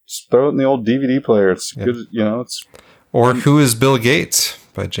 Just throw it in the old DVD player. It's good, it's... Or Who is Bill Gates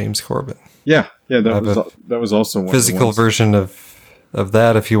by James Corbett. Yeah, that was also one physical version of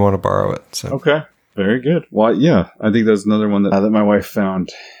that if you want to borrow it. So. Okay. Very good. Well, yeah, I think that's another one that my wife found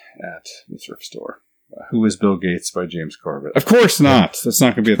at the thrift store. Who is Bill Gates by James Corbett? Of course not. That's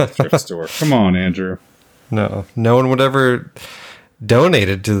not going to be at the thrift store. Come on, Andrew. No one would ever donate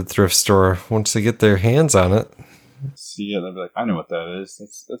it to the thrift store once they get their hands on it. See, they'll be like, I know what that is.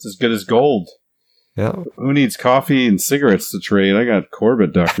 That's as good as gold. Yeah. Who needs coffee and cigarettes to trade? I got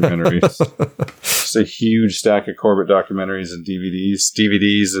Corbett documentaries. Just a huge stack of Corbett documentaries and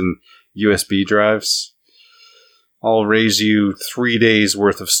DVDs and USB drives. I'll raise you 3 days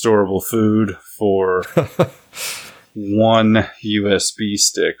worth of storable food for one USB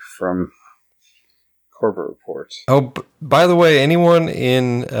stick from Corbett Report. Oh, by the way, anyone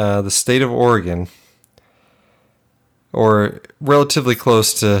in the state of Oregon or relatively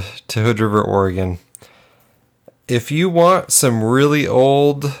close to Hood River, Oregon, if you want some really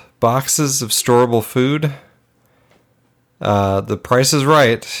old boxes of storable food, the price is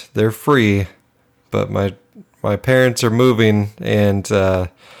right. They're free, but my parents are moving, and a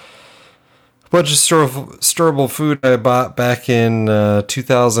bunch of storable food I bought back in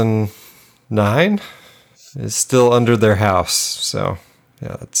 2009 is still under their house. So,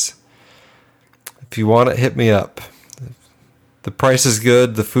 yeah, if you want it, hit me up. The price is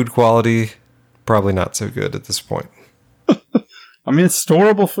good. The food quality, probably not so good at this point. I mean, it's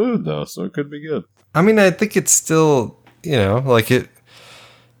storable food, though, so it could be good. I mean, I think it's still... like it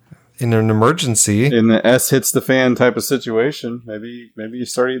in an emergency. In the S hits the fan type of situation, maybe you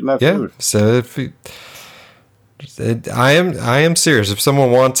start eating that food. So I am serious. If someone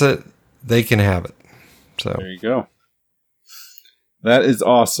wants it, they can have it. So there you go. That is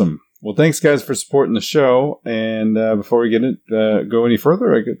awesome. Well, thanks guys for supporting the show. And before we go any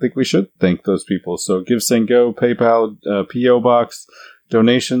further, I think we should thank those people. So Give, Send, Go, PayPal, PO Box,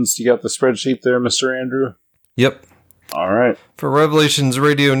 donations. You got the spreadsheet there, Mr. Andrew? Yep. All right. For Revelations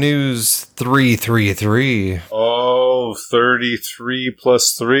Radio News 333. Oh, 33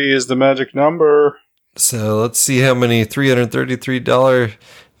 plus 3 is the magic number. So let's see how many $333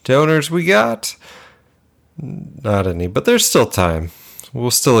 donors we got. Not any, but there's still time.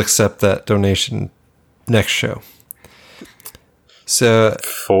 We'll still accept that donation next show. So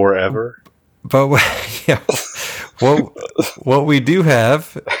forever. But yeah, what we do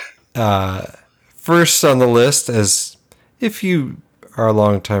have first on the list, as if you are a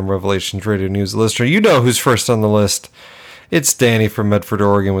longtime Revelations Radio News listener, you know who's first on the list. It's Danny from Medford,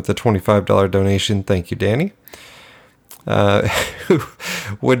 Oregon, with a $25 donation. Thank you, Danny.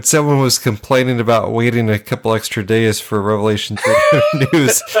 When someone was complaining about waiting a couple extra days for Revelations Radio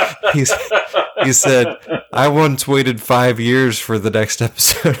News, he said, I once waited 5 years for the next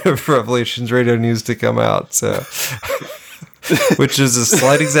episode of Revelations Radio News to come out. So, which is a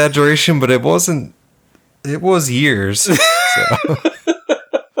slight exaggeration, but it wasn't. It was years. So.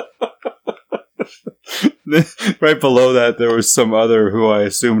 Right below that, there was some other who I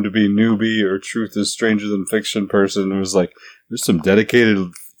assumed to be newbie or truth is stranger than fiction person who was like, there's some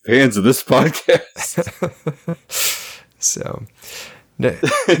dedicated fans of this podcast. So,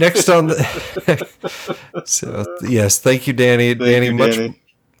 next on the... So, yes, thank you, Danny. Danny,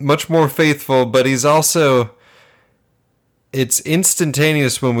 much more faithful, but he's also it's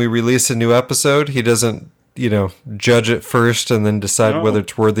instantaneous when we release a new episode. He doesn't, judge it first and then decide whether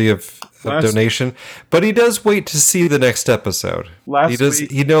it's worthy of donation. But he does wait to see the next episode.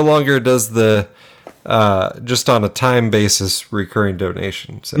 He no longer does the just on a time basis recurring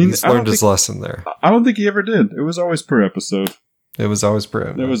donation. So he's learned his lesson there. I don't think he ever did. It was always per episode. It was always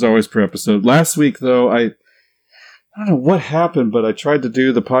per episode. Last week, though, I don't know what happened, but I tried to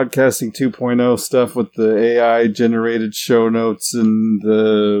do the podcasting 2.0 stuff with the AI generated show notes and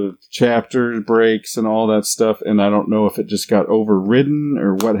the chapter breaks and all that stuff. And I don't know if it just got overridden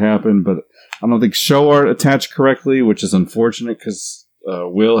or what happened, but I don't think show art attached correctly, which is unfortunate because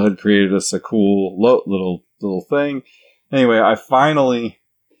Will had created us a cool little thing. Anyway, I finally,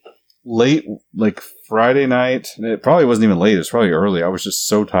 late, like Friday night, and it probably wasn't even late, it was probably early. I was just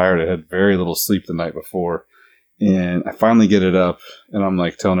so tired. I had very little sleep the night before. And I finally get it up, and I'm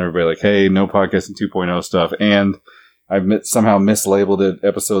like telling everybody, like, hey, no podcasting 2.0 stuff. And I somehow mislabeled it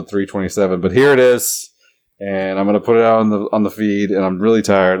episode 327, but here it is. And I'm going to put it out on the feed, and I'm really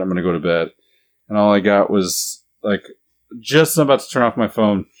tired. I'm going to go to bed. And all I got was, like, just about to turn off my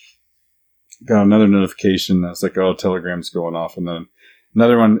phone, got another notification. That's like, oh, Telegram's going off. And then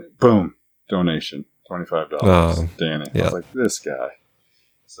another one, boom, donation, $25. Danny. Yeah. I was like, this guy.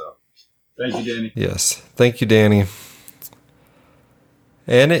 So. Thank you, Danny. Yes. Thank you, Danny.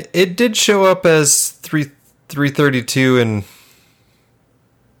 And it did show up as 332 in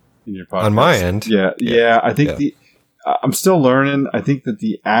your podcast. On my end. Yeah. I think I'm still learning. I think that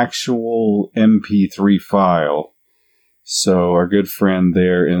the actual MP3 file, so our good friend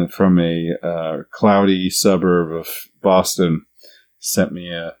there from a cloudy suburb of Boston sent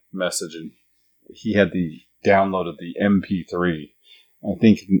me a message, and he had downloaded the MP3. I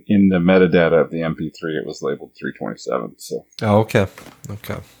think in the metadata of the MP3, it was labeled 327. So. Oh, okay.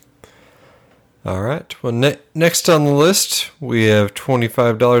 All right. Well, next on the list, we have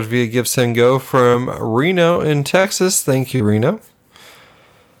 $25 via Give, Send, Go from Reno in Texas. Thank you, Reno.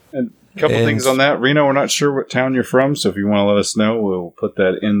 And a couple things on that. Reno, we're not sure what town you're from, so if you want to let us know, we'll put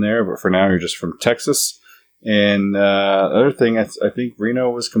that in there. But for now, you're just from Texas. And the other thing, I think Reno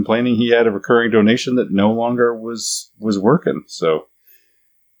was complaining he had a recurring donation that no longer was working. So.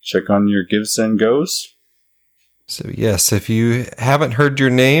 Check on your Give, Send, Goes. So, yes, if you haven't heard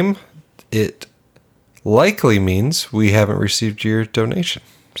your name, it likely means we haven't received your donation.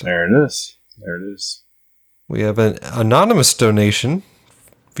 So there it is. We have an anonymous donation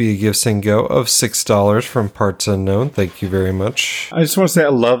via Give, Send, Go of $6 from Parts Unknown. Thank you very much. I just want to say I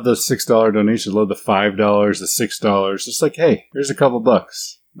love the $6 donation. I love the $5, the $6. Just like, hey, here's a couple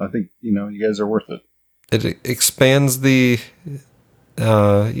bucks. I think, you guys are worth it. It expands the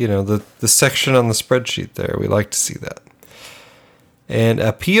section on the spreadsheet there. We like to see that. And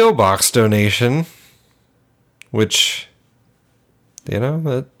a P.O. Box donation, which,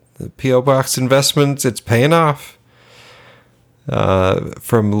 the P.O. Box investments, it's paying off.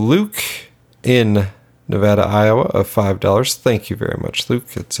 From Luke in Nevada, Iowa, of $5. Thank you very much, Luke.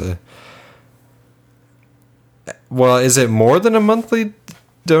 Is it more than a monthly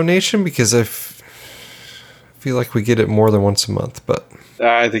donation? Because I feel like we get it more than once a month, but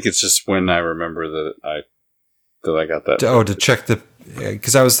I think it's just when I remember that I got that. To check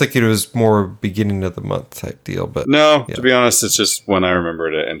because I was thinking it was more beginning of the month type deal, but no. Yeah. To be honest, it's just when I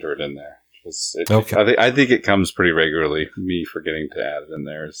remember to enter it in there. Okay. I think it comes pretty regularly. Me forgetting to add it in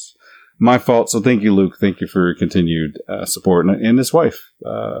there is my fault. So thank you, Luke. Thank you for your continued support, and his wife,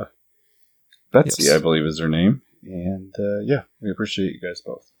 Betsy, yes. I believe is her name, and we appreciate you guys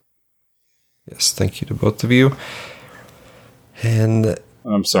both. Yes, thank you to both of you. And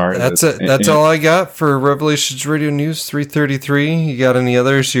I'm sorry. That's it. That's all I got for Revelations Radio News 333. You got any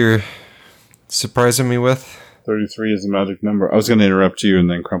others you're surprising me with? 33 is the magic number. I was going to interrupt you and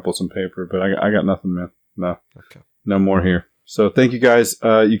then crumple some paper, but I got nothing, man. No. Okay. No more here. So thank you guys.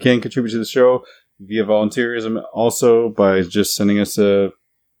 You can contribute to the show via volunteerism, also by just sending us a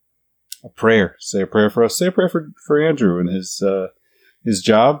prayer. Say a prayer for us. Say a prayer for Andrew and his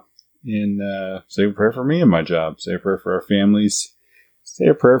job. And say a prayer for me and my job. Say a prayer for our families. Say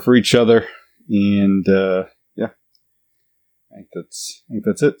a prayer for each other. And I think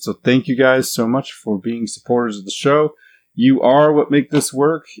that's it. So thank you guys so much for being supporters of the show. You are what make this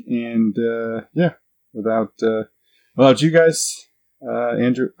work. And without you guys,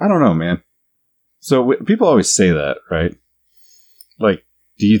 Andrew, I don't know, man. So people always say that, right? Like,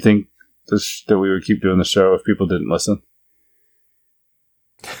 do you think that we would keep doing the show if people didn't listen?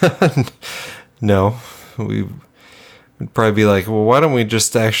 No, we would probably be like, well, why don't we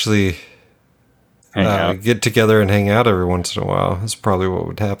just actually get together and hang out every once in a while? That's probably what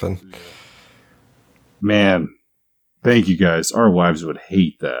would happen. Man, Thank you, guys. Our wives would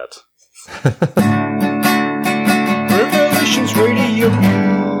hate that. Revelations Radio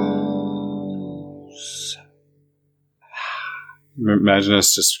News. Imagine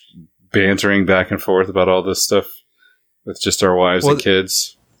us just bantering back and forth about all this stuff with just our wives and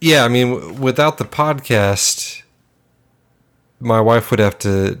kids. Yeah, I mean, without the podcast, my wife would have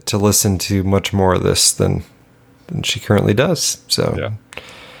to listen to much more of this than she currently does. So yeah.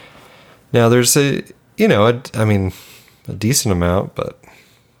 Now there's a decent amount, but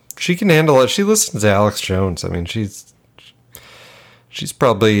she can handle it. She listens to Alex Jones. I mean, she's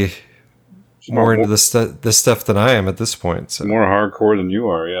probably more into this stuff than I am at this point. So. More hardcore than you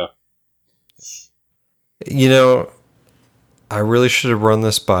are, yeah. You know, I really should have run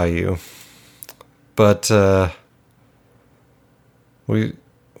this by you, but we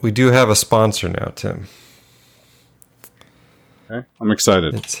do have a sponsor now, Tim. Okay, I'm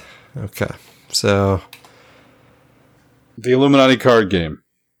excited. Okay, so the Illuminati card game.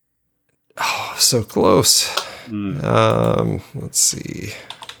 Oh, so close. Let's see.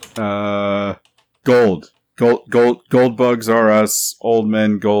 Gold bugs are us. Old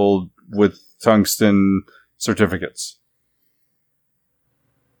men gold with tungsten certificates.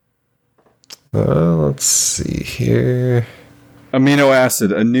 Let's see here. Amino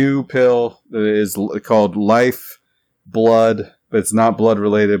acid, a new pill that is called Life Blood, but it's not blood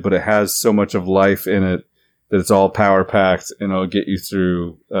related, but it has so much of life in it that it's all power packed and it'll get you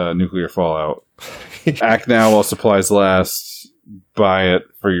through nuclear fallout. Act now while supplies last. Buy it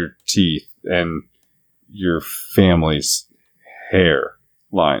for your teeth and your family's hair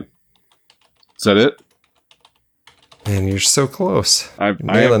line. Is that it? Man, you're so close. I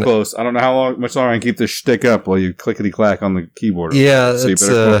am close. I don't know much longer I can keep this shtick up while you clickety clack on the keyboard. Yeah, so you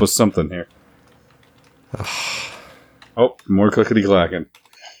better come up with something here. Oh, more clickety clacking.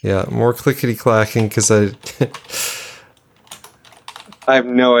 Yeah, more clickety clacking because I have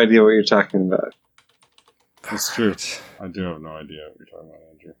no idea what you're talking about. That's true. I do have no idea what you're talking about,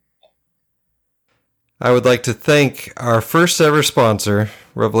 Andrew. I would like to thank our first ever sponsor,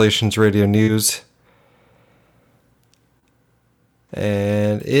 Revelations Radio News.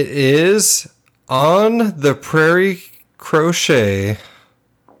 And it is On the Prairie Crochet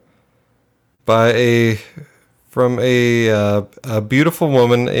from a beautiful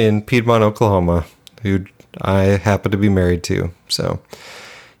woman in Piedmont, Oklahoma, who I happen to be married to. So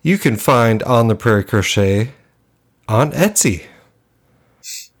you can find On the Prairie Crochet on Etsy.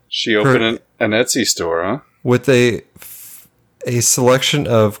 She opened an Etsy store, huh? With a selection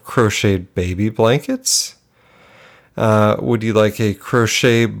of crocheted baby blankets. Would you like a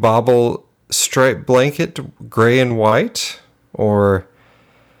crochet bobble stripe blanket, gray and white? Or,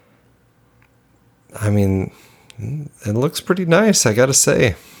 I mean, it looks pretty nice, I gotta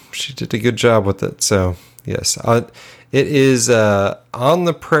say. She did a good job with it. So, yes. It is On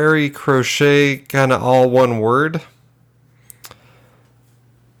the Prairie Crochet, kind of all one word.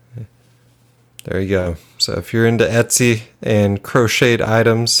 There you go. So if you're into Etsy and crocheted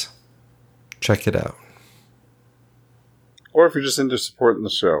items, check it out. Or if you're just into supporting the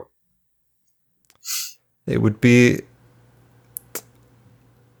show. It would be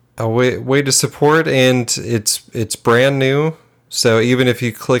a way to support, and it's brand new. So even if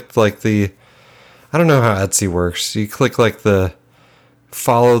you clicked like I don't know how Etsy works. You click like the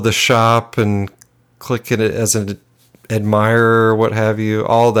follow the shop and click it as an admirer or what have you,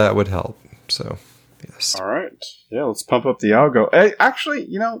 all that would help. So, yes. All right. Yeah, let's pump up the algo. Hey, actually,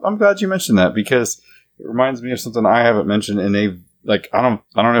 I'm glad you mentioned that because it reminds me of something I haven't mentioned in I don't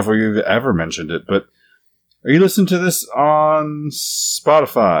know if we've ever mentioned it, but are you listening to this on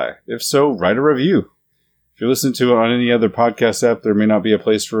Spotify? If so, write a review. If you're listening to it on any other podcast app, there may not be a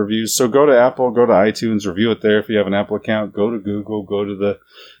place for reviews. So go to Apple, go to iTunes, review it there. If you have an Apple account, go to Google, go to the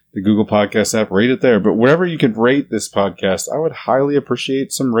Google Podcast app, rate it there. But wherever you can rate this podcast, I would highly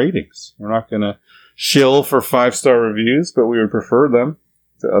appreciate some ratings. We're not going to shill for 5-star reviews, but we would prefer them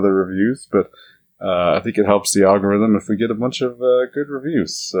to other reviews. But I think it helps the algorithm if we get a bunch of good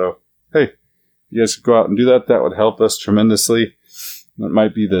reviews. So, hey, you guys could go out and do that. That would help us tremendously. That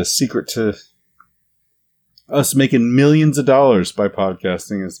might be the secret to us making millions of dollars by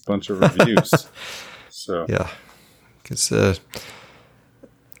podcasting is a bunch of reviews. So yeah, because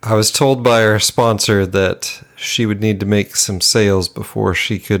I was told by our sponsor that she would need to make some sales before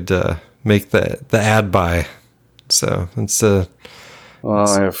she could make the ad buy. So it's I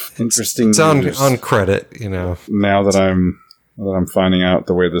have interesting. It's on credit, Now that I'm finding out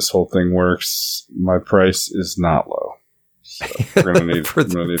the way this whole thing works, my price is not low. So we're gonna need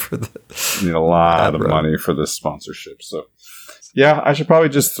need a lot of money for this sponsorship. So Yeah, I should probably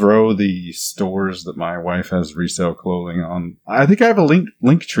just throw the stores that my wife has resale clothing on. I think I have a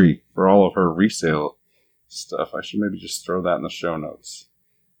link tree for all of her resale stuff. I should maybe just throw that in the show notes.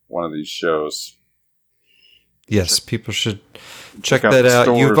 One of these shows. Yes, people should check that out.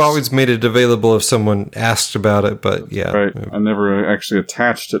 Stores. You've always made it available if someone asked about it, but yeah. Right. I never actually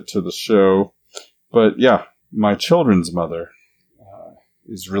attached it to the show. But yeah, my children's mother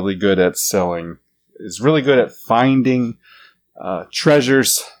is really good at selling, is really good at finding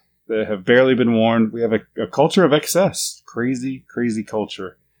treasures that have barely been worn. We have a culture of excess. Crazy, crazy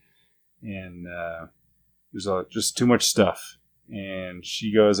culture. And there's just too much stuff. And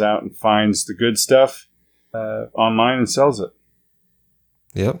she goes out and finds the good stuff online and sells it.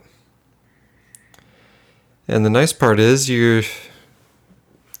 Yep. And the nice part is you're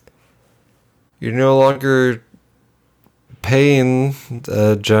no longer paying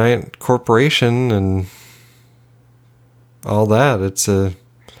a giant corporation and all that.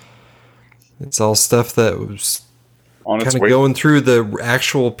 It's all stuff that was kind of going through the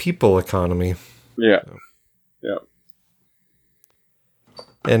actual people economy. Yeah. Yeah.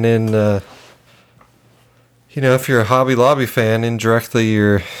 And then, if you're a Hobby Lobby fan, indirectly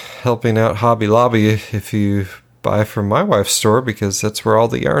you're helping out Hobby Lobby if you buy from my wife's store, because that's where all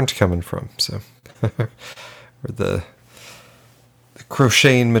the yarn's coming from. So, or the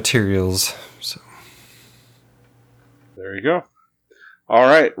crocheting materials. So there you go. All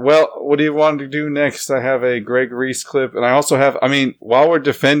right. Well, what do you want to do next? I have a Greg Reese clip, and I also have, while we're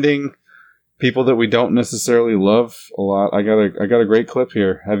defending people that we don't necessarily love a lot, I got a great clip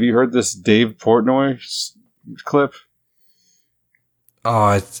here. Have you heard this Dave Portnoy clip?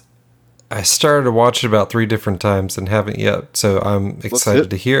 Oh, I started to watch it about 3 different times and haven't yet, so I'm excited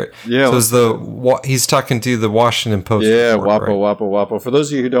to hear it. Yeah, so he's talking to the Washington Post. Yeah, report, WAPO. For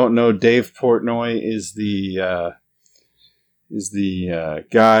those of you who don't know, Dave Portnoy is the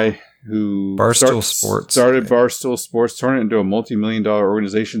guy who started Barstool Sports, turned it into a multi-million-dollar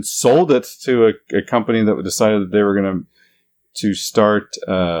organization, sold it to a company that decided that they were going to start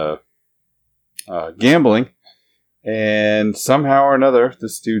gambling, and somehow or another,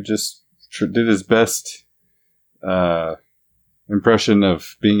 this dude just did his best impression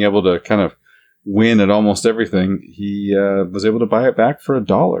of being able to kind of win at almost everything. He was able to buy it back for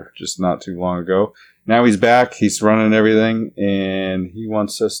 $1 just not too long ago. Now he's back. He's running everything, and he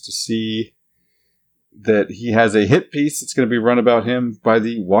wants us to see that he has a hit piece that's going to be run about him by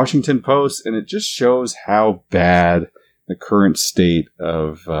the Washington Post, and it just shows how bad the current state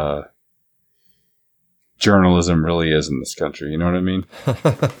of journalism really is in this country. You know what I mean?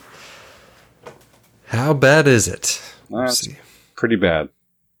 How bad is it? That's pretty bad.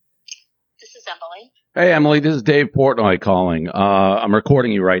 This is Emily. Hey, Emily, this is Dave Portnoy calling. I'm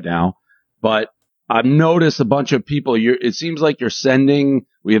recording you right now, but I've noticed a bunch of people. It seems like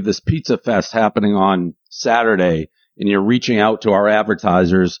we have this Pizza Fest happening on Saturday, and you're reaching out to our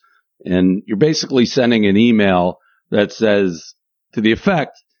advertisers, and you're basically sending an email that says, to the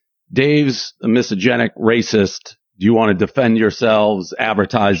effect, Dave's a misogynist, racist. Do you want to defend yourselves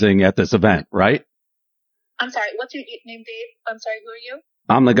advertising at this event, right? I'm sorry, what's your name, Dave? I'm sorry, who are you?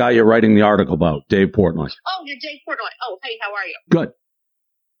 I'm the guy you're writing the article about, Dave Portnoy. Oh, you're Dave Portnoy. Oh, hey, how are you? Good.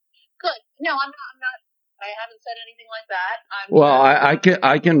 Good. No, I'm not. I haven't said anything like that.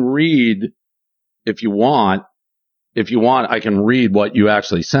 I can read if you want. If you want, I can read what you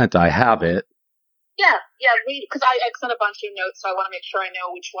actually sent. I have it. Yeah, read, because I sent a bunch of notes, so I want to make sure I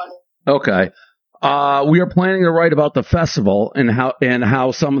know which one. Okay. We are planning to write about the festival and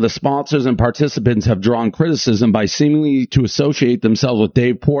how some of the sponsors and participants have drawn criticism by seemingly to associate themselves with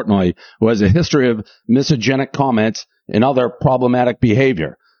Dave Portnoy, who has a history of misogynic comments and other problematic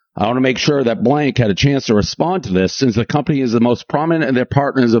behavior. I want to make sure that Blank had a chance to respond to this, since the company is the most prominent and their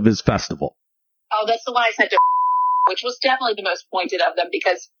partners of his festival. Oh, that's the one I sent to, which was definitely the most pointed of them,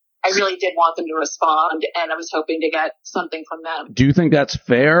 because I really did want them to respond, and I was hoping to get something from them. Do you think that's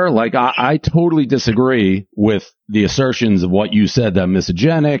fair? Like, I totally disagree with the assertions of what you said, that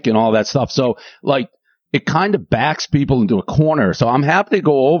misogynic and all that stuff. So, like, it kind of backs people into a corner. So I'm happy to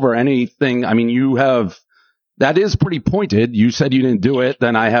go over anything. I mean, that is pretty pointed. You said you didn't do it.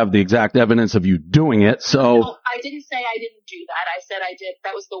 Then I have the exact evidence of you doing it. So no, I didn't say I didn't do that. I said I did.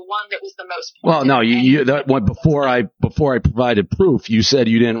 That was the one that was the most pointed. Well, no, before I provided proof, you said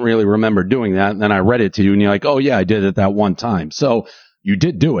you didn't really remember doing that. And then I read it to you and you're like, oh yeah, I did it that one time. So you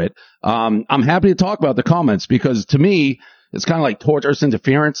did do it. I'm happy to talk about the comments, because to me, it's kind of like torturous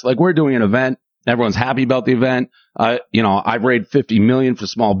interference. Like, we're doing an event. Everyone's happy about the event. I've raised $50 million for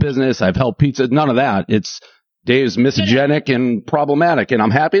small business. I've helped pizza. None of that. It's Dave's misogynic and problematic, and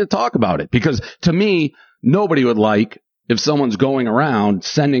I'm happy to talk about it, because to me, nobody would like if someone's going around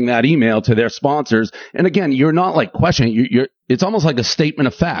sending that email to their sponsors. And again, you're not like questioning, it's almost like a statement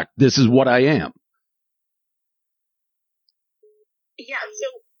of fact. This is what I am. Yeah, so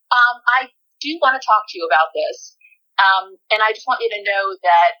I do want to talk to you about this. And I just want you to know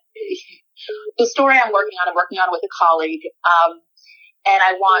that the story I'm working on with a colleague. And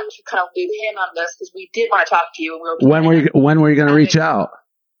I want to kind of loop him on this because we did want to talk to you. And we were When were you going to reach out?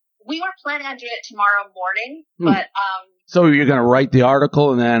 We were planning on doing it tomorrow morning, but So you're going to write the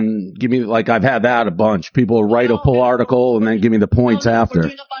article and then give me, like I've had that a bunch. People write a full article and then give me the points after. We're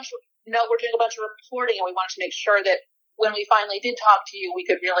doing a bunch of reporting, and we wanted to make sure that when we finally did talk to you, we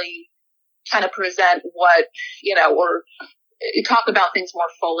could really kind of present what, or talk about things more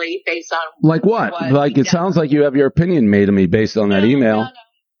fully based on like what? It sounds like you have your opinion made of me based on that email. No.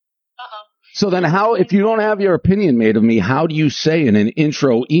 So then if you don't have your opinion made of me, how do you say in an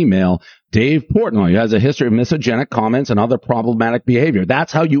intro email, Dave Portnoy has a history of misogenic comments and other problematic behavior?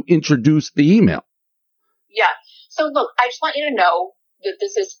 That's how you introduce the email. Yeah. So look, I just want you to know that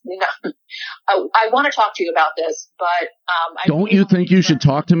this is not, I want to talk to you about this, but don't you think you should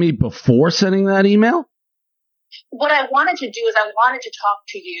talk to me before sending that email? What I wanted to do is I wanted to talk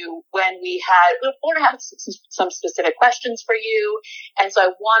to you when we wanted to have some specific questions for you. And so I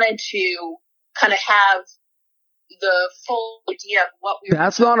wanted to kind of have the full idea of what we were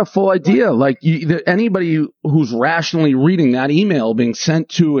That's not a full idea. Like anybody who's rationally reading that email being sent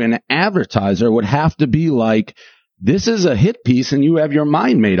to an advertiser would have to be like, this is a hit piece and you have your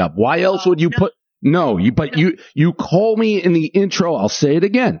mind made up. Why else would you you call me in the intro. I'll say it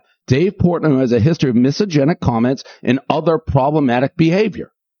again. Dave Portnoy has a history of misogenic comments and other problematic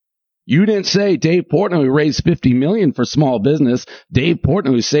behavior. You didn't say Dave Portnoy raised $50 million for small business. Dave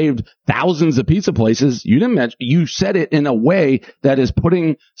Portnoy saved thousands of pizza places. You didn't mention. You said it in a way that is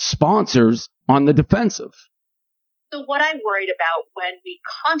putting sponsors on the defensive. So what I'm worried about when we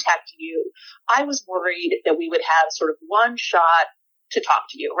contact you, I was worried that we would have sort of one shot to talk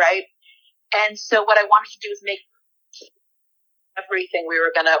to you, right? And so what I wanted to do is make everything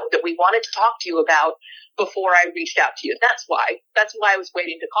that we wanted to talk to you about before I reached out to you. That's why I was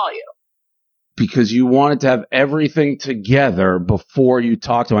waiting to call you. Because you wanted to have everything together before you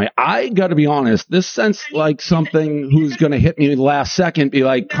talk to me. I got to be honest, this sounds like something who's going to hit me the last second, be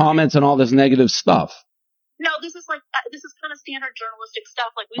like comments and all this negative stuff. No, this is kind of standard journalistic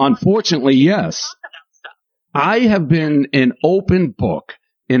stuff. Like unfortunately, yes. I have been an open book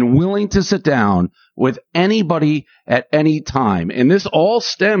and willing to sit down with anybody at any time. And this all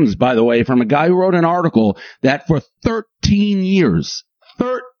stems, by the way, from a guy who wrote an article that for 13 years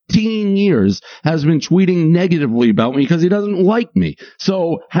has been tweeting negatively about me because he doesn't like me.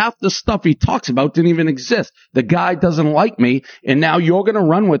 So half the stuff he talks about didn't even exist. The guy doesn't like me. And now you're going to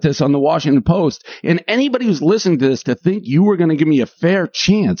run with this on the Washington Post. And anybody who's listening to this to think you were going to give me a fair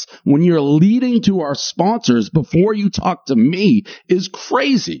chance when you're leading to our sponsors before you talk to me is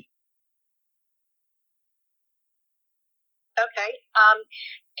crazy. Okay.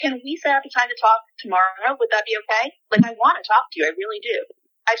 Can we set up a time to talk tomorrow? Would that be okay? Like, I want to talk to you. I really do.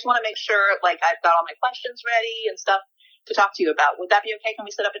 I just want to make sure, like, I've got all my questions ready and stuff to talk to you about. Would that be okay? Can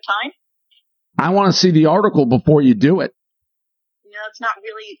we set up a time? I want to see the article before you do it. No, it's not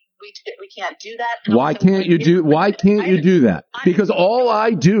really. We can't do that. Why can't you do that? Because all I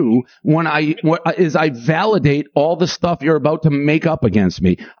do is I validate all the stuff you're about to make up against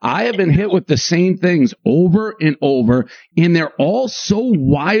me. I have been hit with the same things over and over, and they're all so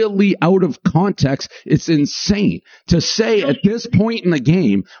wildly out of context. It's insane to say at this point in the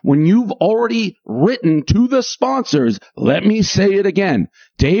game, when you've already written to the sponsors, let me say it again.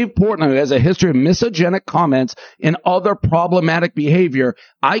 Dave Portnoy has a history of misogenic comments and other problematic behavior.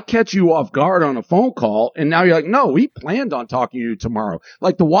 I catch you off guard on a phone call, and now you're like, no, we planned on talking to you tomorrow.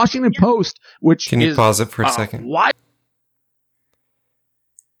 Like the Washington Post, which Can you pause it for a second? Why?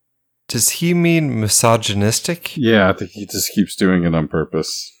 Does he mean misogynistic? Yeah, I think he just keeps doing it on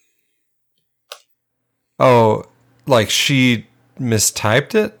purpose. Oh, like she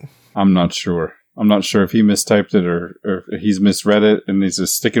mistyped it? I'm not sure. I'm not sure if he mistyped it or if he's misread it and he's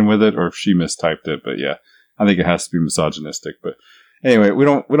just sticking with it, or if she mistyped it. But yeah, I think it has to be misogynistic. But anyway, we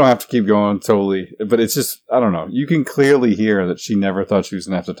don't have to keep going totally. But it's just, I don't know. You can clearly hear that she never thought she was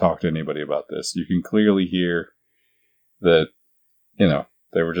going to have to talk to anybody about this. You can clearly hear that,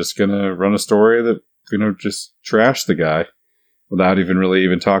 they were just going to run a story that, just trash the guy without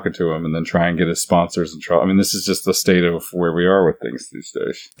even talking to him, and then try and get his sponsors in trouble. I mean, this is just the state of where we are with things these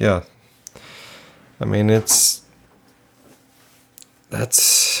days. Yeah. I mean, that's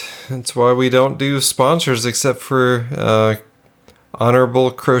why we don't do sponsors except for honorable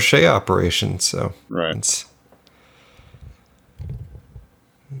crochet operations. So right.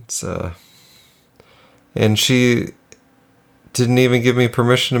 So, and she didn't even give me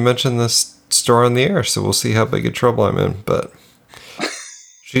permission to mention this store on the air, so we'll see how big of trouble I'm in. But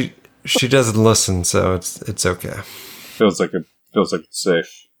she doesn't listen, so it's okay. Feels like it's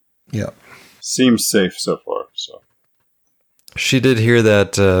safe. Yeah, seems safe so far. So she did hear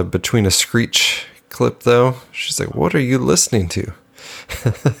that Between a Screech clip, though. She's like, "What are you listening to?"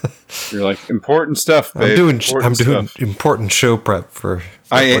 You're like, important stuff, babe. I'm doing important show prep for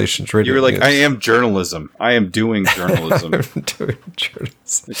Revelations Radio. You were like, News. I am journalism. I am doing journalism. I'm doing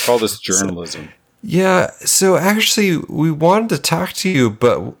journalism. They call this journalism. Yeah, so actually we wanted to talk to you,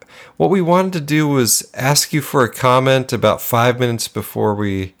 but what we wanted to do was ask you for a comment about 5 minutes before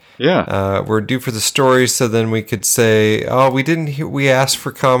we were due for the story, so then we could say, oh, we asked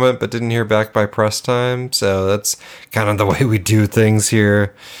for comment but didn't hear back by press time. So that's kind of the way we do things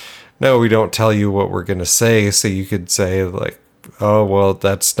here. No, we don't tell you what we're going to say, so you could say like, oh, well,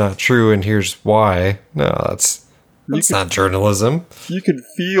 that's not true and here's why. No, that's not journalism. You could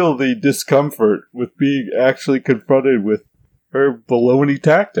feel the discomfort with being actually confronted with her baloney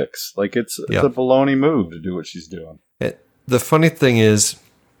tactics. Like it's a baloney move to do what she's doing. The funny thing is,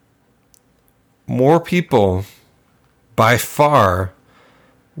 more people by far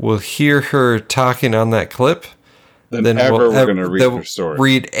will hear her talking on that clip than ever we're going to read her story.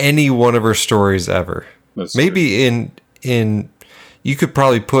 Read any one of her stories ever. That's Maybe true. in you could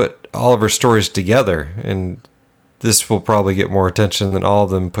probably put all of her stories together, and this will probably get more attention than all of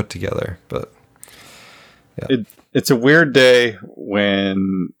them put together. But yeah. It's a weird day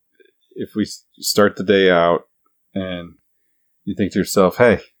if we start the day out and you think to yourself,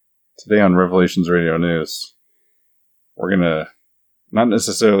 hey, today on Revelations Radio News, we're going to not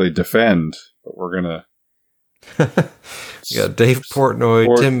necessarily defend, but we're going to... You got Dave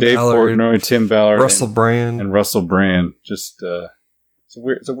Portnoy, Tim Ballard, Russell Brand. And Russell Brand. Just,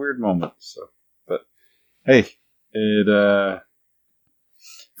 it's a weird moment. So, but hey,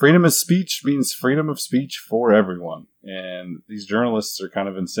 freedom of speech means freedom of speech for everyone. And these journalists are kind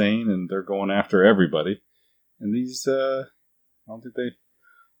of insane and they're going after everybody. And these, I don't think they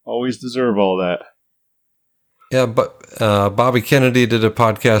always deserve all that. Yeah, but Bobby Kennedy did a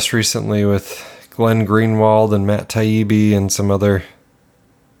podcast recently with Glenn Greenwald and Matt Taibbi and some other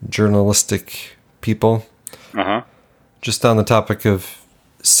journalistic people. Just on the topic of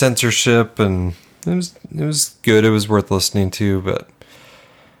censorship, and it was good. It was worth listening to, but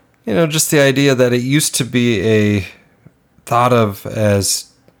just the idea that it used to be thought of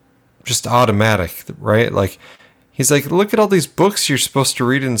as just automatic, right? Like, he's like, look at all these books you're supposed to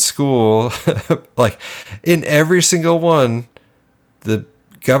read in school. Like, in every single one, the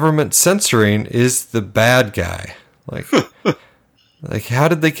government censoring is the bad guy. Like, how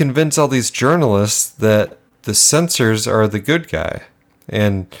did they convince all these journalists that the censors are the good guy?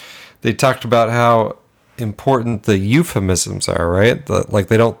 And they talked about how important the euphemisms are, right? Like,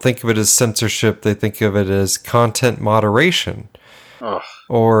 they don't think of it as censorship. They think of it as content moderation.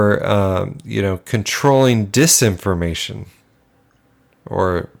 Or, controlling disinformation.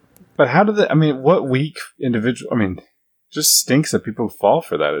 But how do what weak individual, just stinks that people fall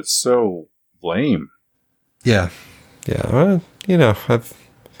for that. It's so lame. Yeah. Well,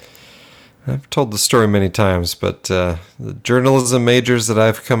 I've told the story many times, but the journalism majors that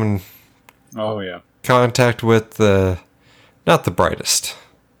I've come in contact with, not the brightest.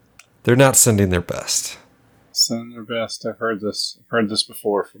 They're not sending their best. Sending their best. I've heard this. I've heard this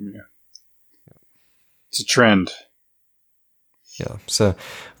before from you. It's a trend. Yeah. So,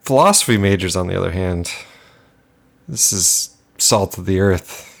 philosophy majors, on the other hand, this is salt of the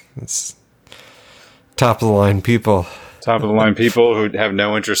earth. It's top of the line people. Top of the line people who have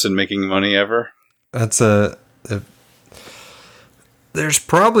no interest in making money ever. That's there's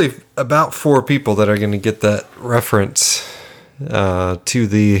probably about 4 people that are going to get that reference to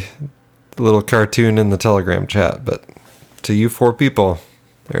the little cartoon in the Telegram chat. But to you 4 people,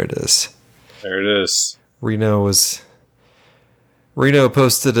 there it is. There it is. Reno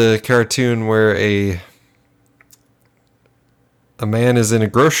posted a cartoon where a man is in a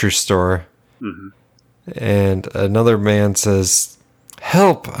grocery store, and another man says,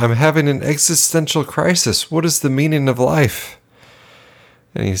 "Help, I'm having an existential crisis. What is the meaning of life?"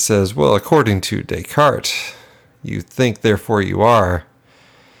 And he says, "Well, according to Descartes, you think, therefore you are."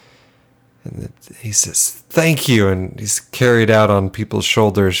 And he says, "Thank you." And he's carried out on people's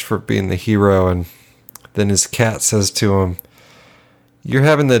shoulders for being the hero. And then his cat says to him, "You're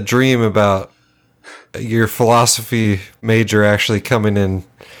having that dream about your philosophy major actually coming in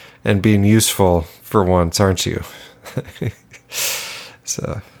and being useful for once, aren't you?"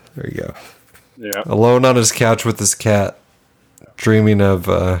 So there you go. Yeah. Alone on his couch with his cat, dreaming of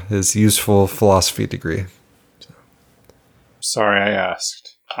his useful philosophy degree. Sorry, I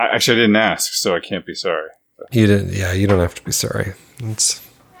asked. I didn't ask, so I can't be sorry. You didn't. Yeah, you don't have to be sorry. It's.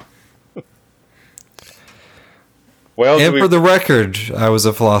 Well, and for the record, I was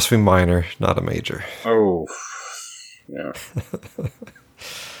a philosophy minor, not a major. Oh, yeah.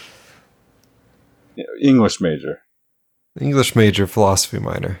 English major. English major, philosophy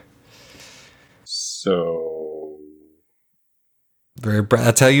minor. So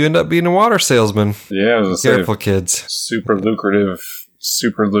that's how you end up being a water salesman. Yeah, I was gonna careful, say, kids. Super lucrative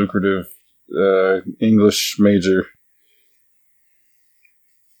English major.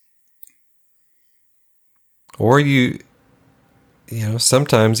 Or you know,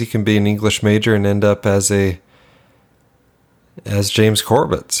 sometimes you can be an English major and end up as James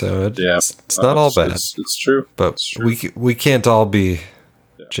Corbett. So it's not all bad. It's true. But it's true. we can't all be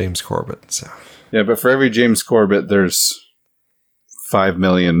James Corbett. So yeah, but for every James Corbett, there's 5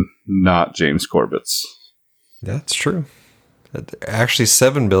 million not James Corbett's. That's true. Actually,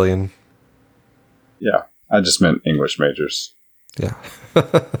 7 billion. Yeah, I just meant English majors. Yeah.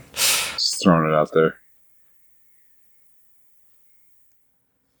 Just throwing it out there.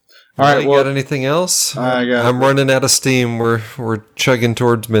 All right, got anything else? I'm running out of steam. We're chugging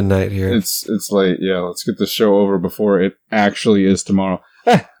towards midnight here. It's late. Yeah, let's get the show over before it actually is tomorrow.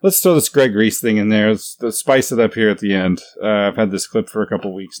 Let's throw this Greg Reese thing in there. Let's spice it up here at the end. I've had this clip for a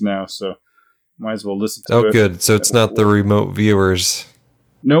couple weeks now, so might as well listen to it. Oh, good. So it's not the remote viewers.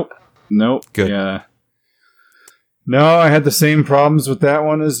 Nope. Good. Yeah. No, I had the same problems with that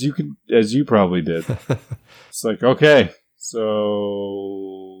one as you probably did. It's like, okay,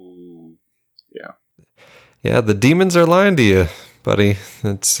 so yeah. Yeah, the demons are lying to you, buddy.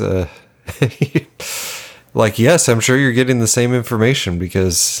 It's like, yes, I'm sure you're getting the same information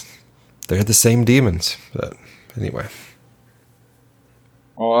because they're the same demons. But anyway.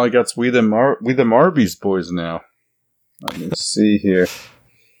 All I got's we them Arby's boys now. Let me see here.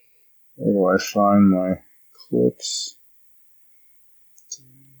 Where do I find my clips?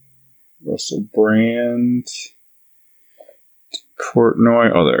 Russell Brand.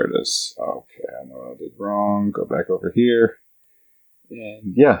 Portnoy. Oh, there it is. Okay, I know what I did wrong. Go back over here.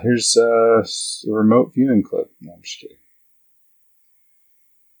 And yeah, here's a remote viewing clip. No, I'm just kidding.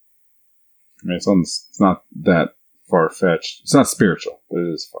 I mean, it's not that far-fetched. It's not spiritual, but it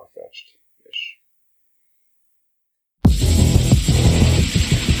is far-fetched-ish.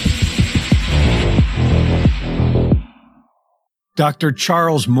 Dr.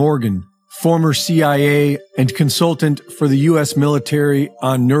 Charles Morgan, former CIA and consultant for the U.S. military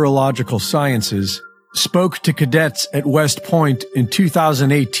on neurological sciences, spoke to cadets at West Point in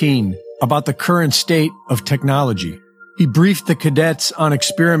 2018 about the current state of technology. He briefed the cadets on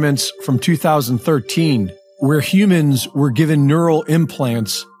experiments from 2013 where humans were given neural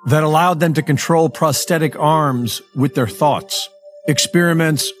implants that allowed them to control prosthetic arms with their thoughts.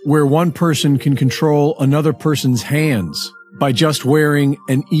 Experiments where one person can control another person's hands by just wearing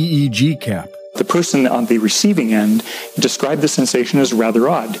an EEG cap. The person on the receiving end described the sensation as rather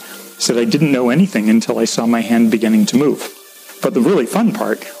odd. Said I didn't know anything until I saw my hand beginning to move. But the really fun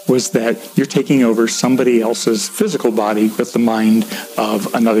part was that you're taking over somebody else's physical body with the mind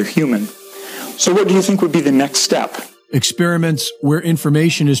of another human. So what do you think would be the next step? Experiments where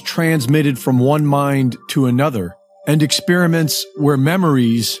information is transmitted from one mind to another, and experiments where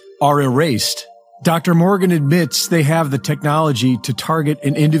memories are erased. Dr. Morgan admits they have the technology to target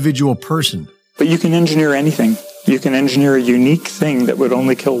an individual person. But you can engineer anything. You can engineer a unique thing that would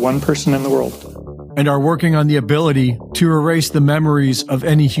only kill one person in the world. And are working on the ability to erase the memories of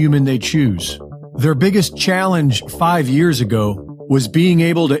any human they choose. Their biggest challenge 5 years ago was being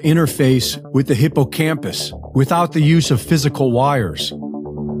able to interface with the hippocampus without the use of physical wires.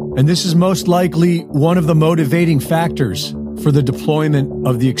 And this is most likely one of the motivating factors for the deployment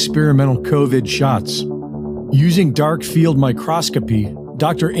of the experimental COVID shots. Using dark field microscopy,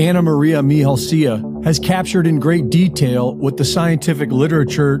 Dr. Anna Maria Mihalcea has captured in great detail what the scientific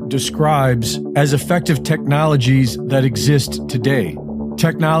literature describes as effective technologies that exist today.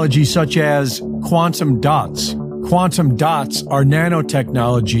 Technology such as quantum dots. Quantum dots are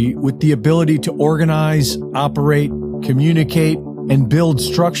nanotechnology with the ability to organize, operate, communicate, and build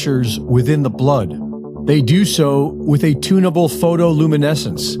structures within the blood. They do so with a tunable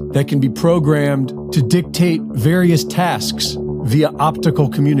photoluminescence that can be programmed to dictate various tasks via optical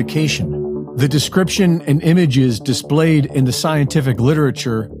communication. The description and images displayed in the scientific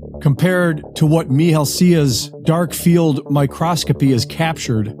literature compared to what Mihalcea's dark field microscopy has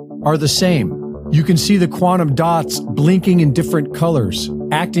captured are the same. You can see the quantum dots blinking in different colors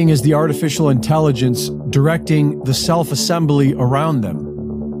acting as the artificial intelligence directing the self-assembly around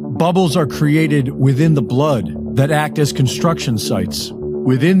them. Bubbles are created within the blood that act as construction sites.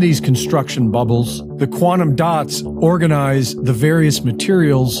 Within these construction bubbles, the quantum dots organize the various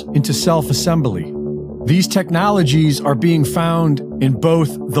materials into self-assembly. These technologies are being found in both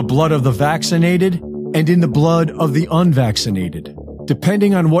the blood of the vaccinated and in the blood of the unvaccinated.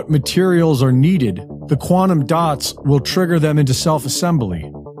 Depending on what materials are needed, the quantum dots will trigger them into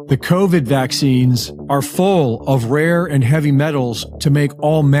self-assembly. The COVID vaccines are full of rare and heavy metals to make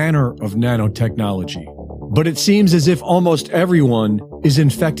all manner of nanotechnology. But it seems as if almost everyone is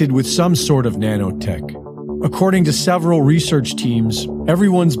infected with some sort of nanotech. According to several research teams,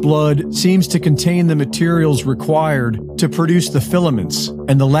 everyone's blood seems to contain the materials required to produce the filaments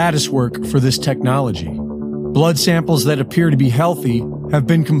and the lattice work for this technology. Blood samples that appear to be healthy have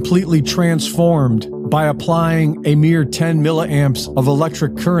been completely transformed by applying a mere 10 milliamps of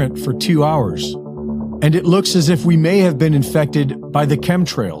electric current for 2 hours. And it looks as if we may have been infected by the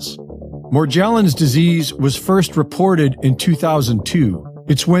chemtrails. Morgellons disease was first reported in 2002.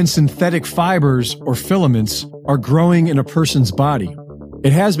 It's when synthetic fibers or filaments are growing in a person's body.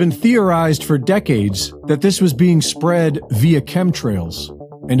 It has been theorized for decades that this was being spread via chemtrails.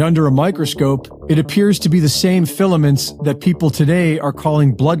 And under a microscope, it appears to be the same filaments that people today are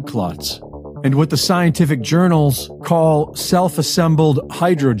calling blood clots, and what the scientific journals call self-assembled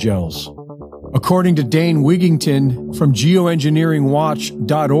hydrogels. According to Dane Wigington from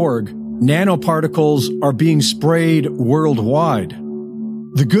geoengineeringwatch.org, nanoparticles are being sprayed worldwide.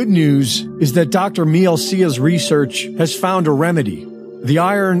 The good news is that Dr. Mielsia's research has found a remedy. The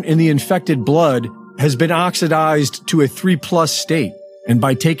iron in the infected blood has been oxidized to a 3+ state, and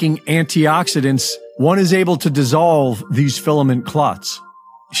by taking antioxidants, one is able to dissolve these filament clots.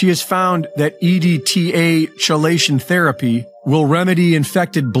 She has found that EDTA chelation therapy will remedy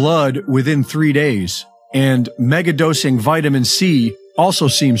infected blood within 3 days, and megadosing vitamin C also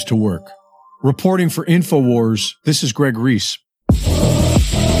seems to work. Reporting for InfoWars, this is Greg Reese.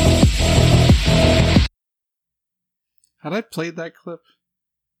 Had I played that clip?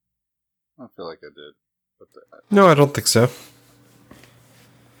 I feel like I did. No, I don't think so.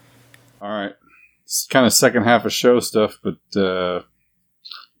 All right. It's kind of second half of show stuff, but pretty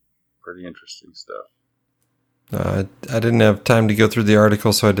interesting stuff. I didn't have time to go through the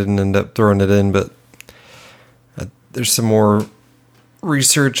article, so I didn't end up throwing it in, but there's some more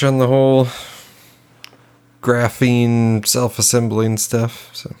research on the whole graphene self-assembling stuff.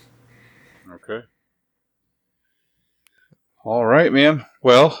 So. Okay. All right, man.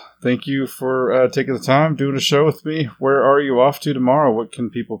 Well, thank you for taking the time, doing a show with me. Where are you off to tomorrow? What can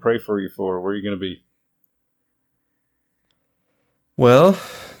people pray for you for? Where are you going to be? Well,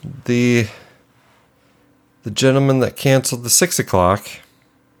 the gentleman that canceled the 6 o'clock,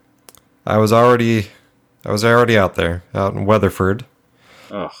 I was already out there, out in Weatherford.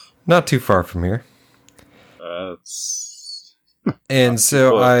 Ugh. Not too far from here. And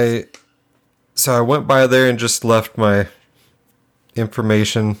so I went by there and just left my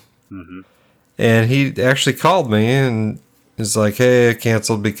information. Mm-hmm. And he actually called me and is like, "Hey, I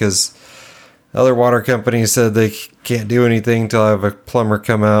canceled because other water companies said they can't do anything till I have a plumber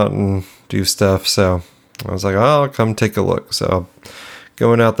come out and do stuff." So I was like, "Oh, I'll come take a look." So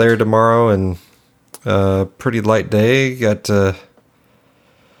going out there tomorrow, and pretty light day. Got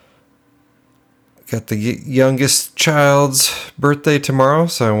the youngest child's birthday tomorrow,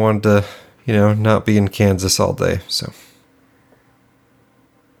 so I wanted to, not be in Kansas all day. So.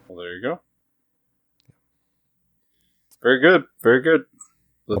 Well, there you go. Very good. Very good.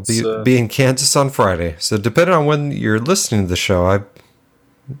 I'll be in Kansas on Friday. So depending on when you're listening to the show, I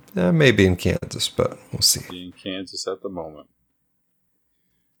may be in Kansas, but we'll see. Be in Kansas at the moment.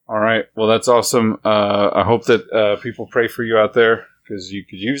 All right. Well, that's awesome. I hope that people pray for you out there, because you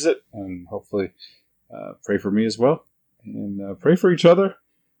could use it, and hopefully pray for me as well. And pray for each other.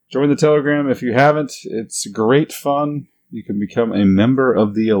 Join the Telegram if you haven't. It's great fun. You can become a member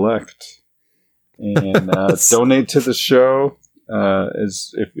of the elect and donate to the show.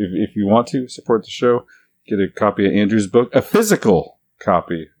 As if you want to support the show, get a copy of Andrew's book, a physical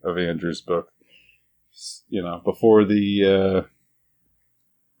copy of Andrew's book. Before the.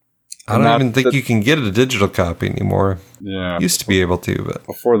 I don't even think you can get a digital copy anymore. Yeah, used to be able to, but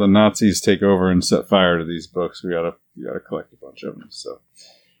before the Nazis take over and set fire to these books, we gotta collect a bunch of them. So,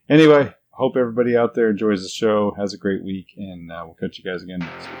 anyway, hope everybody out there enjoys the show, has a great week, and we'll catch you guys again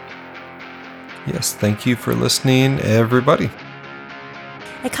next week. Yes, thank you for listening, everybody.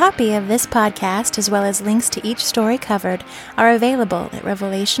 A copy of this podcast, as well as links to each story covered, are available at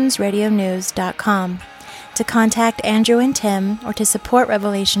revelationsradionews.com. To contact Andrew and Tim or to support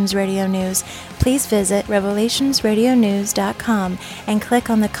Revelations Radio News, please visit revelationsradionews.com and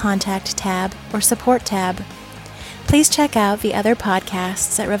click on the Contact tab or Support tab. Please check out the other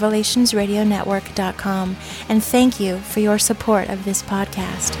podcasts at revelationsradionetwork.com, and thank you for your support of this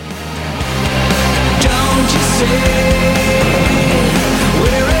podcast. Don't you say